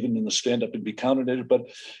difficulty even in the stand up and be counted in it, but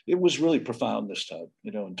it was really profound this time,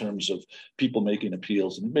 in terms of people making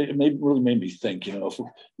appeals. And it really made me think, if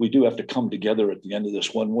we do have to come together at the end of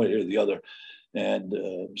this one way or the other. And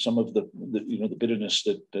some of the bitterness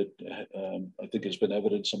that I think has been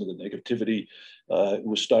evident, some of the negativity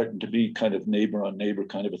was starting to be kind of neighbor on neighbor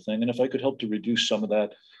kind of a thing. And if I could help to reduce some of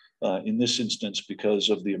that in this instance,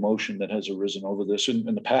 because of the emotion that has arisen over this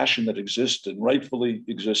and the passion that exists and rightfully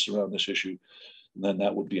exists around this issue, then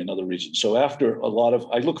that would be another reason. So after a lot of,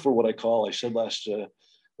 I look for what I said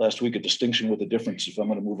last week, a distinction with a difference. If I'm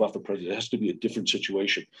going to move off the president, it has to be a different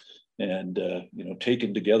situation. And,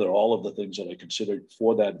 taken together all of the things that I considered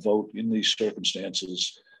for that vote in these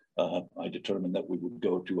circumstances, I determined that we would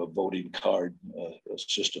go to a voting card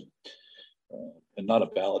system. And not a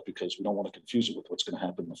ballot, because we don't want to confuse it with what's going to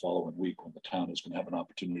happen the following week when the town is going to have an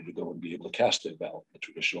opportunity to go and be able to cast their ballot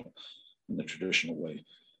in the traditional way.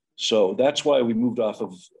 So that's why we moved off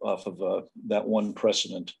of that one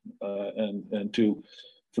precedent. And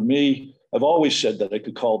for me, I've always said that I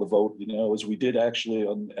could call the vote, as we did actually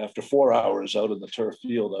after 4 hours out in the turf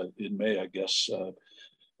field in May, I guess.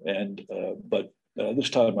 But this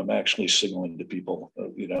time I'm actually signaling to people,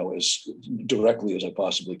 as directly as I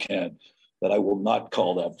possibly can, that I will not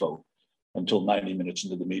call that vote until 90 minutes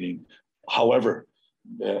into the meeting. However,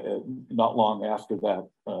 not long after that,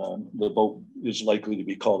 the vote is likely to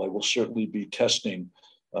be called. I will certainly be testing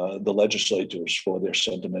the legislators for their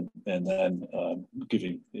sentiment, and then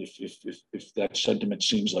giving, if that sentiment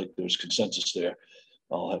seems like there's consensus there,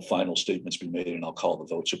 I'll have final statements be made and I'll call the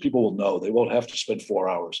vote. So people will know. They won't have to spend 4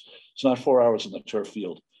 hours. It's not 4 hours in the turf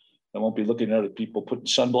field. I won't be looking at ppeople putting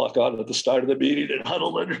sunblock on at the start of the meeting and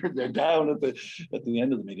huddling, or they're down at the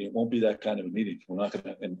end of the meeting. It won't be that kind of a meeting. We're not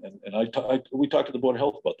going to. We talked to the Board of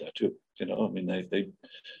Health about that too. They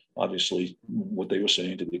obviously, what they were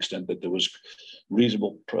saying, to the extent that there was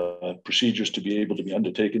reasonable procedures to be able to be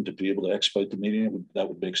undertaken to be able to expedite the meeting, that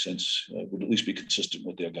would make sense. Would at least be consistent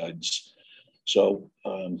with their guidance. So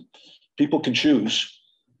people can choose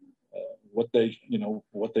what they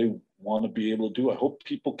want to be able to do. I hope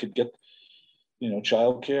people could get,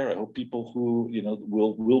 childcare. I hope people who,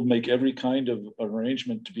 will make every kind of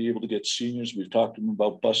arrangement to be able to get seniors. We've talked to them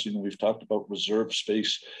about busing, and we've talked about reserve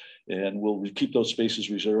space, and we'll keep those spaces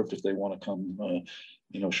reserved if they want to come,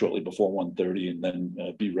 shortly before 1:30, and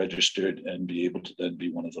then be registered and be able to then be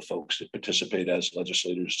one of the folks that participate as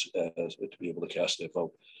legislators to be able to cast their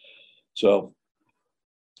vote. So.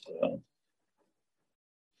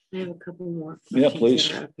 I have a couple more. Yeah,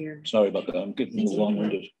 please. Sorry about that. I'm getting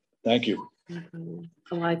long-winded. Thank you.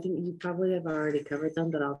 Oh, I think you probably have already covered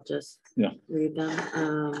them, but I'll just read them.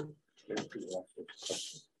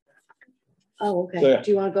 Oh, okay. Yeah.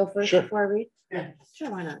 Do you want to go first Sure. before I read? Yeah.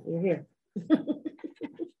 Sure, why not? You're here.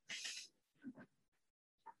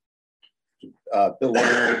 Bill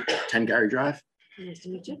Warner, 10 Gary Drive. Nice to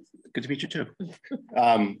meet you. Good to meet you too.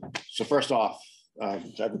 So first off,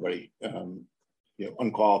 to everybody,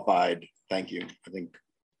 unqualified, thank you. I think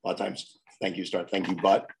a lot of times thank you,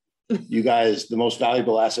 but you guys, the most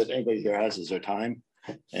valuable asset anybody here has is their time,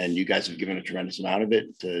 and you guys have given a tremendous amount of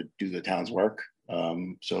it to do the town's work.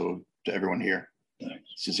 So to everyone here,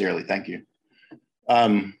 sincerely, thank you.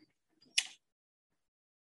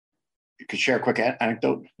 You could share a quick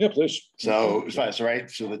anecdote? Yeah, please. So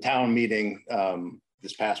the town meeting,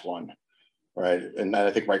 this past one, right? And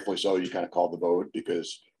I think rightfully so, you kind of called the vote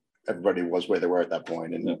because everybody was where they were at that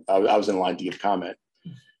point. And I was in line to give comment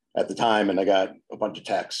at the time, and I got a bunch of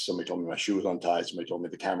texts. Somebody told me my shoe was untied. Somebody told me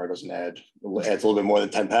the camera doesn't adds a little bit more than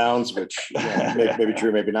 10 pounds, which maybe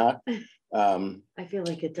true, maybe not. I feel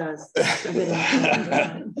like it does. but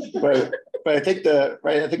I think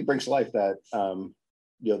it brings to life that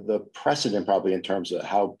the precedent probably in terms of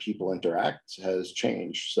how people interact has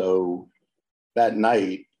changed. So that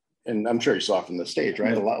night, and I'm sure you saw from the stage,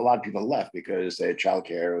 right? A lot of people left because they had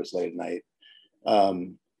childcare. It was late at night.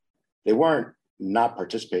 They weren't not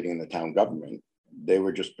participating in the town government. they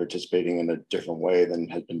were just participating in a different way than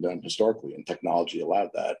had been done historically, and technology allowed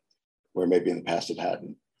that, where maybe in the past it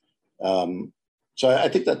hadn't. So I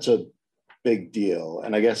think that's a big deal.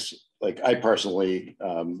 And I guess, like, I personally,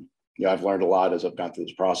 I've learned a lot as I've gone through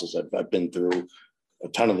this process. I've been through a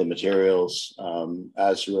ton of the materials,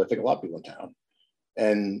 as through, I think, a lot of people in town.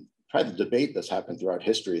 And probably the debate that's happened throughout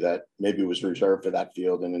history that maybe was reserved for that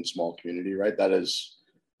field and in small community, right? That is,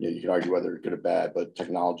 you can argue whether it's good or bad, but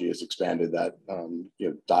technology has expanded that,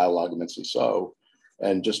 dialogue immensely so,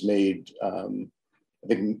 and just made, I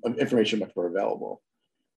think, information much more available.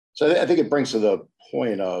 So I think it brings to the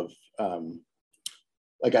point of,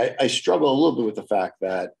 like, I struggle a little bit with the fact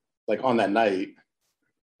that, like, on that night,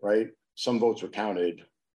 right, some votes were counted,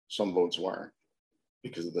 some votes weren't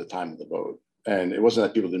because of the time of the vote. And it wasn't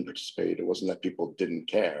that people didn't participate. It wasn't that people didn't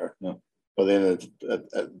care. No. But then at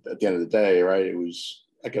the end of the day, right, it was,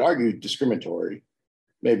 I could argue, discriminatory.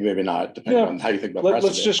 Maybe not, depending on how you think about precedent.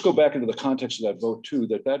 Let's just go back into the context of that vote too,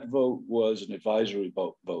 that vote was an advisory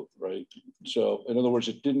vote, right? So in other words,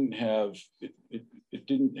 it didn't have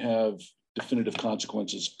definitive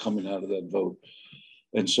consequences coming out of that vote.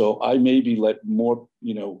 And so I maybe let more,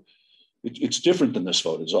 it's different than this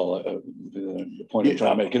vote is all the point I'm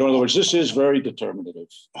trying to make. In other words, this is very determinative.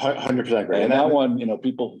 100% agree. And that one,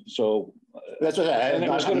 people, so that's what and it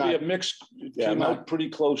was going to be a mix. It came out pretty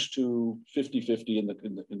close to 50-50 in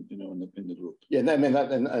the group. Yeah, I mean,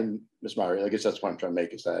 and Ms. Meyer, I guess that's what I'm trying to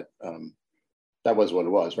make is that that was what it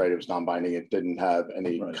was, right? It was non-binding. It didn't have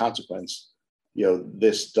any consequence.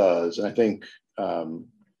 This does, and I think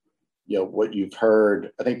what you've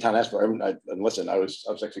heard. I think Town asked for. And listen, I was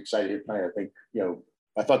actually excited tonight. I think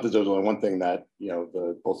I thought that there was only one thing that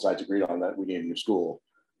both sides agreed on, that we need a new school.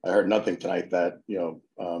 I heard nothing tonight that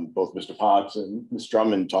both Mr. Potts and Ms.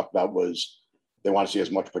 Drummond talked about was they want to see as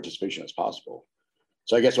much participation as possible.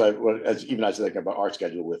 So I guess even as I think about our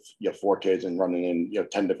schedule with 4 kids and running in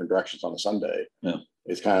 10 different directions on a Sunday,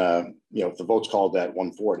 it's kind of if the vote's called at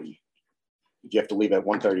 1:40, if you have to leave at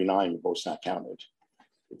 1:39, your vote's not counted.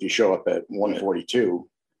 If you show up at 1:42,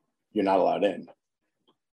 you're not allowed in.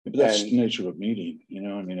 But that's the nature of a meeting,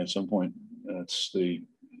 at some point, that's the.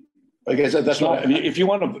 I guess that's not. If you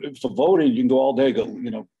want to, for voting, you can go all day. Go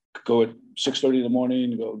at 6:30 in the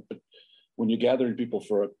morning. But when you're gathering people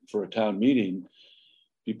for a town meeting,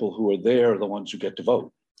 people who are there are the ones who get to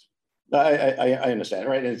vote. I understand,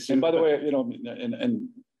 right? And by the way,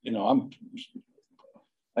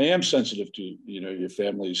 I am sensitive to your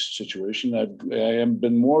family's situation. I am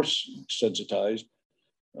been more sensitized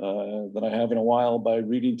than I have in a while by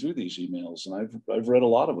reading through these emails, and I've read a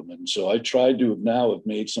lot of them, and so I tried to have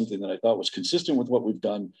made something that I thought was consistent with what we've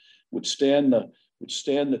done, would stand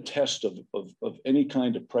the test of any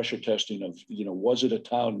kind of pressure testing of was it a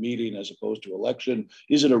town meeting as opposed to election?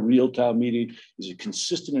 Is it a real town meeting? Is it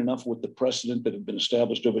consistent enough with the precedent that had been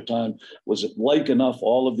established over time? Was it like enough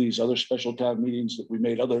all of these other special town meetings that we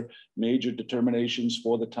made other major determinations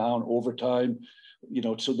for the town over time?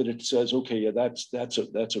 So that it says, okay, yeah, that's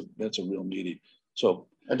a real meeting. So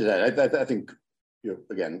I think,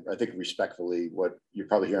 again, I think respectfully, what you're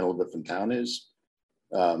probably hearing a little bit from town is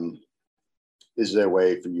there a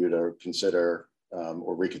way for you to consider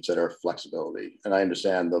or reconsider flexibility? And I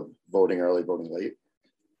understand the voting early, voting late,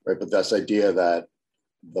 right? But this idea that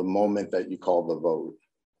the moment that you call the vote,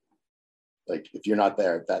 like if you're not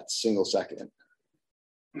there at that single second,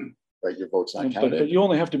 right, your vote's not counted. But you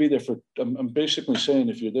only have to be there for, I'm basically saying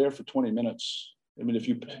if you're there for 20 minutes, I mean, if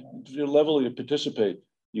you're level to participate,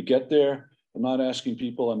 you get there. I'm not asking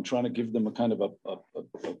people, I'm trying to give them a kind of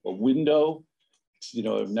a window,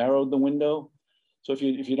 I've narrowed the window. So if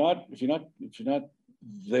you're not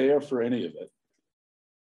there for any of it,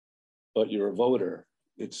 but you're a voter,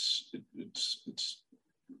 it's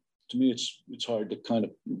to me, it's hard to kind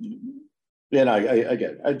of. Yeah, no, I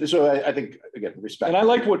get it. So I think, again, respect. And I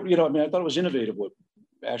like what, I thought it was innovative what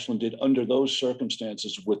Ashland did under those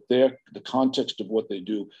circumstances with the context of what they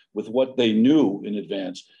do, with what they knew in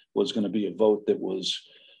advance was going to be a vote that was,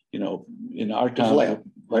 in our town.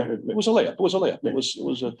 It was a layup. It was a layup. It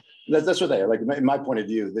was a. That's what they are. Like, in my point of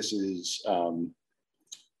view, this is,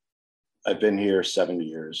 I've been here 7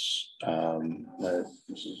 years. You've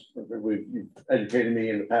educated me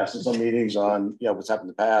in the past in some meetings on, what's happened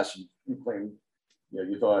in the past. You claim,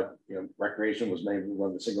 you thought, recreation was maybe one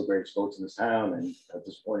of the single greatest votes in this town, and at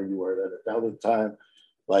this point you were at the time.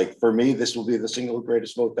 Like, for me, this will be the single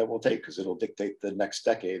greatest vote that we'll take because it'll dictate the next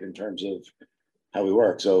decade in terms of how we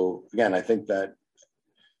work. So again, I think that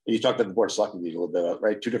you talked about the Board of Selectmen meeting a little bit,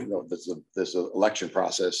 right? Two different, there's the election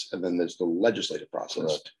process and then there's the legislative process.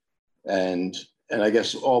 Correct. And And I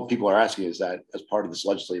guess all people are asking is that as part of this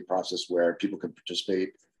legislative process where people can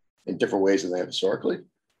participate in different ways than they have historically,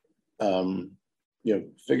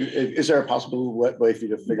 is there a possible way for you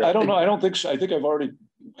to figure out? I don't know. I don't think so. I think I've already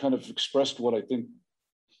kind of expressed what I think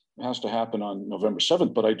has to happen on November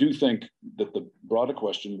 7th, but I do think that the broader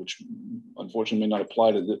question, which unfortunately may not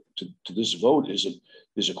apply to this vote, is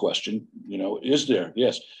a question. Is there?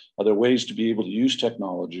 Yes. Are there ways to be able to use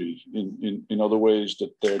technology in other ways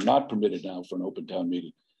that they're not permitted now for an open town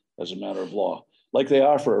meeting as a matter of law, like they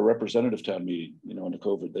are for a representative town meeting? Under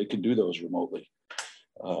COVID, they can do those remotely.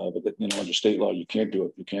 But under state law, you can't do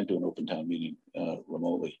it. You can't do an open town meeting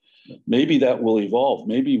remotely. Maybe that will evolve.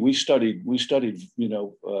 Maybe we studied,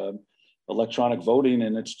 electronic voting,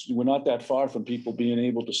 and we're not that far from people being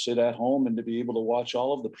able to sit at home and to be able to watch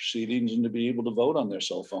all of the proceedings and to be able to vote on their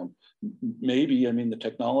cell phone. Maybe, the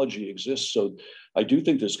technology exists. So I do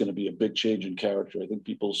think there's going to be a big change in character. I think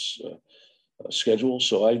people's schedules.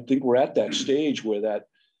 So I think we're at that stage where that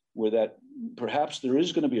perhaps there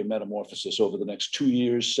is going to be a metamorphosis over the next 2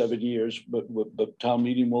 years, 7 years, but the town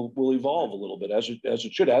meeting will evolve a little bit as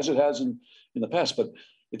it should, as it has in the past. But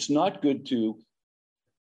it's not good to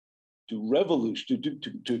revolution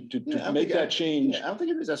to make that change. I don't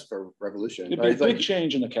think it is us for revolution. It'd be a big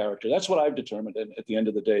change in the character. That's what I've determined. And at the end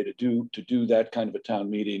of the day, to do that kind of a town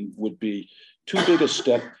meeting would be too big a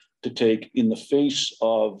step to take in the face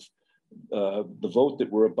of the vote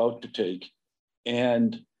that we're about to take.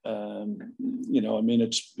 And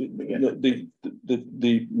it's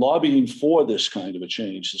the lobbying for this kind of a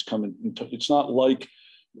change is coming. It's not like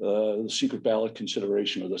the secret ballot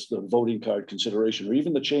consideration or the voting card consideration, or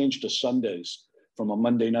even the change to Sundays from a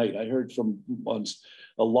Monday night. I heard from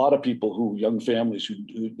a lot of people young families who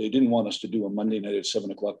they didn't want us to do a Monday night at 7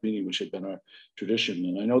 o'clock meeting, which had been our tradition.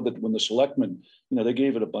 And I know that when the selectmen, they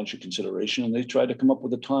gave it a bunch of consideration, and they tried to come up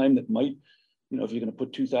with a time that might, if you're going to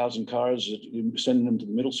put 2,000 cars, sending them to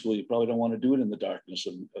the middle school, you probably don't want to do it in the darkness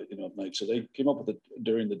of at night. So they came up with it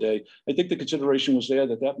during the day. I think the consideration was there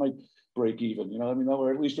that might break even,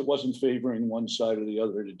 or at least it wasn't favoring one side or the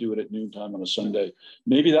other to do it at noontime on a Sunday.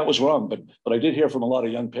 Maybe that was wrong, but I did hear from a lot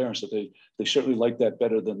of young parents that they certainly liked that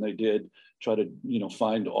better than they did try to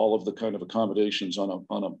find all of the kind of accommodations on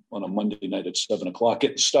a Monday night at 7 o'clock.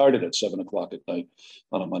 It started at 7 o'clock at night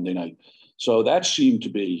on a Monday night. So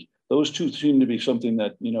those two seem to be something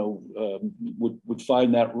that would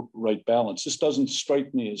find that right balance. This doesn't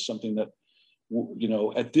strike me as something that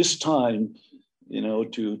at this time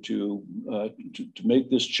to make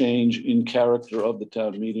this change in character of the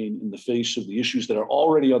town meeting in the face of the issues that are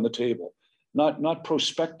already on the table, not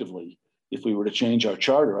prospectively. If we were to change our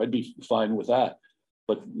charter, I'd be fine with that.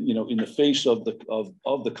 But in the face of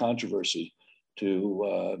the controversy,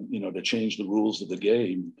 to change the rules of the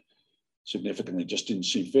game significantly just didn't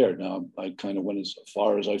seem fair. Now I kind of went as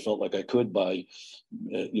far as I felt like I could by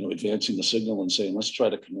advancing the signal and saying let's try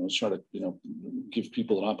to give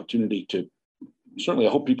people an opportunity to. Certainly,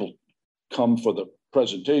 I hope people come for the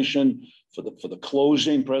presentation, for the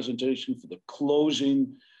closing presentation, for the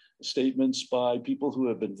closing statements by people who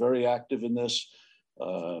have been very active in this,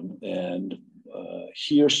 and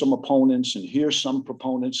hear some opponents and hear some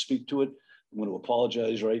proponents speak to it. I'm going to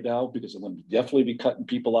apologize right now because I'm going to definitely be cutting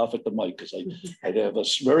people off at the mic because I have a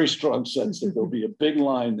very strong sense that there'll be a big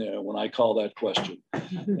line there when I call that question.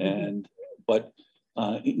 But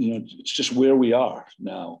it's just where we are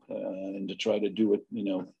now, and to try to do it,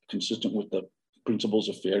 consistent with the principles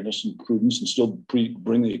of fairness and prudence, and still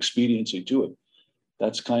bring the expediency to it.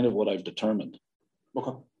 That's kind of what I've determined.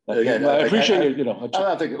 Okay. Again, I appreciate it. I'm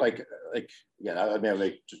not thinking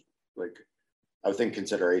I would think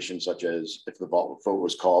considerations such as if the vote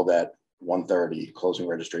was called at 1:30, closing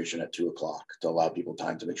registration at 2 o'clock to allow people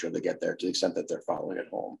time to make sure they get there to the extent that they're following at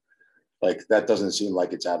home. That doesn't seem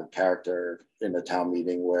like it's out of character in a town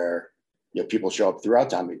meeting where people show up throughout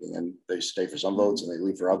town meeting and they stay for some votes and they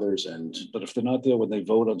leave for others. But if they're not there when they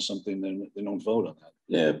vote on something, then they don't vote on that.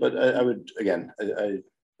 Yeah, but I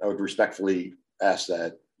would respectfully ask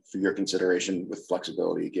that for your consideration with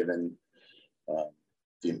flexibility, given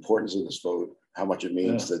the importance of this vote, how much it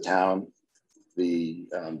means to the town, the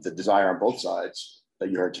desire on both sides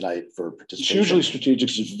that you heard tonight for participation. It's hugely strategic.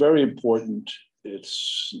 It's very important.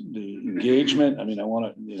 It's the engagement. I mean,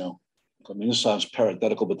 this sounds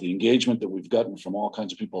parenthetical, but the engagement that we've gotten from all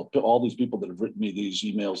kinds of people, all these people that have written me these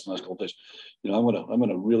emails in the last couple of days, I'm going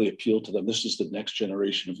to really appeal to them. This is the next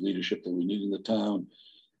generation of leadership that we need in the town.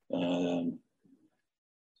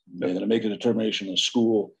 They're going to make a determination in the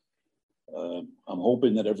school. I'm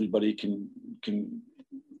hoping that everybody can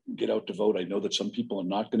get out to vote. I know that some people are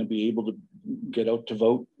not going to be able to get out to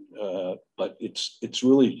vote, but it's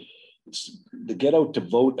the get out to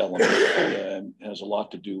vote element has a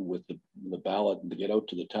lot to do with the ballot, and to get out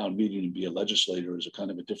to the town meeting and be a legislator is a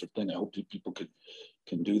kind of a different thing. I hope people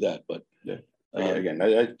can do that, but yeah.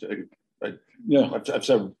 I've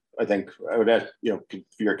said, I think I would ask, for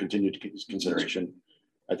your continued consideration.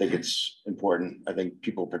 I think it's important. I think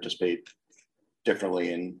people participate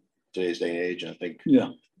differently in today's day and age, and I think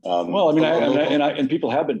well, I mean, and people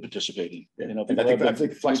have been participating. I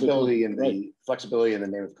think flexibility and flexibility in the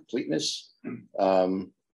name of completeness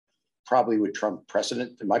probably would trump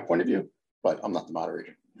precedent in my point of view, but I'm not the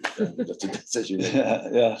moderator. That's a decision.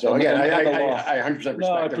 Yeah. So again, I 100% respect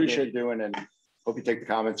I appreciate you doing, and hope you take the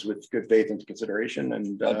comments with good faith into consideration.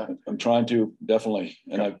 And I'm trying to, definitely,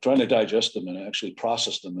 and I'm trying to digest them and actually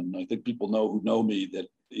process them. And I think people who know me that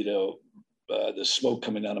the smoke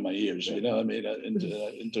coming out of my ears. I mean,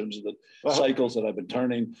 in terms of the cycles that I've been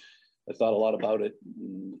turning. I thought a lot about it.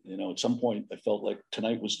 At some point, I felt like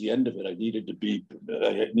tonight was the end of it. I needed to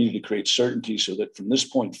create certainty so that from this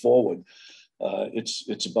point forward,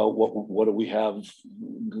 it's about what do we have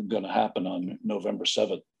going to happen on November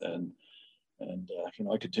 7th, and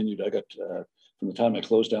I continued. I got from the time I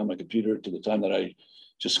closed down my computer to the time that I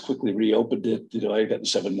just quickly reopened it. I got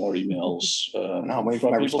 7 more emails. No, I'm waiting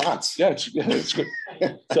for my response. Yeah, it's good.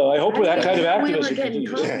 So I hope with that kind of activism. We were getting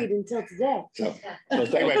copied until today. So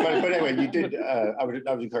anyway, you did. I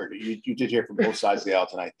was encouraged. You did hear from both sides of the aisle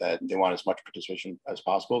tonight that they want as much participation as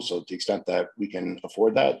possible. So to the extent that we can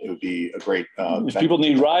afford that, it would be a great. If people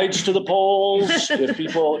need rides to the polls, if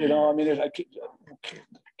people, I mean, I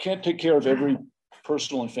can't take care of every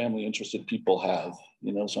personal and family interest that people have.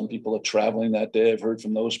 Some people are traveling that day. I've heard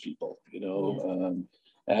from those people,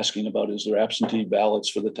 asking about, is there absentee ballots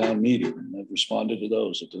for the town meeting? And I've responded to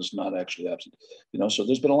those. It is not actually absent, so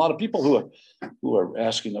there's been a lot of people who are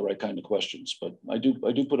asking the right kind of questions, but I do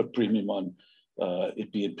put a premium on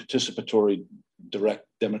it being participatory, direct,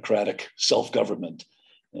 democratic self-government.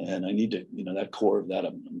 And I need to, that core of that,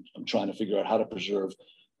 I'm trying to figure out how to preserve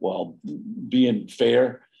while being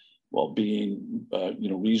fair, while being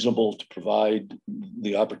reasonable, to provide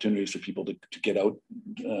the opportunities for people to get out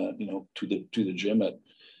to the gym at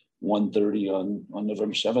 1:30 on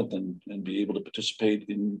November 7th and be able to participate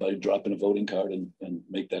by dropping a voting card and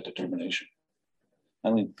make that determination.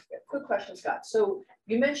 Eileen. Quick question, Scott. So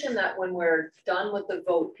you mentioned that when we're done with the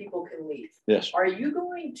vote, people can leave. Yes. Are you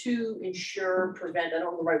going to prevent, I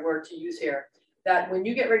don't know the right word to use here, that when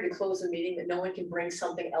you get ready to close the meeting, that no one can bring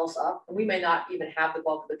something else up? And we may not even have the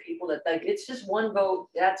bulk of the people, that it's just one vote,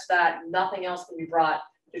 that's that, nothing else can be brought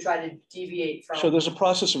to try to deviate from. So there's a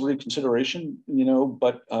process of reconsideration,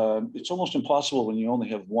 but it's almost impossible when you only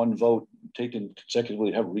have one vote taken consecutively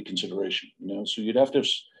to have reconsideration, so you'd have to,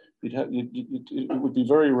 it would be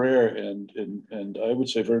very rare and I would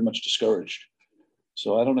say very much discouraged.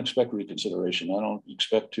 So I don't expect reconsideration. I don't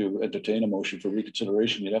expect to entertain a motion for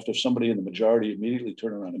reconsideration. You'd have to have somebody in the majority immediately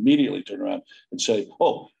turn around and say,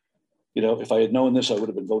 oh, if I had known this, I would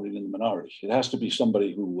have been voting in the minority. It has to be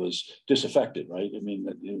somebody who was disaffected, right? I mean,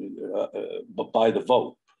 but by the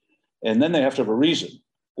vote. And then they have to have a reason.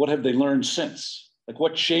 What have they learned since? Like,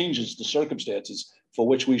 what changes the circumstances for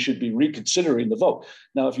which we should be reconsidering the vote?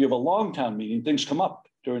 Now, if you have a long town meeting, things come up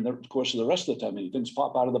during the course of the rest of the time, things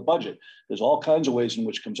pop out of the budget. There's all kinds of ways in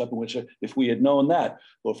which it comes up, in which if we had known that,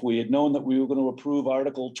 or if we had known that we were going to approve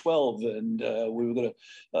Article 12 and we were going to,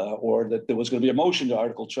 or that there was going to be a motion to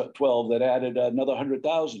Article 12 that added another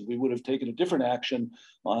 100,000, we would have taken a different action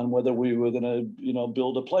on whether we were going to,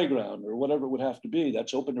 build a playground or whatever it would have to be.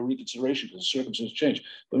 That's open to reconsideration because the circumstances change.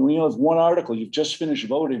 But when you have one article, you've just finished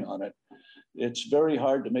voting on it, it's very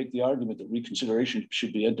hard to make the argument that reconsideration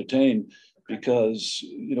should be entertained. Because,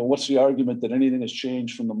 what's the argument that anything has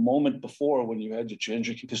changed from the moment before when you had to change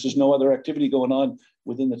it? Because there's no other activity going on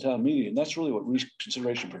within the town meeting. And that's really what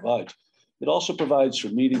reconsideration provides. It also provides for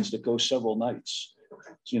meetings that go several nights,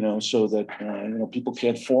 so that, people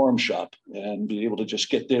can't forum shop and be able to just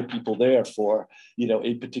get their people there for,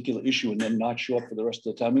 a particular issue and then not show up for the rest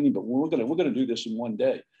of the town meeting. But we're going to do this in one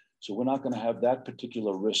day. So we're not going to have that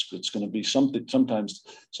particular risk. It's going to be sometimes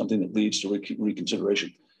something that leads to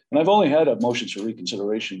reconsideration. And I've only had motions for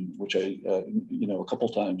reconsideration, which I, a couple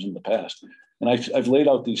of times in the past. And I've laid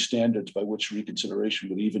out these standards by which reconsideration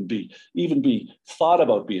would even be thought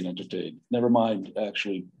about being entertained, never mind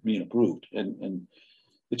actually being approved. And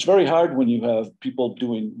it's very hard when you have people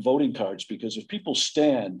doing voting cards, because if people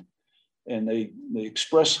stand and they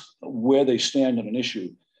express where they stand on an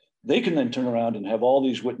issue, they can then turn around and have all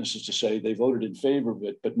these witnesses to say they voted in favor of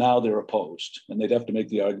it, but now they're opposed. And they'd have to make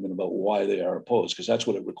the argument about why they are opposed, because that's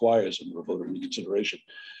what it requires under a voter reconsideration.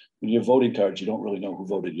 when you have voting cards, you don't really know who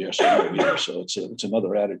voted yes or no either. So it's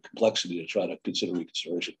another added complexity to try to consider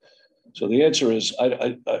reconsideration. So the answer is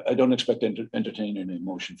I don't expect to entertain any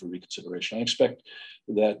motion for reconsideration. I expect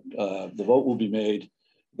that the vote will be made,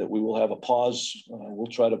 that we will have a pause. We'll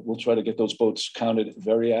try to get those votes counted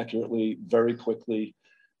very accurately, very quickly,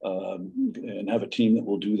 and have a team that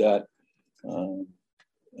will do that.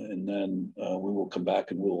 And then we will come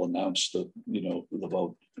back and we'll announce the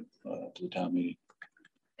vote to the town meeting.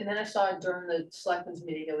 And then I saw during the selectmen's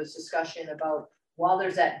meeting, there was discussion about while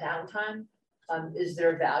there's that downtime, is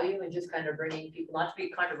there value in just kind of bringing people, not to be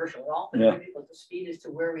controversial at all, but bring people up to speed as to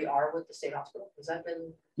where we are with the state hospital? Has that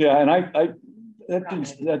been? Yeah, and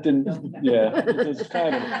that didn't yeah, it's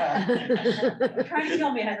kind of. You're trying to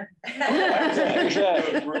kill me, Henry.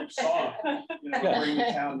 Exactly. Group song. Bring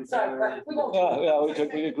the town together. Yeah, we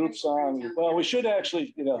did a group song. Well, we should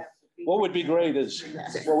actually, what would be great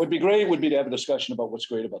would be to have a discussion about what's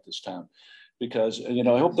great about this town. Because,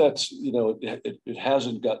 I hope that's, it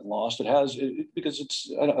hasn't gotten lost. It has, because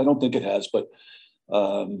I don't think it has, but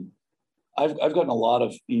I've gotten a lot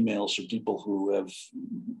of emails from people who have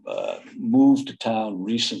moved to town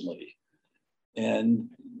recently. And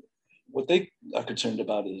what they are concerned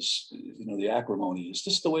about is, the acrimony. Is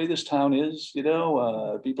this the way this town is?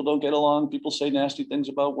 People don't get along. People say nasty things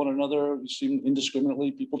about one another, seem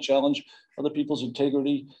indiscriminately. People challenge other people's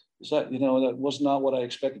integrity. Is that, that was not what I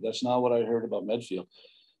expected. That's not what I heard about Medfield.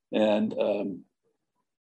 And,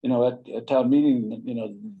 at town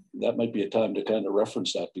meeting, that might be a time to kind of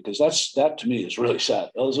reference that, because that to me is really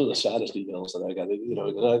sad. Those are the saddest emails that I got.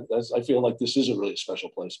 I feel like this is a really special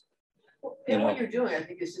place. And what you're doing, I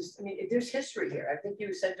think, is just, there's history here. I think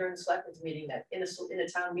you said during the selectmen's meeting that in a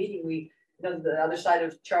town meeting, the other side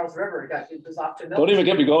of Charles River was off to Milton. Don't even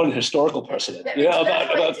get me going to historical precedent.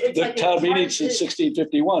 About the town meeting since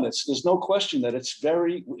 1651. There's no question that it's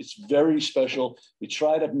very special. We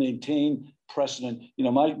try to maintain precedent.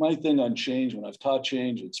 My thing on change, when I've taught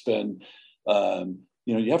change, it's been,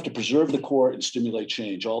 you have to preserve the core and stimulate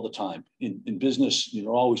change all the time. In business,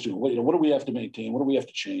 you're always doing, what do we have to maintain? What do we have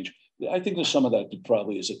to change? I think there's some of that that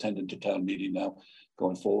probably is attendant to town meeting now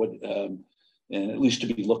going forward. And at least to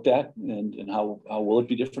be looked at, and how will it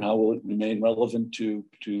be different? How will it remain relevant to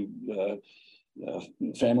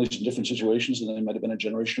families in different situations than they might have been a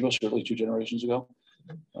generation ago, certainly 2 generations ago?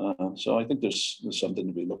 So I think there's something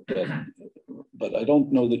to be looked at, but I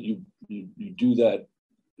don't know that you do that,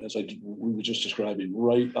 as we were just describing,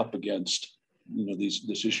 right up against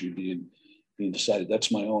this issue being decided. That's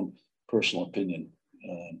my own personal opinion.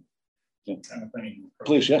 Yeah.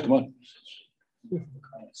 Please, yeah, come on.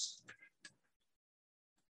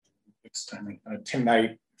 It's Tim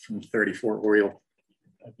Knight from 34 Oriole.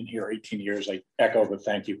 I've been here 18 years. I echo the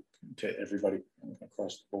thank you to everybody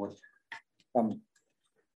across the board.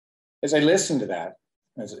 As I listen to that,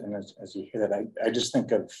 as you hear that, I just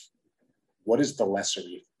think of what is the lesser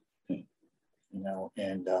evil,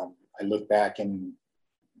 and I look back in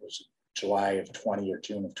July of 20 or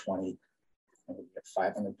June of 20, we had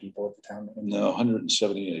 500 people at the town. No,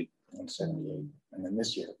 178. 178, and then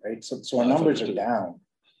this year, right? So our numbers are down.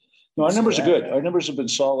 No, our numbers are good. Our numbers have been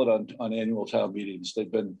solid on annual town meetings. We've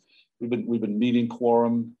been meeting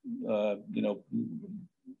quorum,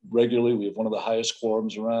 regularly. We have one of the highest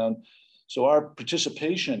quorums around. So our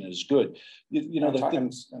participation is good.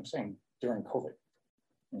 I'm saying during COVID.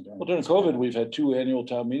 Well, during COVID, we've had 2 annual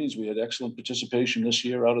town meetings. We had excellent participation this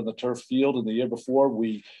year out in the turf field, and the year before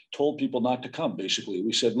we told people not to come. Basically,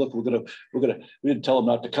 we said, look, we didn't tell them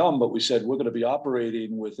not to come, but we said we're going to be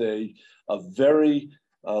operating with a very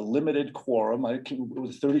limited quorum. It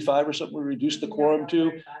was 35 or something we reduced the quorum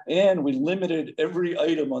to, and we limited every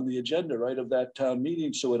item on the agenda of that town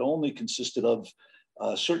meeting, so it only consisted of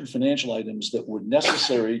certain financial items that were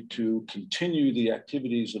necessary to continue the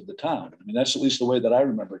activities of the town. That's at least the way that I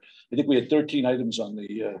remember it. I think we had 13 items on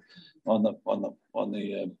the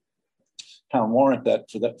town warrant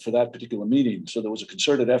for that particular meeting. So there was a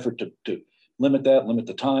concerted effort to limit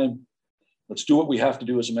the time. Let's do what we have to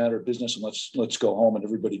do as a matter of business, and let's go home and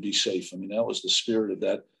everybody be safe. That was the spirit of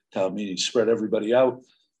that town meeting. Spread everybody out.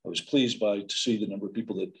 I was pleased to see the number of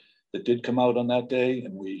people that did come out on that day,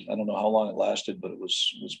 and I don't know how long it lasted, but it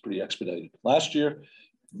was pretty expedited. Last year,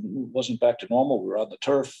 it wasn't back to normal. We were on the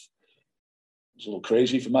turf. It was a little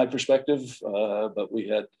crazy from my perspective, but we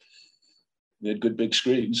had good big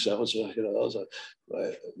screens. That was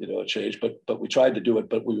a change. But we tried to do it.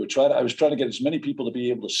 But I was trying to get as many people to be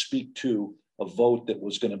able to speak to a vote that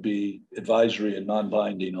was going to be advisory and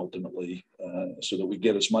non-binding ultimately, so that we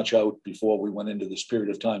get as much out before we went into this period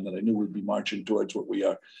of time that I knew we'd be marching towards what we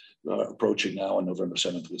are approaching now. On November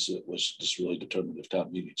 7th was this really determinative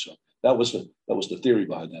town meeting. So that was the theory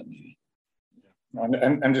behind that meeting.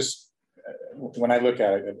 I'm just, when I look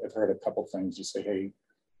at it, I've heard a couple things. You say, hey,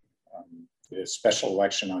 the special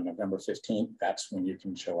election on November 15th, that's when you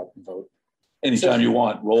can show up and vote. Anytime you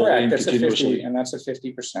want, roll in continuously. 50, and that's a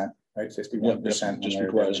 50%, right? 51%. Just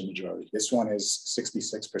requires a majority. This one is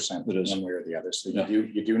 66% one way or the other. So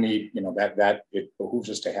you do need, that it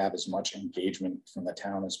behooves us to have as much engagement from the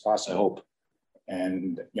town as possible. I hope.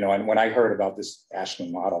 And, and when I heard about this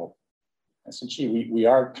Ashland model, I said, gee, we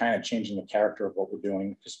are kind of changing the character of what we're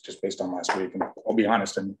doing just based on last week. And I'll be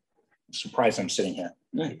honest, I'm surprised I'm sitting here.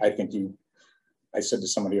 I think I said to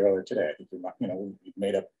somebody earlier today, I think you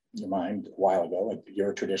made up your mind a while ago. Like,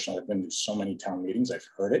 you're a traditional. I've been to so many town meetings. I've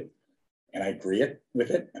heard it, and I agree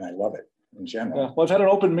with it, and I love it in general. Yeah, well, I've had an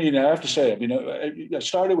open meeting. I have to say, I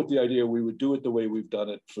started with the idea we would do it the way we've done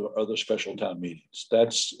it for other special town meetings.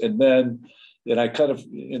 And I kind of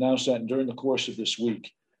announced that during the course of this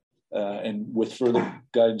week, and with further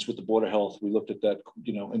guidance with the Board of Health, we looked at that.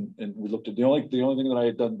 And we looked at the only thing that I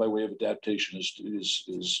had done by way of adaptation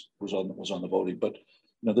was on the voting, but.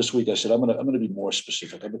 This week I said, I'm going to be more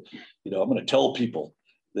specific. I'm going to tell people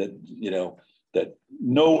that, that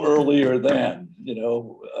no earlier than,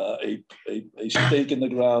 a stake in the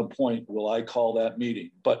ground point will I call that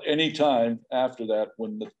meeting. But anytime after that,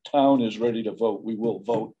 when the town is ready to vote, we will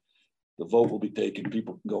vote. The vote will be taken.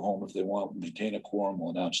 People can go home if they want, maintain a quorum,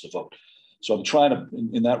 we'll announce the vote. So I'm trying to,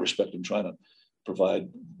 in that respect, I'm trying to provide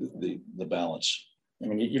the balance. I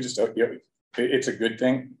mean, it's a good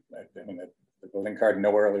thing. I mean, the voting card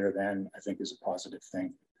no earlier than, I think, is a positive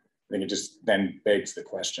thing. I think it just then begs the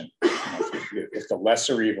question, if the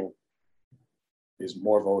lesser evil is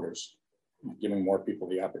more voters, giving more people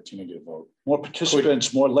the opportunity to vote. More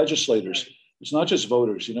participants, more legislators. It's not just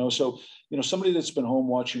voters, So, somebody that's been home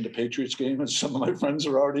watching the Patriots game, and some of my friends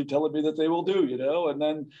are already telling me that they will do, and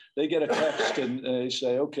then they get a text and they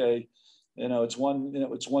say, okay, it's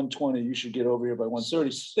 1:20. You should get over here by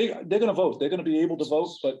 1:30. They're going to vote. They're going to be able to vote,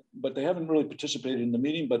 but they haven't really participated in the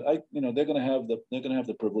meeting. But they're going to have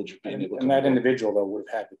the privilege of being able to. And that individual though would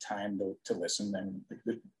have had the time to listen. And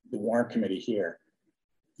the warrant committee here,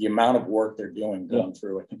 the amount of work they're doing going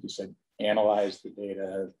through. I think you said analyze the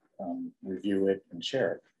data, review it, and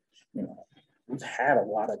share it. We've had a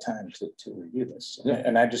lot of time to review this,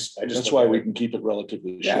 and I just that's why we can keep it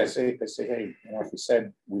relatively short. I say, hey, if we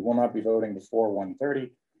said we will not be voting before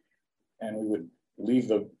 1:30, and we would leave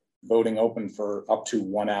the voting open for up to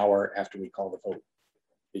 1 hour after we call the vote,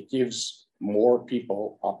 it gives more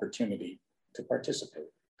people opportunity to participate.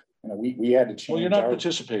 We had to change. Well, you're not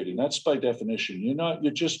participating. That's by definition.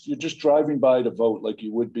 You're just driving by to vote like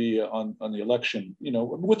you would be on the election.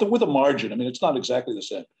 With a margin. I mean, it's not exactly the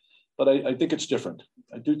same. But I think it's different.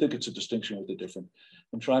 I do think it's a distinction with the different.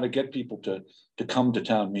 I'm trying to get people to come to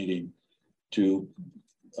town meeting, to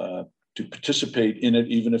participate in it,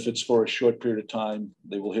 even if it's for a short period of time.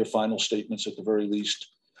 They will hear final statements at the very least.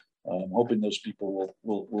 I'm hoping those people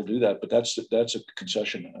will do that. But that's a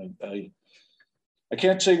concession. I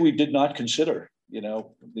can't say we did not consider,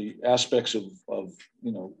 the aspects of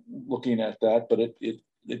looking at that. But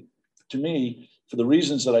it to me, for the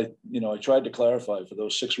reasons that I tried to clarify, for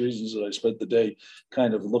those 6 reasons that I spent the day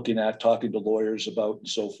kind of looking at, talking to lawyers about and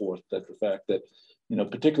so forth, that the fact that,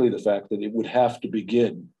 particularly the fact that it would have to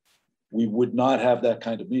begin, we would not have that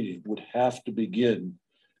kind of meeting. It would have to begin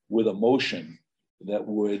with a motion that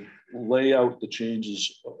would lay out the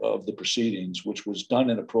changes of the proceedings, which was done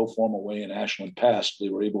in a pro forma way in Ashland past. They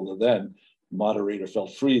were able to then, moderator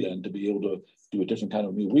felt free then to be able to do a different kind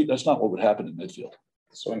of meeting. That's not what would happen in Medfield.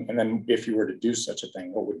 So, and then if you were to do such a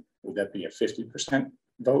thing, what would that be, a 50%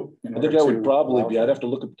 vote? I think that would probably be, I'd have to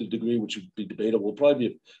look at the degree, which would be debatable. It'd probably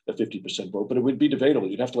be a 50% vote, but it would be debatable.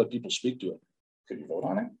 You'd have to let people speak to it. Could you vote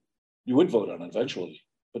on it? You would vote on it eventually,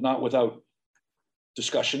 but not without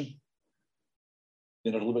discussion.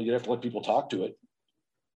 You'd have to let people talk to it.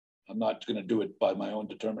 I'm not going to do it by my own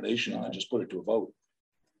determination and just put it to a vote.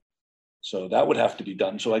 So that would have to be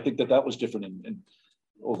done. So I think that was different in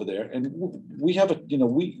over there, and we have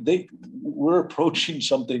we're approaching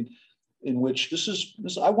something in which this is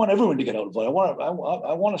I want everyone to get out and vote.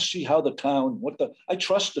 I want to see how the town, I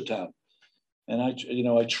trust the town, and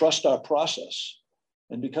I trust our process,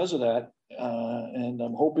 and because of that, and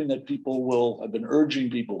I'm hoping that people will. I've been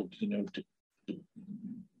urging people, to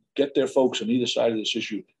get their folks on either side of this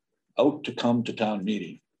issue out to come to town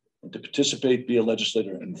meeting and to participate, be a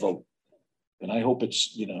legislator, and vote. And I hope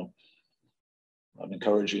it's I'm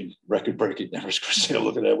encouraging record-breaking numbers. Christina,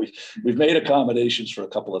 look at that. We've made accommodations for a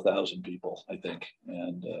couple of thousand people, I think,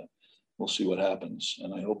 and we'll see what happens.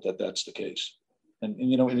 And I hope that that's the case. And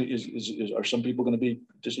you know, are some people going to be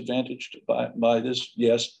disadvantaged by this?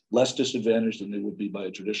 Yes, less disadvantaged than they would be by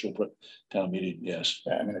a traditional town meeting. Yes.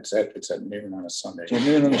 Yeah, I mean, it's at noon on a Sunday. So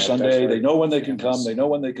noon on a Sunday. They know when they can come. They know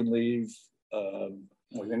when they can leave.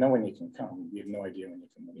 Well, they know when you can come. You have no idea when you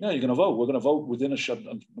can leave. Yeah, you're going to vote. We're going to vote within a shut.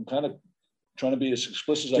 I'm kind of trying to be as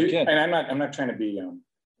explicit as I can. And I'm not trying to be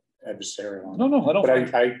adversarial. No, I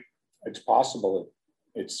don't. But it's possible.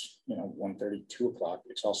 It's 1:30, 2 o'clock.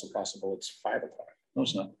 It's also possible it's 5 o'clock. No,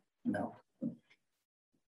 it's not. No.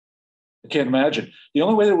 I can't imagine. The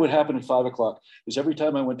only way that would happen at 5 o'clock is every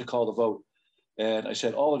time I went to call the vote and I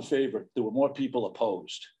said all in favor, there were more people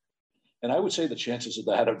opposed. And I would say the chances of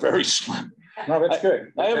that are very slim. No, that's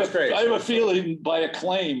good. I have a feeling by a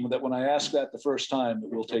claim that when I ask that the first time,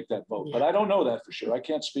 that we'll take that vote. But I don't know that for sure. I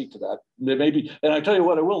can't speak to that. Maybe, and I tell you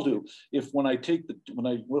what I will do.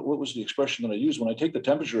 What was the expression that I used? When I take the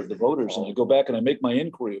temperature of the voters and I go back and I make my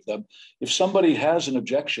inquiry of them, if somebody has an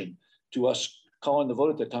objection to us calling the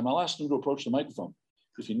vote at that time, I'll ask them to approach the microphone.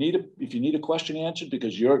 If you need a question answered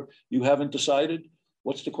because you haven't decided,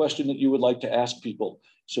 what's the question that you would like to ask people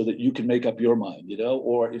so that you can make up your mind,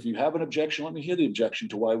 or if you have an objection, let me hear the objection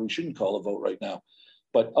to why we shouldn't call a vote right now.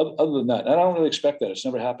 But other than that, and I don't really expect that. It's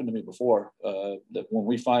never happened to me before, that when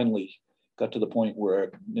we finally got to the point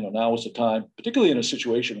where, now is the time, particularly in a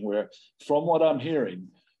situation where, from what I'm hearing,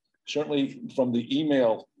 certainly from the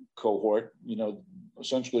email cohort,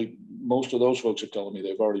 essentially most of those folks are telling me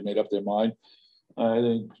they've already made up their mind. I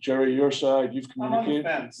think, Jerry, your side, you've communicated.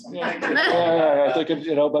 I think,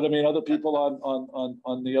 but I mean, other people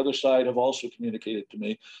on the other side have also communicated to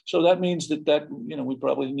me. So that means that we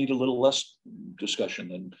probably need a little less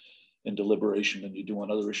discussion and deliberation than you do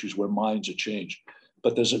on other issues where minds are changed.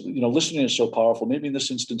 But there's listening is so powerful. Maybe in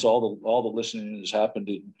this instance, all the listening has happened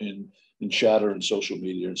in chatter and social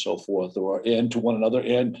media and so forth, and to one another,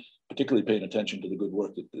 and particularly paying attention to the good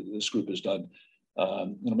work that this group has done.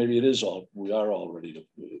 Maybe we are all ready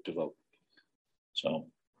to vote. So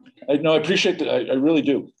I appreciate that. I really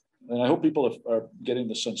do. And I hope people are getting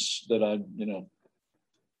the sense that I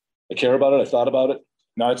care about it. I thought about it.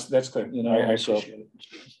 No, that's clear. I appreciate it.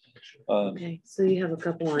 Okay, so you have a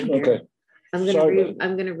couple on here. Okay. I'm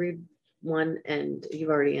gonna read one, and you've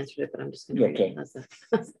already answered it, but I'm just gonna read it.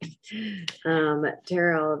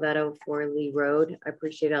 Tara Oliveto for Lee Road. I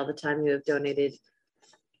appreciate all the time you have donated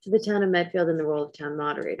to the town of Medfield in the role of town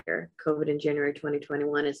moderator. COVID in January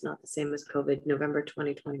 2021 is not the same as COVID November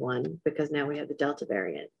 2021, because now we have the Delta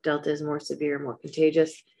variant. Delta is more severe, more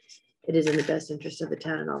contagious. It is in the best interest of the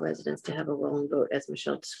town and all residents to have a rolling vote, as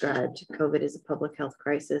Michelle described. COVID is a public health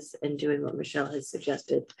crisis, and doing what Michelle has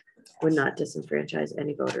suggested would not disenfranchise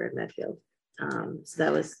any voter in Medfield. So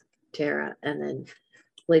that was Tara. And then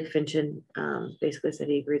Blake Finchen basically said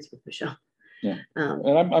he agrees with Michelle. Yeah,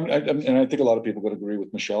 and I think a lot of people would agree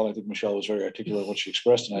with Michelle. I think Michelle was very articulate in what she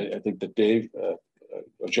expressed, and I think that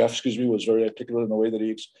Jeff, was very articulate in the way that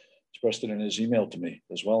he expressed it in his email to me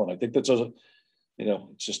as well. And I think that's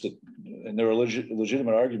it's just that, and there are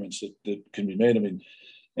legitimate arguments that can be made. I mean,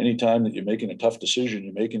 anytime that you're making a tough decision,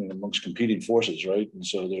 you're making it amongst competing forces, right? And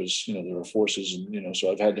so there's there are forces, and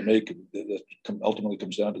so I've had to make that ultimately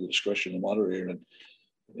comes down to the discretion of the moderator, and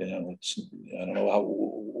I don't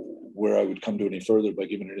know where I would come to any further by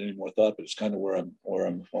giving it any more thought, but it's kind of where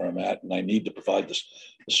I'm at, and I need to provide this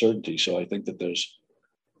certainty. So I think that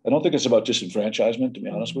I don't think it's about disenfranchisement, to be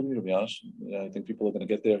honest with you. I think people are going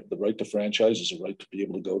to get there. The right to franchise is a right to be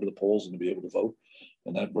able to go to the polls and to be able to vote,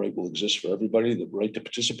 and that right will exist for everybody. The right to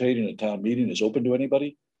participate in a town meeting is open to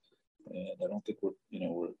anybody, and I don't think we're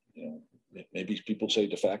maybe people say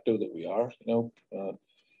de facto that we are.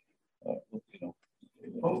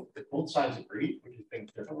 Both sides agree. What do you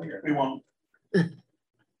think differently? We won't.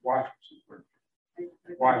 Why?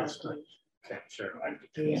 Why? Okay, sure.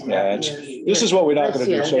 This is what we're not going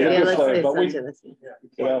to do. So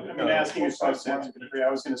I'm asking you 5 cents. I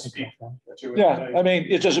was going to speak. I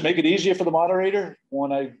mean, does it make it easier for the moderator when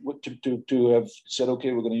to have said,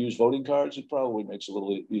 okay, we're going to use voting cards? It probably makes it a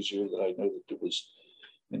little easier that I know that it was,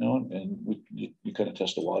 and you kind of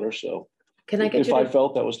test the water. So if I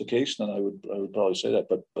felt that was the case, then I would probably say that.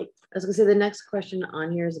 But I was going to say the next question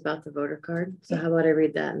on here is about the voter card. So how about I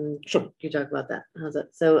read that and you talk about that? How's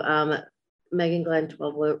that? So Megan Glenn,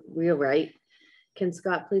 12 Wheelwright. Can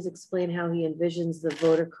Scott please explain how he envisions the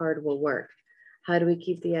voter card will work? How do we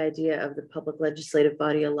keep the idea of the public legislative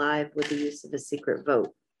body alive with the use of a secret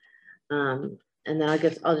vote? and then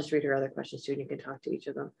I'll just read her other questions too, and you can talk to each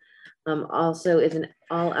of them. Also, is an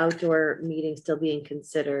all outdoor meeting still being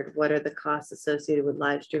considered? What are the costs associated with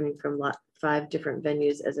live streaming from 5 different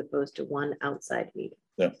venues as opposed to one outside meeting?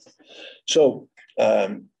 Yeah. So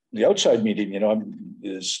the outside meeting,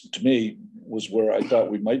 is to me was where I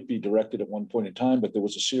thought we might be directed at one point in time, but there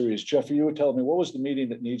was a series. Jeff, you were telling me, what was the meeting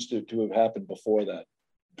that needs to have happened before that,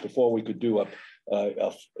 before we could do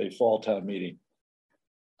a fall town meeting?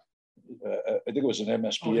 I think it was an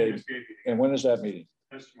MSBA. And when is that meeting?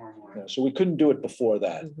 Tomorrow morning. Yeah, so we couldn't do it before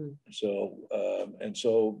that. So and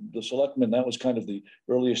so the selectmen, that was kind of the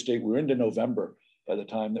earliest date. We're into November by the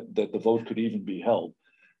time that the vote could even be held.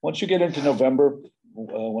 Once you get into November,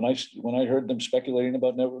 when I heard them speculating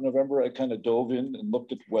about November, I kind of dove in and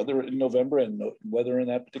looked at weather in November and weather in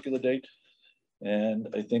that particular date. And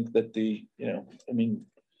I think that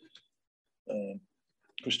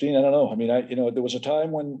Christine, I don't know. I mean, there was a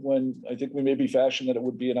time when I think we maybe fashioned that it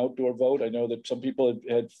would be an outdoor vote. I know that some people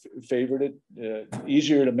had favored it,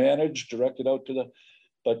 easier to manage, directed out to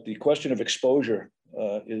but the question of exposure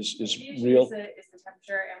is real. Is the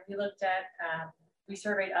temperature, and we looked at, we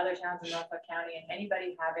surveyed other towns in Norfolk County, and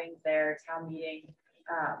anybody having their town meeting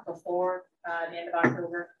before the end of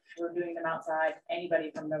October, we're doing them outside.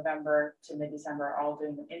 Anybody from November to mid-December are all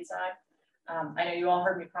doing them inside. I know you all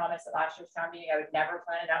heard me promise at last year's town meeting I would never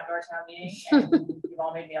plan an outdoor town meeting, and you've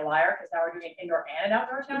all made me a liar because now we're doing an indoor and an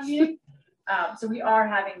outdoor town meeting. So we are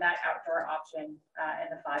having that outdoor option in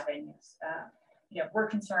the 5 venues. We're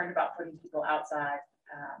concerned about putting people outside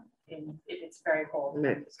if it's very cold.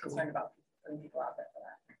 We're concerned about putting people out there for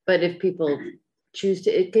that. But if people choose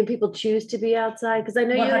to, can people choose to be outside? Because I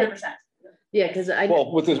know 100%. Yeah, because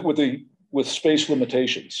with space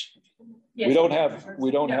limitations. Yes, we don't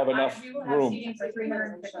have enough room. Seating for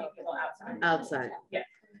 350 people outside. Yeah.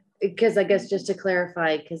 Because I guess just to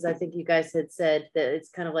clarify, because I think you guys had said that it's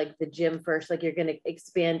kind of like the gym first, like you're going to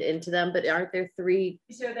expand into them, but aren't there 3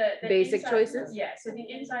 basic choices? Yeah. So the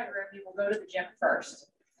inside room, we will go to the gym first,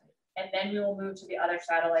 and then we will move to the other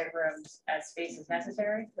satellite rooms as space is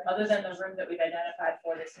necessary. Other than the room that we've identified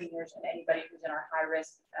for the seniors and anybody who's in our high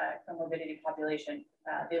risk comorbidity population,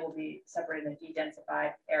 they will be separated in a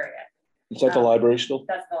de-densified area. Is that the library still?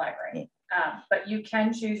 That's the library. But you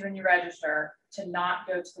can choose when you register to not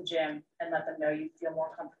go to the gym and let them know you feel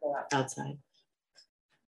more comfortable outside.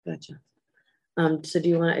 Gotcha. So do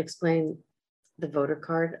you want to explain the voter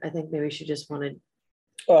card? I think maybe she just wanted.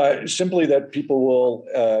 Simply that people will,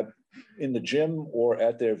 in the gym or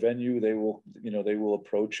at their venue, they will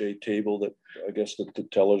approach a table that I guess that the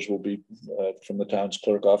tellers will be from the town's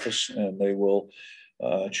clerk office, and they will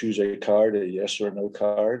choose a card, a yes or no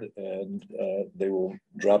card, and they will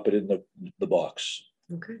drop it in the box.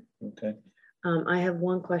 Okay. Okay. I have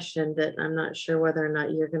one question that I'm not sure whether or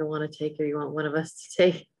not you're going to want to take or you want one of us to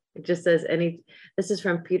take. It just says this is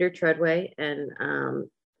from Peter Treadway, and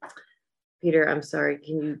Peter, I'm sorry,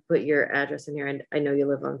 can you put your address in here? And I know you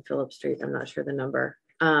live on Phillip Street. I'm not sure the number,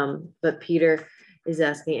 but Peter is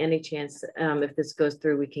asking any chance if this goes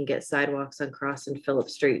through, we can get sidewalks on Cross and Phillip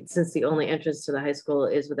Street, since the only entrance to the high school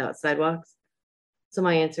is without sidewalks. So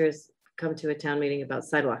my answer is come to a town meeting about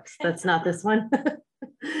sidewalks. That's not this one.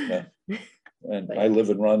 Yeah. And I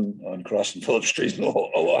live and run on Cross and Phillip Street a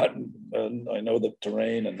lot, and I know the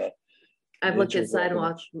terrain and the. I've looked at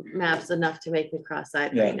sidewalk maps enough to make me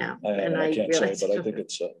cross-eyed right now, and I can't say, but I think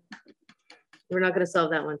it's. We're not going to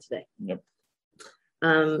solve that one today. Yep.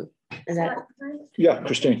 Is that? Yeah,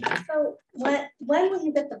 Christine. So when will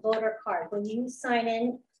you get the voter card? Will you sign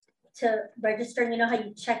in to register? You know how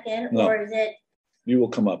you check in, or is it? You will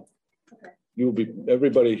come up. Okay. You will be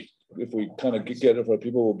everybody. If we kind of get it,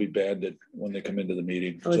 people will be banded when they come into the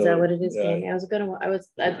meeting. Oh, is that what it is? I was gonna.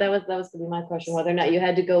 That was gonna be my question. Whether or not you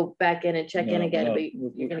had to go back in and check in again, but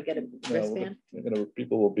you're gonna get a wristband.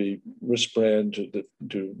 People will be wristband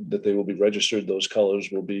that they will be registered. Those colors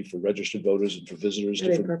will be for registered voters and for visitors.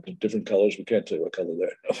 Different colors. We can't tell you what color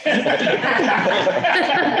they're.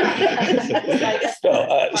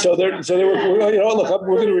 So they were. Look,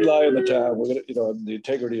 we're going to rely on the town. We're going to, on the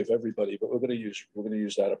integrity of everybody, but we're going to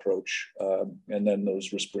use that approach. And then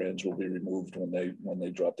those wristbands will be removed when they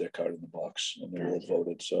drop their card in the box and they will have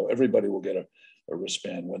voted. So everybody will get a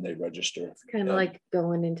wristband when they register. It's kind of like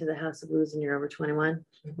going into the House of Blues and you're over 21.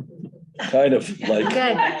 Kind of like.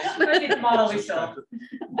 Okay.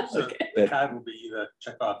 So the card will be either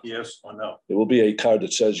check off yes or no. There will be a card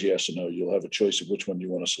that says yes or no. You'll have a choice of which one you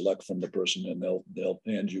want to select from the person, and they'll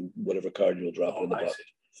hand you whatever card you'll drop in the box.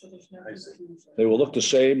 They will look the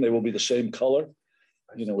same. They will be the same color.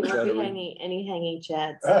 you know, We we'll try won't to. be hanging, any hanging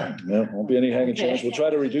chads. No, won't be any hanging Okay. chads. We'll try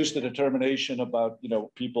to reduce the determination about, you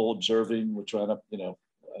know, people observing. We're trying to, you know,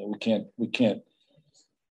 we can't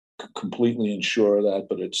completely ensure that,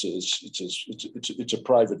 but it's a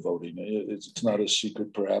private voting. It's not as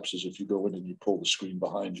secret perhaps as if you go in and you pull the screen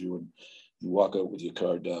behind you and you walk out with your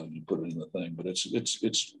card down and you put it in the thing, but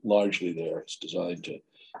it's largely there. It's designed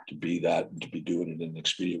to be that and to be doing it in an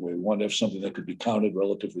expedient way. We want to have something that could be counted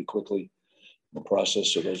relatively quickly in the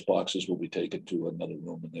process, so those boxes will be taken to another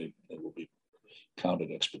room and they will be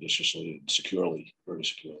counted expeditiously and securely, very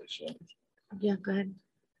securely. So Yeah, go ahead.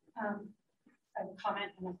 I have a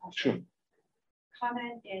comment and a question. sure.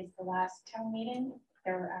 Comment is the last town meeting,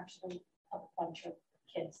 there were actually a bunch of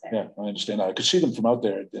kids there. Yeah, I understand. I could see them from out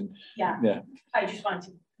there and yeah. I just wanted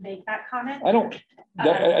to make that comment. I don't,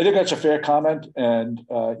 I think that's a fair comment. And,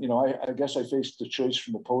 you know, I guess I faced the choice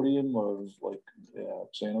from the podium of like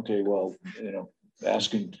saying, okay, well, you know,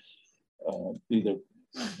 asking either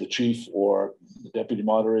the chief or the deputy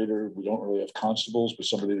moderator, we don't really have constables, but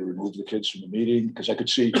somebody to remove the kids from the meeting. Because I could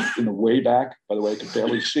see in the way back, by the way, I could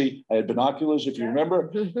barely see. I had binoculars, if you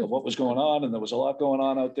remember, of what was going on. And there was a lot going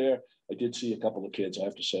on out there. I did see a couple of kids, I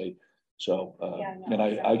have to say. So, and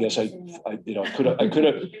I guess I you know, I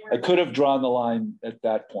could have drawn the line at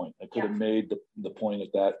that point. I could have made the point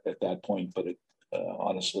at that point, but it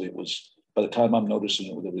honestly, it was, by the time I'm noticing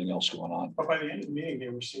it with everything else going on. But by the end of the meeting, they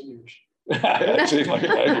were seniors.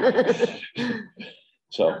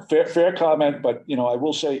 So fair comment, but you know, I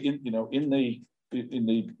will say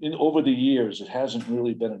over the years, it hasn't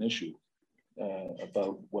really been an issue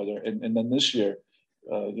about whether, and then this year,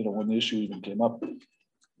 you know, when the issue even came up,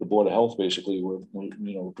 the Board of Health basically were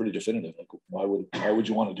you know, pretty definitive. Like, why would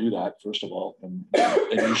you want to do that, first of all, and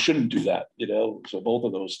you shouldn't do that, you know. So both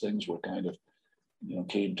of those things were kind of, you know,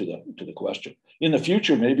 came to the question. In the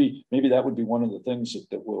future, maybe that would be one of the things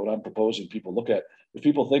that what I'm proposing people look at. If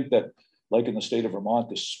people think that, like in the state of Vermont,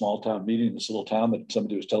 this small town meeting, this little town that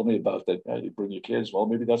somebody was telling me about, that you bring your kids, well,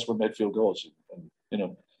 maybe that's where Medfield goes. And, you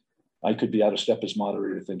know, I could be out of step as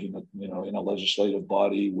moderator thinking that, you know, in a legislative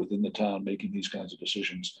body within the town making these kinds of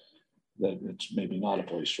decisions, that it's maybe not a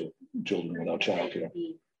place for children without childcare.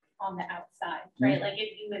 On the outside, right? Like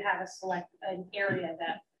if you would have an area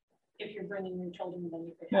that if you're bringing your children, then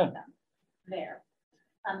you could have them there.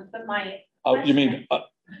 But my you mean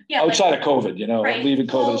outside of COVID, you know, right. leaving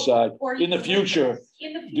COVID aside, in the future,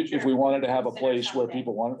 if we wanted to have a place where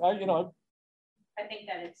people wanted, you know. I think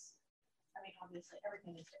that it's, I mean, obviously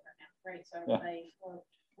everything is different now, right? So everybody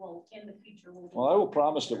will in the future. Well, I will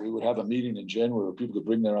promise that we would have a meeting in January where people could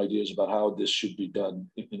bring their ideas about how this should be done,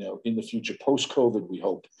 you know, in the future, post-COVID, we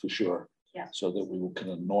hope for sure. Yeah. So that we will kind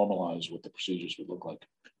of normalize what the procedures would look like.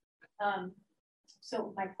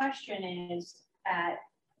 So my question is at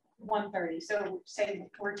 1:30. So say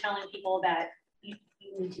we're telling people that you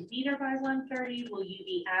need to be there by 1:30. Will you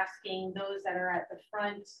be asking those that are at the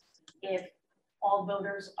front if all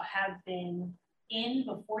voters have been in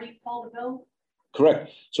before you call the vote?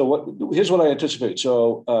 Correct. So here's what I anticipate.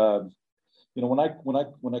 So you know,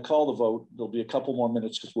 when I call the vote, there'll be a couple more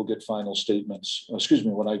minutes because we'll get final statements. Excuse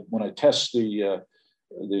me, when I test through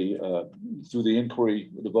the inquiry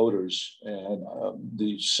with the voters, and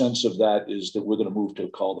the sense of that is that we're going to move to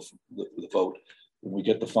call the vote when we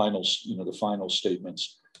get the finals, you know, the final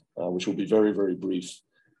statements, which will be very, very brief.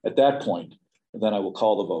 At that point, then I will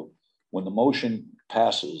call the vote. When the motion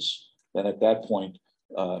passes, then at that point,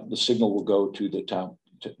 the signal will go to the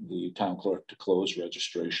town clerk to close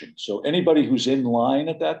registration. So anybody who's in line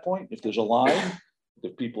at that point, if there's a line,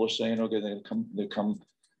 if people are saying, okay,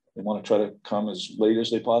 they want to try to come as late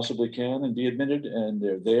as they possibly can and be admitted, and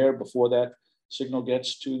they're there before that signal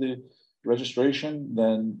gets to the registration,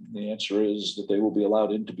 then the answer is that they will be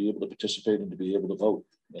allowed in to be able to participate and to be able to vote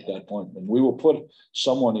at that point. And we will put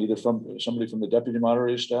someone, either from somebody from the deputy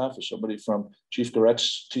moderator staff or somebody from Chief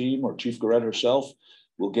Garrett's team or Chief Garrett herself,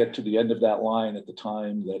 will get to the end of that line at the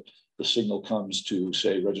time that the signal comes to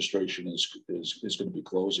say registration is going to be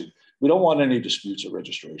closing. We don't want any disputes at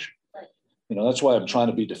registration. You know, that's why I'm trying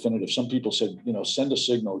to be definitive. Some people said, you know, send a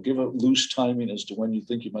signal, give a loose timing as to when you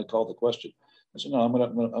think you might call the question. I said, no, I'm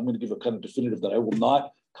going to give a kind of definitive that I will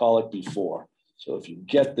not call it before. So if you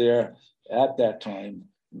get there at that time,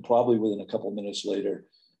 probably within a couple of minutes later,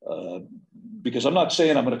 because I'm not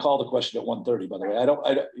saying I'm going to call the question at 1:30, by the way. I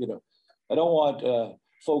don't want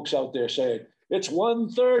folks out there saying it's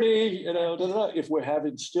 1:30, you know, if we're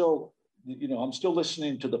having still, you know, I'm still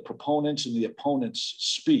listening to the proponents and the opponents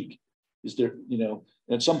speak. Is there, you know,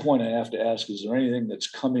 at some point I have to ask, is there anything that's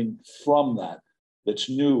coming from that that's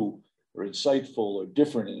new or insightful or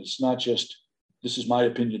different? And it's not just, this is my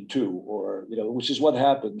opinion too, or there, you know, which is what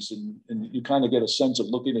happens. And you kind of get a sense of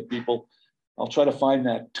looking at people. I'll try to find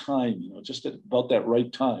that time, you know, just about that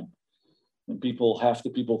right time. And half the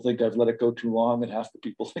people think I've let it go too long, and half the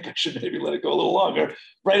people think I should maybe let it go a little longer.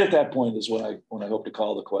 Right at that point is when I hope to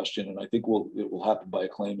call the question, and I think it will happen by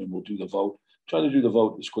acclaim, and we'll do the vote. Try to do the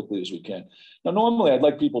vote as quickly as we can. Now, normally I'd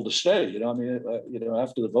like people to stay. You know, I mean, you know,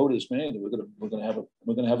 after the vote is made, we're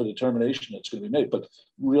gonna have a determination that's going to be made. But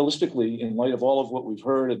realistically, in light of all of what we've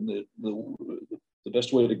heard, and the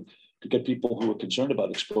best way to get people who are concerned about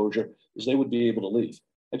exposure is they would be able to leave.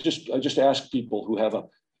 I just ask people who have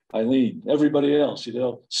Eileen, everybody else, you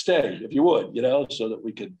know, stay if you would, you know, so that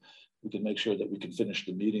we can make sure that we can finish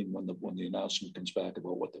the meeting when the announcement comes back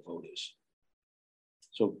about what the vote is.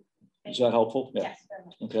 So is that helpful? Yeah. Yes.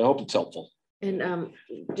 Okay, I hope it's helpful. And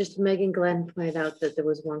just Megan Glenn pointed out that there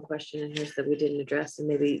was one question in here that we didn't address, and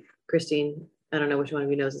maybe Christine, I don't know which one of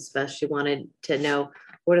you knows this best. She wanted to know,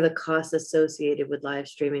 what are the costs associated with live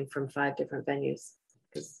streaming from 5 different venues?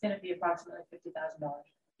 It's going to be approximately $50,000.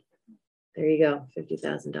 There you go,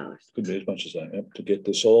 $50,000. Could be as much as that. Yep. To get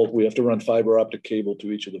this all, we have to run fiber optic cable to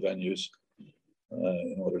each of the venues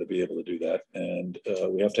in order to be able to do that, and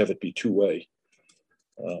we have to have it be two-way.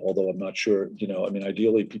 Although I'm not sure, you know, I mean,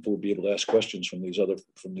 ideally people would be able to ask questions from these other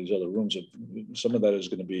rooms. Some of that is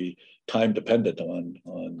going to be time dependent on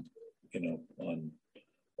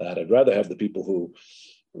that. I'd rather have the people who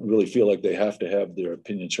really feel like they have to have their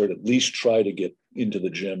opinions heard at least try to get into the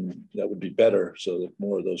gym. That would be better, so that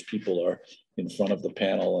more of those people are in front of the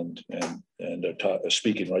panel and are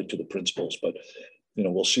speaking right to the principals. But you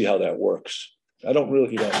know, we'll see how that works. I don't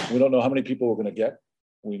really, you know, we don't know how many people we're going to get.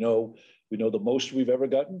 We know the most we've ever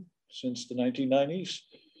gotten since the 1990s,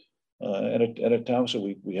 and a town. So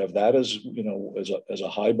we have that as, you know, as a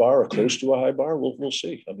high bar or close to a high bar. We'll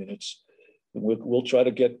see. I mean, we'll try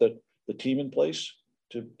to get the team in place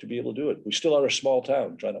to be able to do it. We still are a small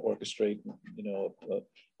town trying to orchestrate, you know,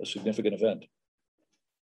 a significant event.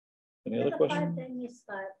 Any other questions?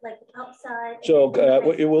 Like outside. So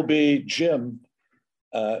it will be gym.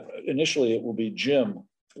 Initially, it will be gym,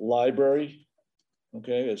 library.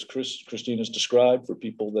 Okay, as Christine has described, for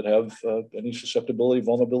people that have any susceptibility,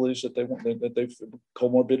 vulnerabilities that they've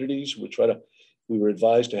comorbidities, we were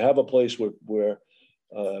advised to have a place where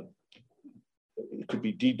it could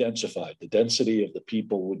be de-densified. The density of the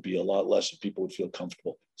people would be a lot less if people would feel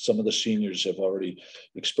comfortable. Some of the seniors have already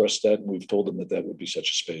expressed that, and we've told them that would be such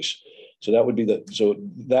a space. So that would be then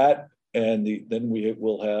we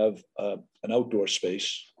will have an outdoor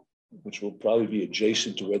space, which will probably be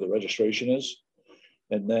adjacent to where the registration is.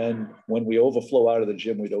 And then when we overflow out of the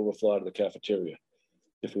gym, we'd overflow out of the cafeteria.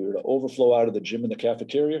 If we were to overflow out of the gym and the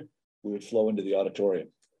cafeteria, we would flow into the auditorium.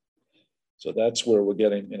 So that's where we're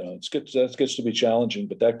getting, you know, that gets to be challenging,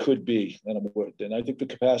 but that could be, and I think the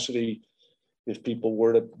capacity, if people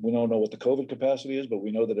were to, we don't know what the COVID capacity is, but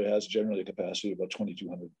we know that it has generally a capacity of about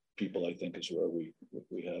 2,200 people, I think, is where we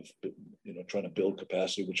have, you know, trying to build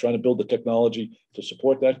capacity. We're trying to build the technology to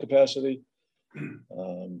support that capacity.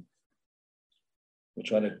 We're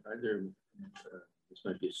trying to. This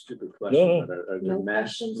might be a stupid question, but are there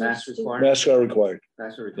masks required? Masks are required.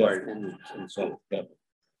 Masks are required. Yeah.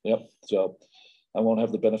 Yep. So I won't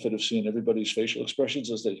have the benefit of seeing everybody's facial expressions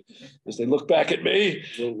as they look back at me.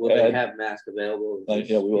 Will they have masks available?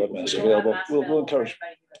 Yeah, we will have masks available. We'll encourage.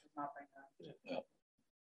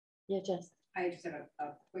 Yeah, Jess. I just have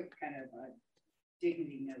a quick kind of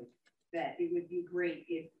dignity note that it would be great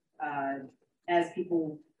if, as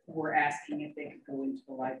people were asking if they could go into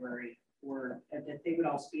the library, or that they would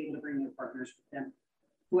also be able to bring their partners with them,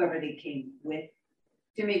 whoever they came with,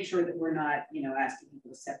 to make sure that we're not, you know, asking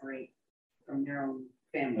people to separate from their own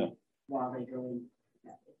family while they go in.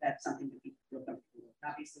 If that's something that people feel comfortable with.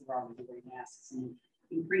 Obviously, we're all going to wear masks, and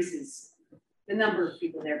increases the number of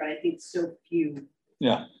people there, but I think so few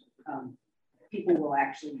people will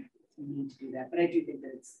actually need to do that. But I do think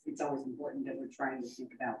that it's always important that we're trying to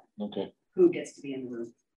think about who gets to be in the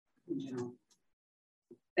room in general.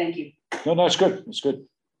 Thank you. No, it's good. It's good.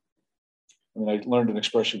 I mean, I learned an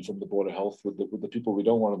expression from the Board of Health with the people we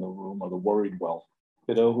don't want in the room are the worried well,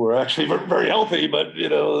 you know, who are actually very healthy, but, you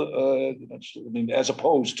know, I mean, as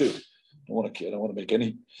opposed to, I don't want to make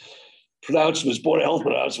any pronouncements, Board of Health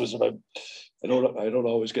pronouncements. I don't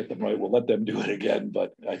always get them right. We'll let them do it again,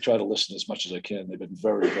 but I try to listen as much as I can. They've been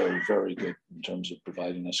very, very, very good in terms of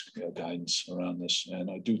providing us guidance around this.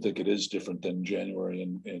 And I do think it is different than January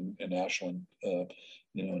in Ashland,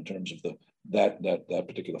 you know, in terms of that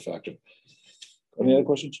particular factor. Any other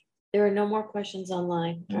questions? There are no more questions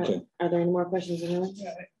online. Okay. Are there any more questions in the room?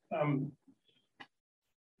 Yeah,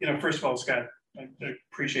 you know, first of all, Scott, I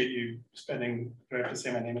appreciate you spending, do I have to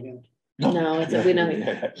say my name again? No, it's we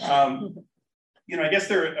don't. You know, I guess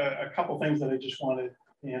there are a couple things that I just wanted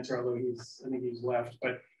to answer, although I think he's left.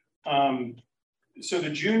 But so the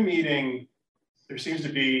June meeting, there seems to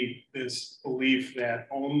be this belief that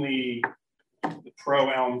only the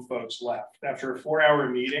pro-Elm folks left. After a 4-hour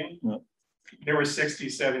meeting, there were 60,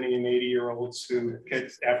 70, and 80-year-olds who,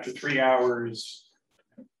 after 3 hours,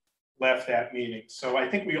 left that meeting. So I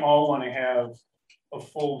think we all want to have a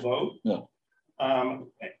full vote.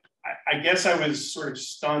 I guess I was sort of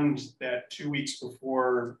stunned that 2 weeks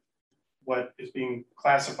before what is being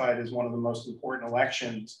classified as one of the most important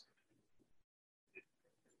elections,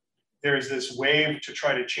 there's this wave to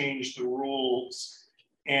try to change the rules.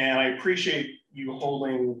 And I appreciate you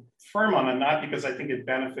holding firm on it, not because I think it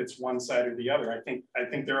benefits one side or the other. I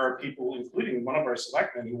think there are people, including one of our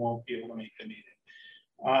selectmen, who won't be able to make the meeting.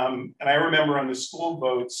 And I remember on the school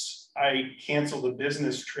votes, I canceled a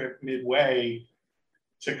business trip midway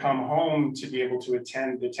to come home to be able to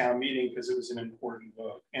attend the town meeting because it was an important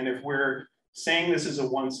vote. And if we're saying this is a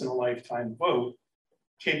once in a lifetime vote,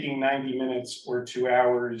 taking 90 minutes or 2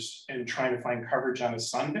 hours and trying to find coverage on a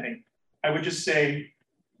Sunday, I would just say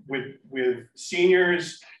with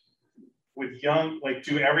seniors, with young, like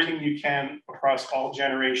do everything you can across all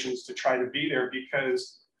generations to try to be there,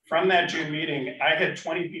 because from that June meeting, I had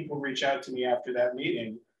 20 people reach out to me after that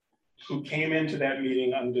meeting who came into that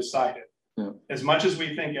meeting undecided. As much as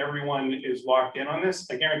we think everyone is locked in on this,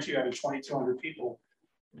 I guarantee you out of 2,200 people,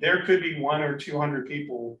 there could be 100 or 200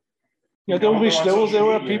 people. Yeah, there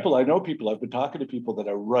are people, I know people, I've been talking to people that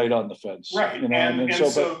are right on the fence. Right, you know, and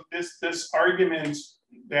so this argument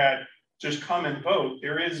that just come and vote,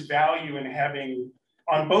 there is value in having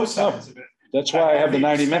on both sides of it. That's why I have the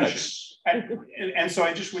 90 minutes. And so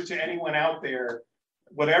I just would to anyone out there,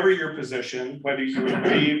 whatever your position, whether you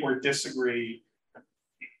agree or disagree,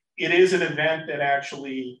 it is an event that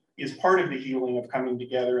actually is part of the healing of coming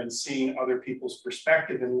together and seeing other people's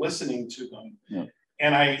perspective and listening to them. Yeah.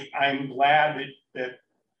 And I'm glad that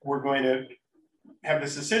we're going to have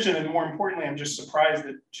this decision. And more importantly, I'm just surprised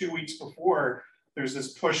that 2 weeks before there's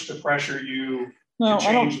this push to pressure you to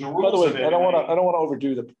change the rules. By the way, of it. I don't want to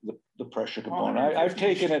overdo the pressure component. I've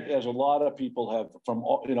taken it as a lot of people have from,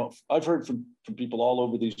 you know, I've heard from people all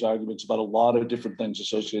over these arguments about a lot of different things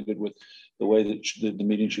associated with the way that the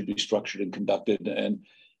meeting should be structured and conducted. And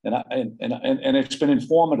it's been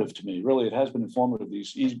informative to me. Really, it has been informative,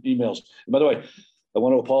 these emails. And by the way, I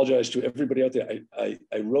want to apologize to everybody out there.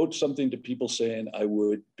 I wrote something to people saying I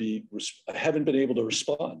haven't been able to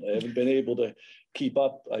respond. I haven't been able to keep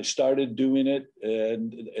up. I started doing it.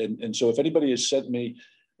 And so if anybody has sent me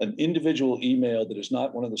an individual email that is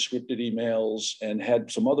not one of the scripted emails and had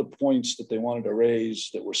some other points that they wanted to raise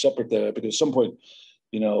that were separate there, because at some point,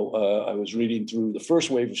 you know, I was reading through the first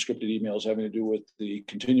wave of scripted emails having to do with the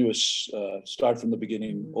continuous start from the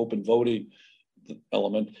beginning, open voting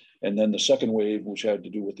element. And then the second wave, which had to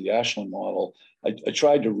do with the Ashland model. I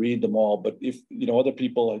tried to read them all, but if, you know, other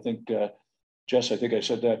people, I think, Jess, I think I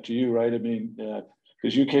said that to you, right? I mean,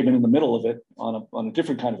 because you came in the middle of it on a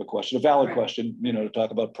different kind of a question, a valid question, you know, to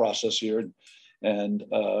talk about process here. And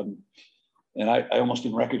I almost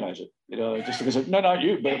didn't recognize it, you know, just because no, not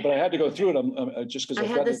you, but I had to go through it. Just because I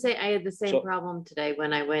had the same problem today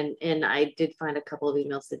when I went in. I did find a couple of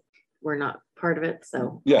emails that were not part of it,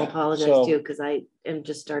 so I apologize too, because I am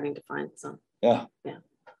just starting to find some. Yeah.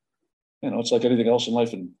 You know, it's like anything else in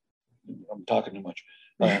life, and I'm talking too much.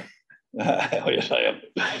 Yes, I am.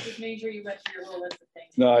 I just made sure you went through your whole list of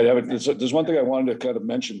things. No, I haven't. There's one thing I wanted to kind of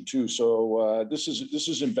mention too. So this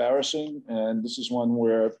is embarrassing, and this is one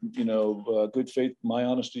where, you know, good faith, my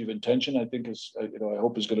honesty of intention, I think is, you know, I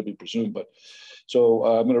hope is going to be presumed. But so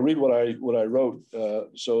I'm going to read what I wrote.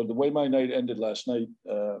 So the way my night ended last night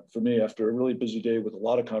for me, after a really busy day with a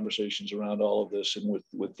lot of conversations around all of this and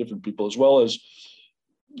with different people, as well as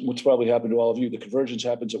what's probably happened to all of you, the convergence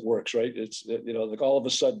happens at works, right? It's, you know, like all of a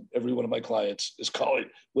sudden, every one of my clients is calling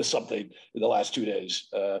with something in the last 2 days.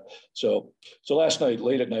 So last night,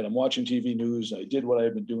 late at night, I'm watching TV news. I did what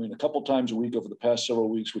I've been doing a couple times a week over the past several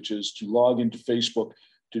weeks, which is to log into Facebook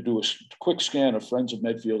to do a quick scan of Friends of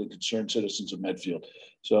Medfield and Concerned Citizens of Medfield.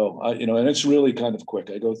 So, you know, and it's really kind of quick.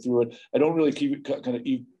 I go through it. I don't really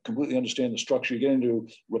completely understand the structure. You get into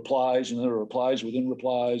replies, and there are replies within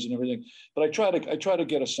replies and everything. But I try to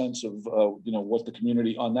get a sense of, you know, what the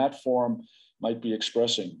community on that forum might be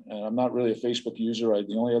expressing. And I'm not really a Facebook user.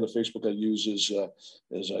 The only other Facebook I use is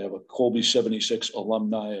I have a Colby 76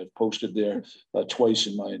 alumni. I've posted there twice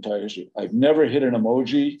in my entire history. I've never hit an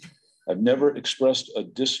emoji. I've never expressed a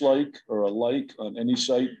dislike or a like on any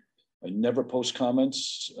site I never post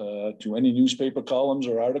comments to any newspaper columns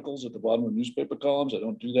or articles at the bottom of newspaper columns. I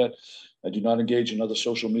don't do that. I do not engage in other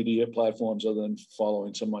social media platforms other than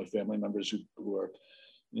following some of my family members who are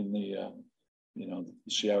in the, you know,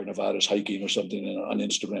 Sierra Nevadas hiking or something on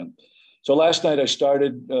Instagram. So last night I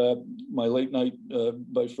started my late night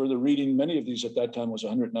by further reading. Many of these at that time was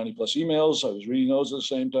 190 plus emails. I was reading those at the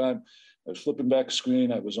same time. I was flipping back the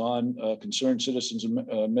screen. I was on Concerned Citizens in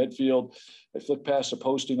Medfield. I flipped past a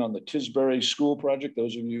posting on the Tisbury School Project.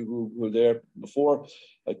 Those of you who were there before,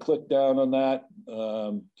 I clicked down on that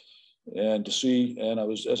and to see, and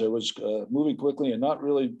as I was moving quickly and not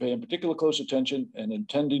really paying particular close attention and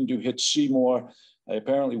intending to hit see more, I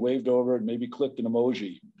apparently waved over and maybe clicked an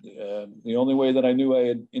emoji. The only way that I knew I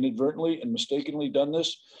had inadvertently and mistakenly done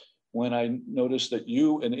this when I noticed that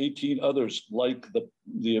you and 18 others liked the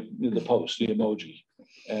post, the emoji.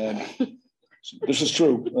 And this is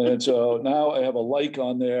true. And so now I have a like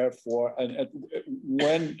on there for, and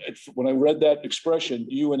when I read that expression,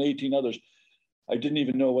 you and 18 others, I didn't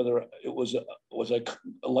even know whether it was I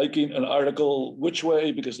liking an article which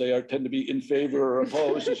way, because they tend to be in favor or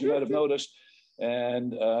opposed, as you might have noticed.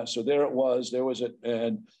 And so there it was,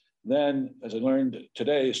 and then as I learned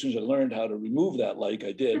today, as soon as I learned how to remove that like,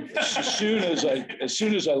 I did. As soon as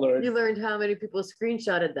I learned. You learned how many people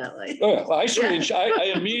screenshotted that like. Oh yeah, well,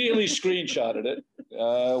 I immediately screenshotted it,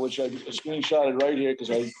 which I screenshotted right here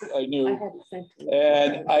because I knew.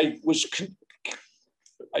 And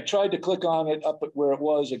I tried to click on it up at where it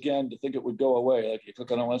was again to think it would go away, like you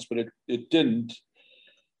click on it once, but it didn't.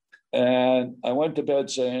 And I went to bed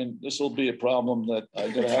saying, this will be a problem that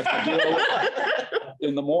I'm gonna have to deal with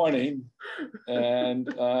in the morning. And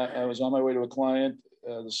I was on my way to a client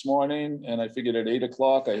this morning, and I figured at 8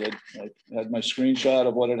 o'clock, I had my screenshot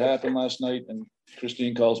of what had happened last night, and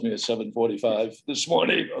Christine calls me at 7:45 this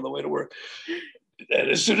morning on the way to work. And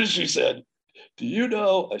as soon as she said, do you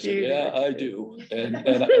know? I said, yeah, I do.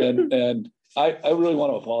 And I really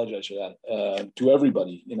want to apologize for that to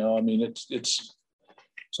everybody. You know, I mean, it's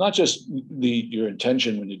not just your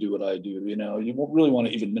intention when you do what I do. You know, you won't really want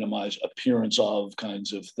to even minimize appearance of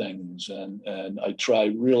kinds of things. And I try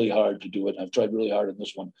really hard to do it. I've tried really hard in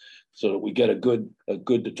this one so that we get a good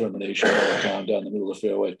determination down the middle of the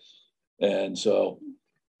fairway. And so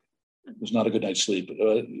it was not a good night's sleep.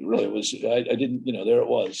 Really, it was. I didn't. You know, there it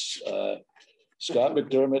was. Scott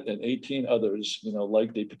McDermott and 18 others, you know,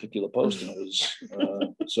 liked a particular post, and it was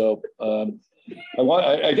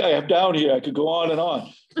I have down here. I could go on and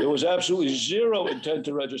on. There was absolutely zero intent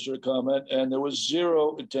to register a comment, and there was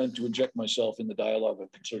zero intent to inject myself in the dialogue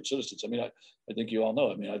of concerned citizens. I mean, I think you all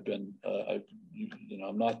know. I mean, I've been, you know,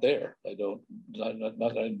 I'm not there. I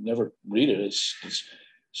never read it. It's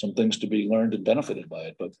some things to be learned and benefited by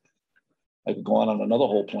it, but I could go on another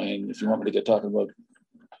whole plane if you want me to get talking about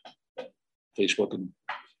Facebook and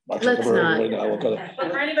Let's not.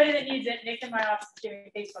 But for anybody that needs it, Nick in my office is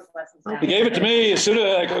giving Facebook lessons now. He gave it to me as soon as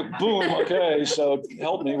I go, boom, okay. So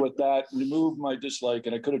help me with that, remove my dislike,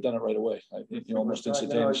 and I could have done it right away. You know, almost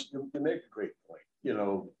instantaneous. You make a great point. You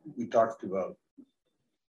know, we talked about,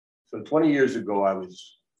 so 20 years ago, I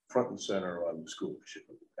was front and center on the school issue.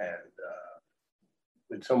 And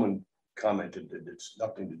when someone commented that it's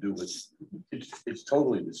nothing to do with, it's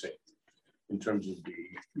totally the same in terms of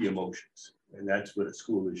the emotions. And that's what a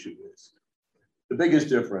school issue is. The biggest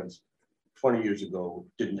difference 20 years ago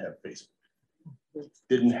didn't have Facebook,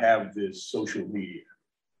 didn't have this social media.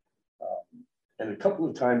 And a couple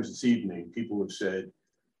of times this evening, people have said,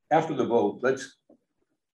 after the vote, let's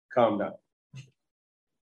calm down.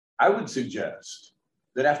 I would suggest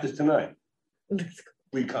that after tonight,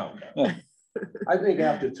 we calm down. I think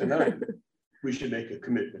after tonight, we should make a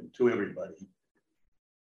commitment to everybody.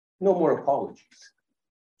 No more apologies.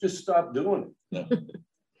 Just stop doing it. Yeah.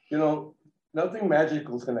 You know, nothing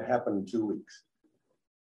magical is going to happen in 2 weeks.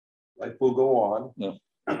 Life will go on. Yeah.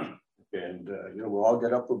 And, you know, we'll all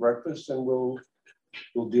get up for breakfast and we'll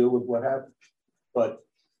deal with what happens. But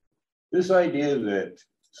this idea that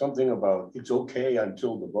something about it's okay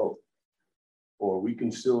until the vote, or we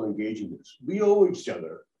can still engage in this. We owe each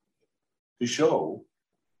other to show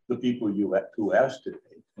the people who asked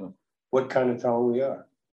today what kind of town we are.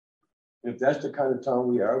 If that's the kind of town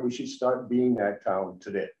we are, we should start being that town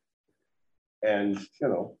today. And, you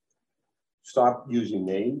know, stop using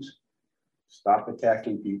names, stop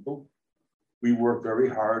attacking people. We work very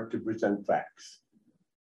hard to present facts.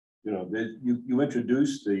 You know, you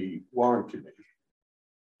introduced the Warren Committee.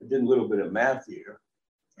 I did a little bit of math here.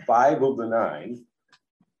 5 of the 9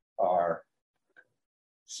 are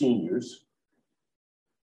seniors.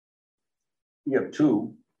 We have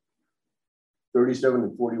 2 37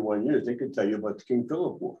 and 41 years, they could tell you about the King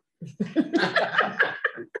Philip War.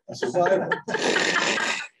 Survival.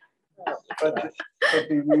 But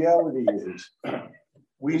the reality is,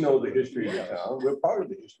 we know the history of the town. We're part of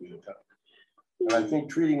the history of the town. And I think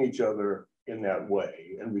treating each other in that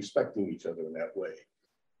way and respecting each other in that way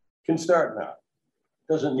can start now.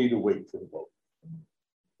 Doesn't need to wait for the vote.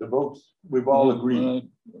 The votes, we've all agreed,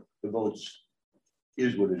 the votes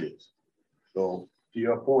is what it is. So to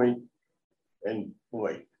your point, and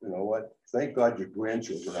boy, you know what? Thank God your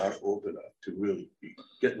grandchildren aren't old enough to really be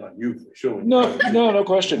getting on you for showing. No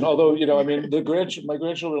question. Although, you know, I mean, my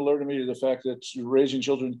grandchildren alerted me to the fact that raising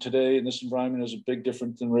children today in this environment is a big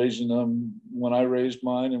difference than raising them when I raised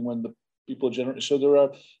mine and when the people generate. So there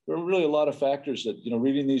are really a lot of factors that, you know,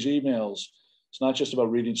 reading these emails, it's not just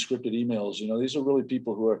about reading scripted emails. You know, these are really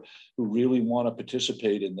people who really want to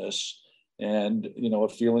participate in this and, you know, are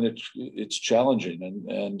feeling it's challenging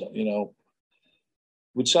and, you know,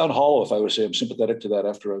 would sound hollow if I would say I'm sympathetic to that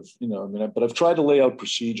after I've, you know, I mean, but I've tried to lay out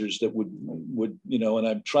procedures that would, you know, and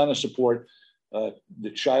I'm trying to support the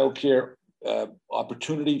childcare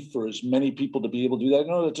opportunity for as many people to be able to do that. I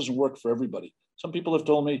know that doesn't work for everybody. Some people have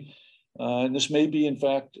told me, and this may be in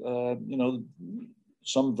fact, you know,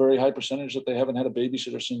 some very high percentage that they haven't had a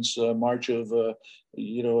babysitter since March of,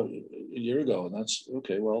 you know, a year ago. And that's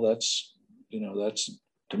okay. Well, that's, you know, that's,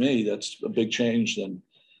 to me, that's a big change then.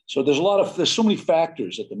 So there's so many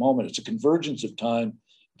factors at the moment. It's a convergence of time.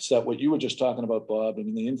 It's that what you were just talking about, Bob. I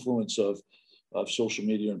mean, the influence of social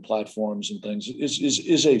media and platforms and things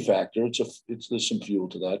is a factor. There's some fuel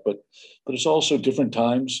to that, but it's also different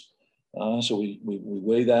times. So we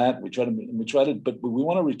weigh that. We try to, but we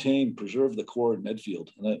want to preserve the core in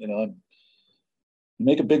Medfield. And you know,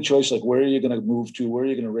 make a big choice like where are you going to move to, where are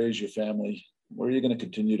you going to raise your family, where are you going to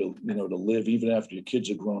continue to, you know, to live even after your kids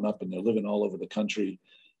are grown up and they're living all over the country.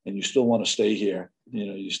 And you still want to stay here, you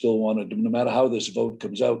know, you still want to, no matter how this vote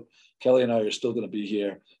comes out, Kelly and I are still going to be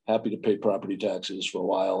here, happy to pay property taxes for a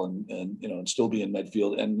while and you know, and still be in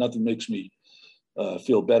Medfield. And nothing makes me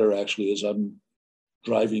feel better actually as I'm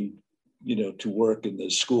driving, you know, to work and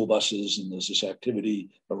there's school buses and there's this activity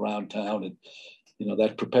around town and, you know,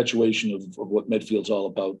 that perpetuation of what Medfield's all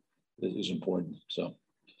about is important. So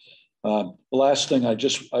the last thing I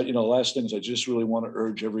just really want to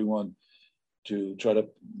urge everyone to try to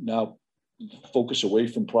now focus away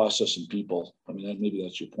from process and people. I mean, maybe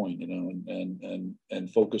that's your point, you know,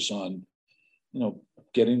 and focus on, you know,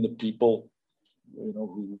 getting the people, you know,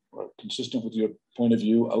 who are consistent with your point of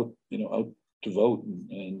view out, you know, out to vote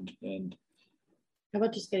and how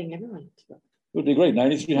about just getting everyone to vote? It would be great.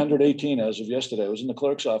 9,318 as of yesterday. I was in the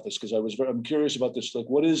clerk's office because I'm curious about this. Like,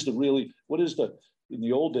 in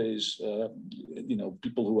the old days, you know,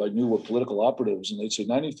 people who I knew were political operatives, and they'd say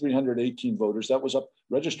 9,318 voters. That was up.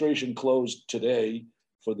 Registration closed today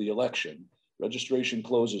for the election. Registration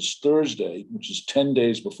closes Thursday, which is 10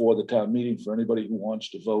 days before the town meeting for anybody who wants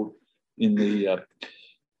to vote in the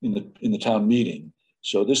town meeting.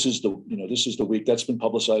 So this is the week that's been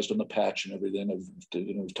publicized on the patch and everything.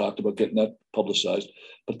 We've talked about getting that publicized,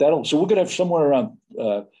 but so we're going to have somewhere around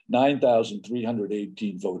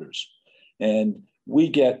 9,318 voters, and we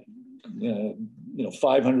get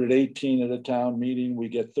 518 at a town meeting. We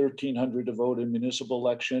get 1,300 to vote in municipal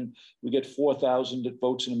election. We get 4,000 that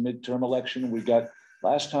votes in a midterm election.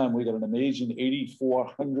 Last time we got an amazing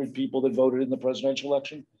 8,400 people that voted in the presidential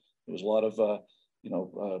election. There was a lot of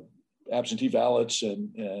absentee ballots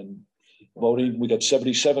and voting. We got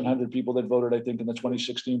 7,700 people that voted, I think, in the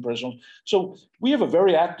 2016 presidential. So we have a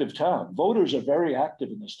very active town. Voters are very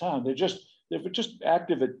active in this town. They're just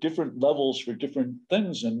active at different levels for different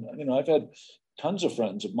things. And, you know, I've had tons of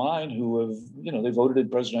friends of mine who have, you know, they voted in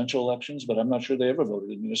presidential elections, but I'm not sure they ever voted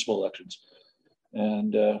in municipal elections.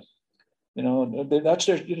 And, you know, that's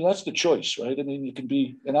the choice, right? I mean, you can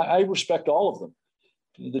be, and I respect all of them,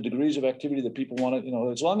 the degrees of activity that people want to, you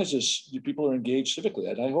know, as long as people are engaged civically.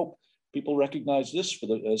 And I hope people recognize this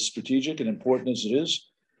as strategic and important as it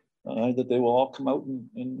is, that they will all come out and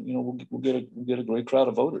you know, we'll get a great crowd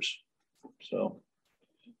of voters. So,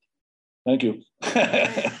 thank you. On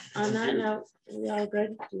that note, are we all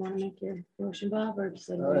good? Do you want to make your motion, Bob, or just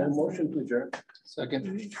motion to adjourn?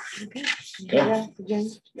 Second. Okay. Yeah. Jen?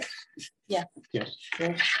 Yeah. Yes.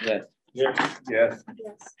 Yes.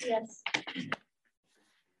 Yes.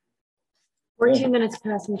 14 minutes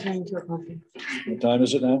past me turning to a pumpkin. What time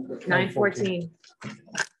is it now? 9:14.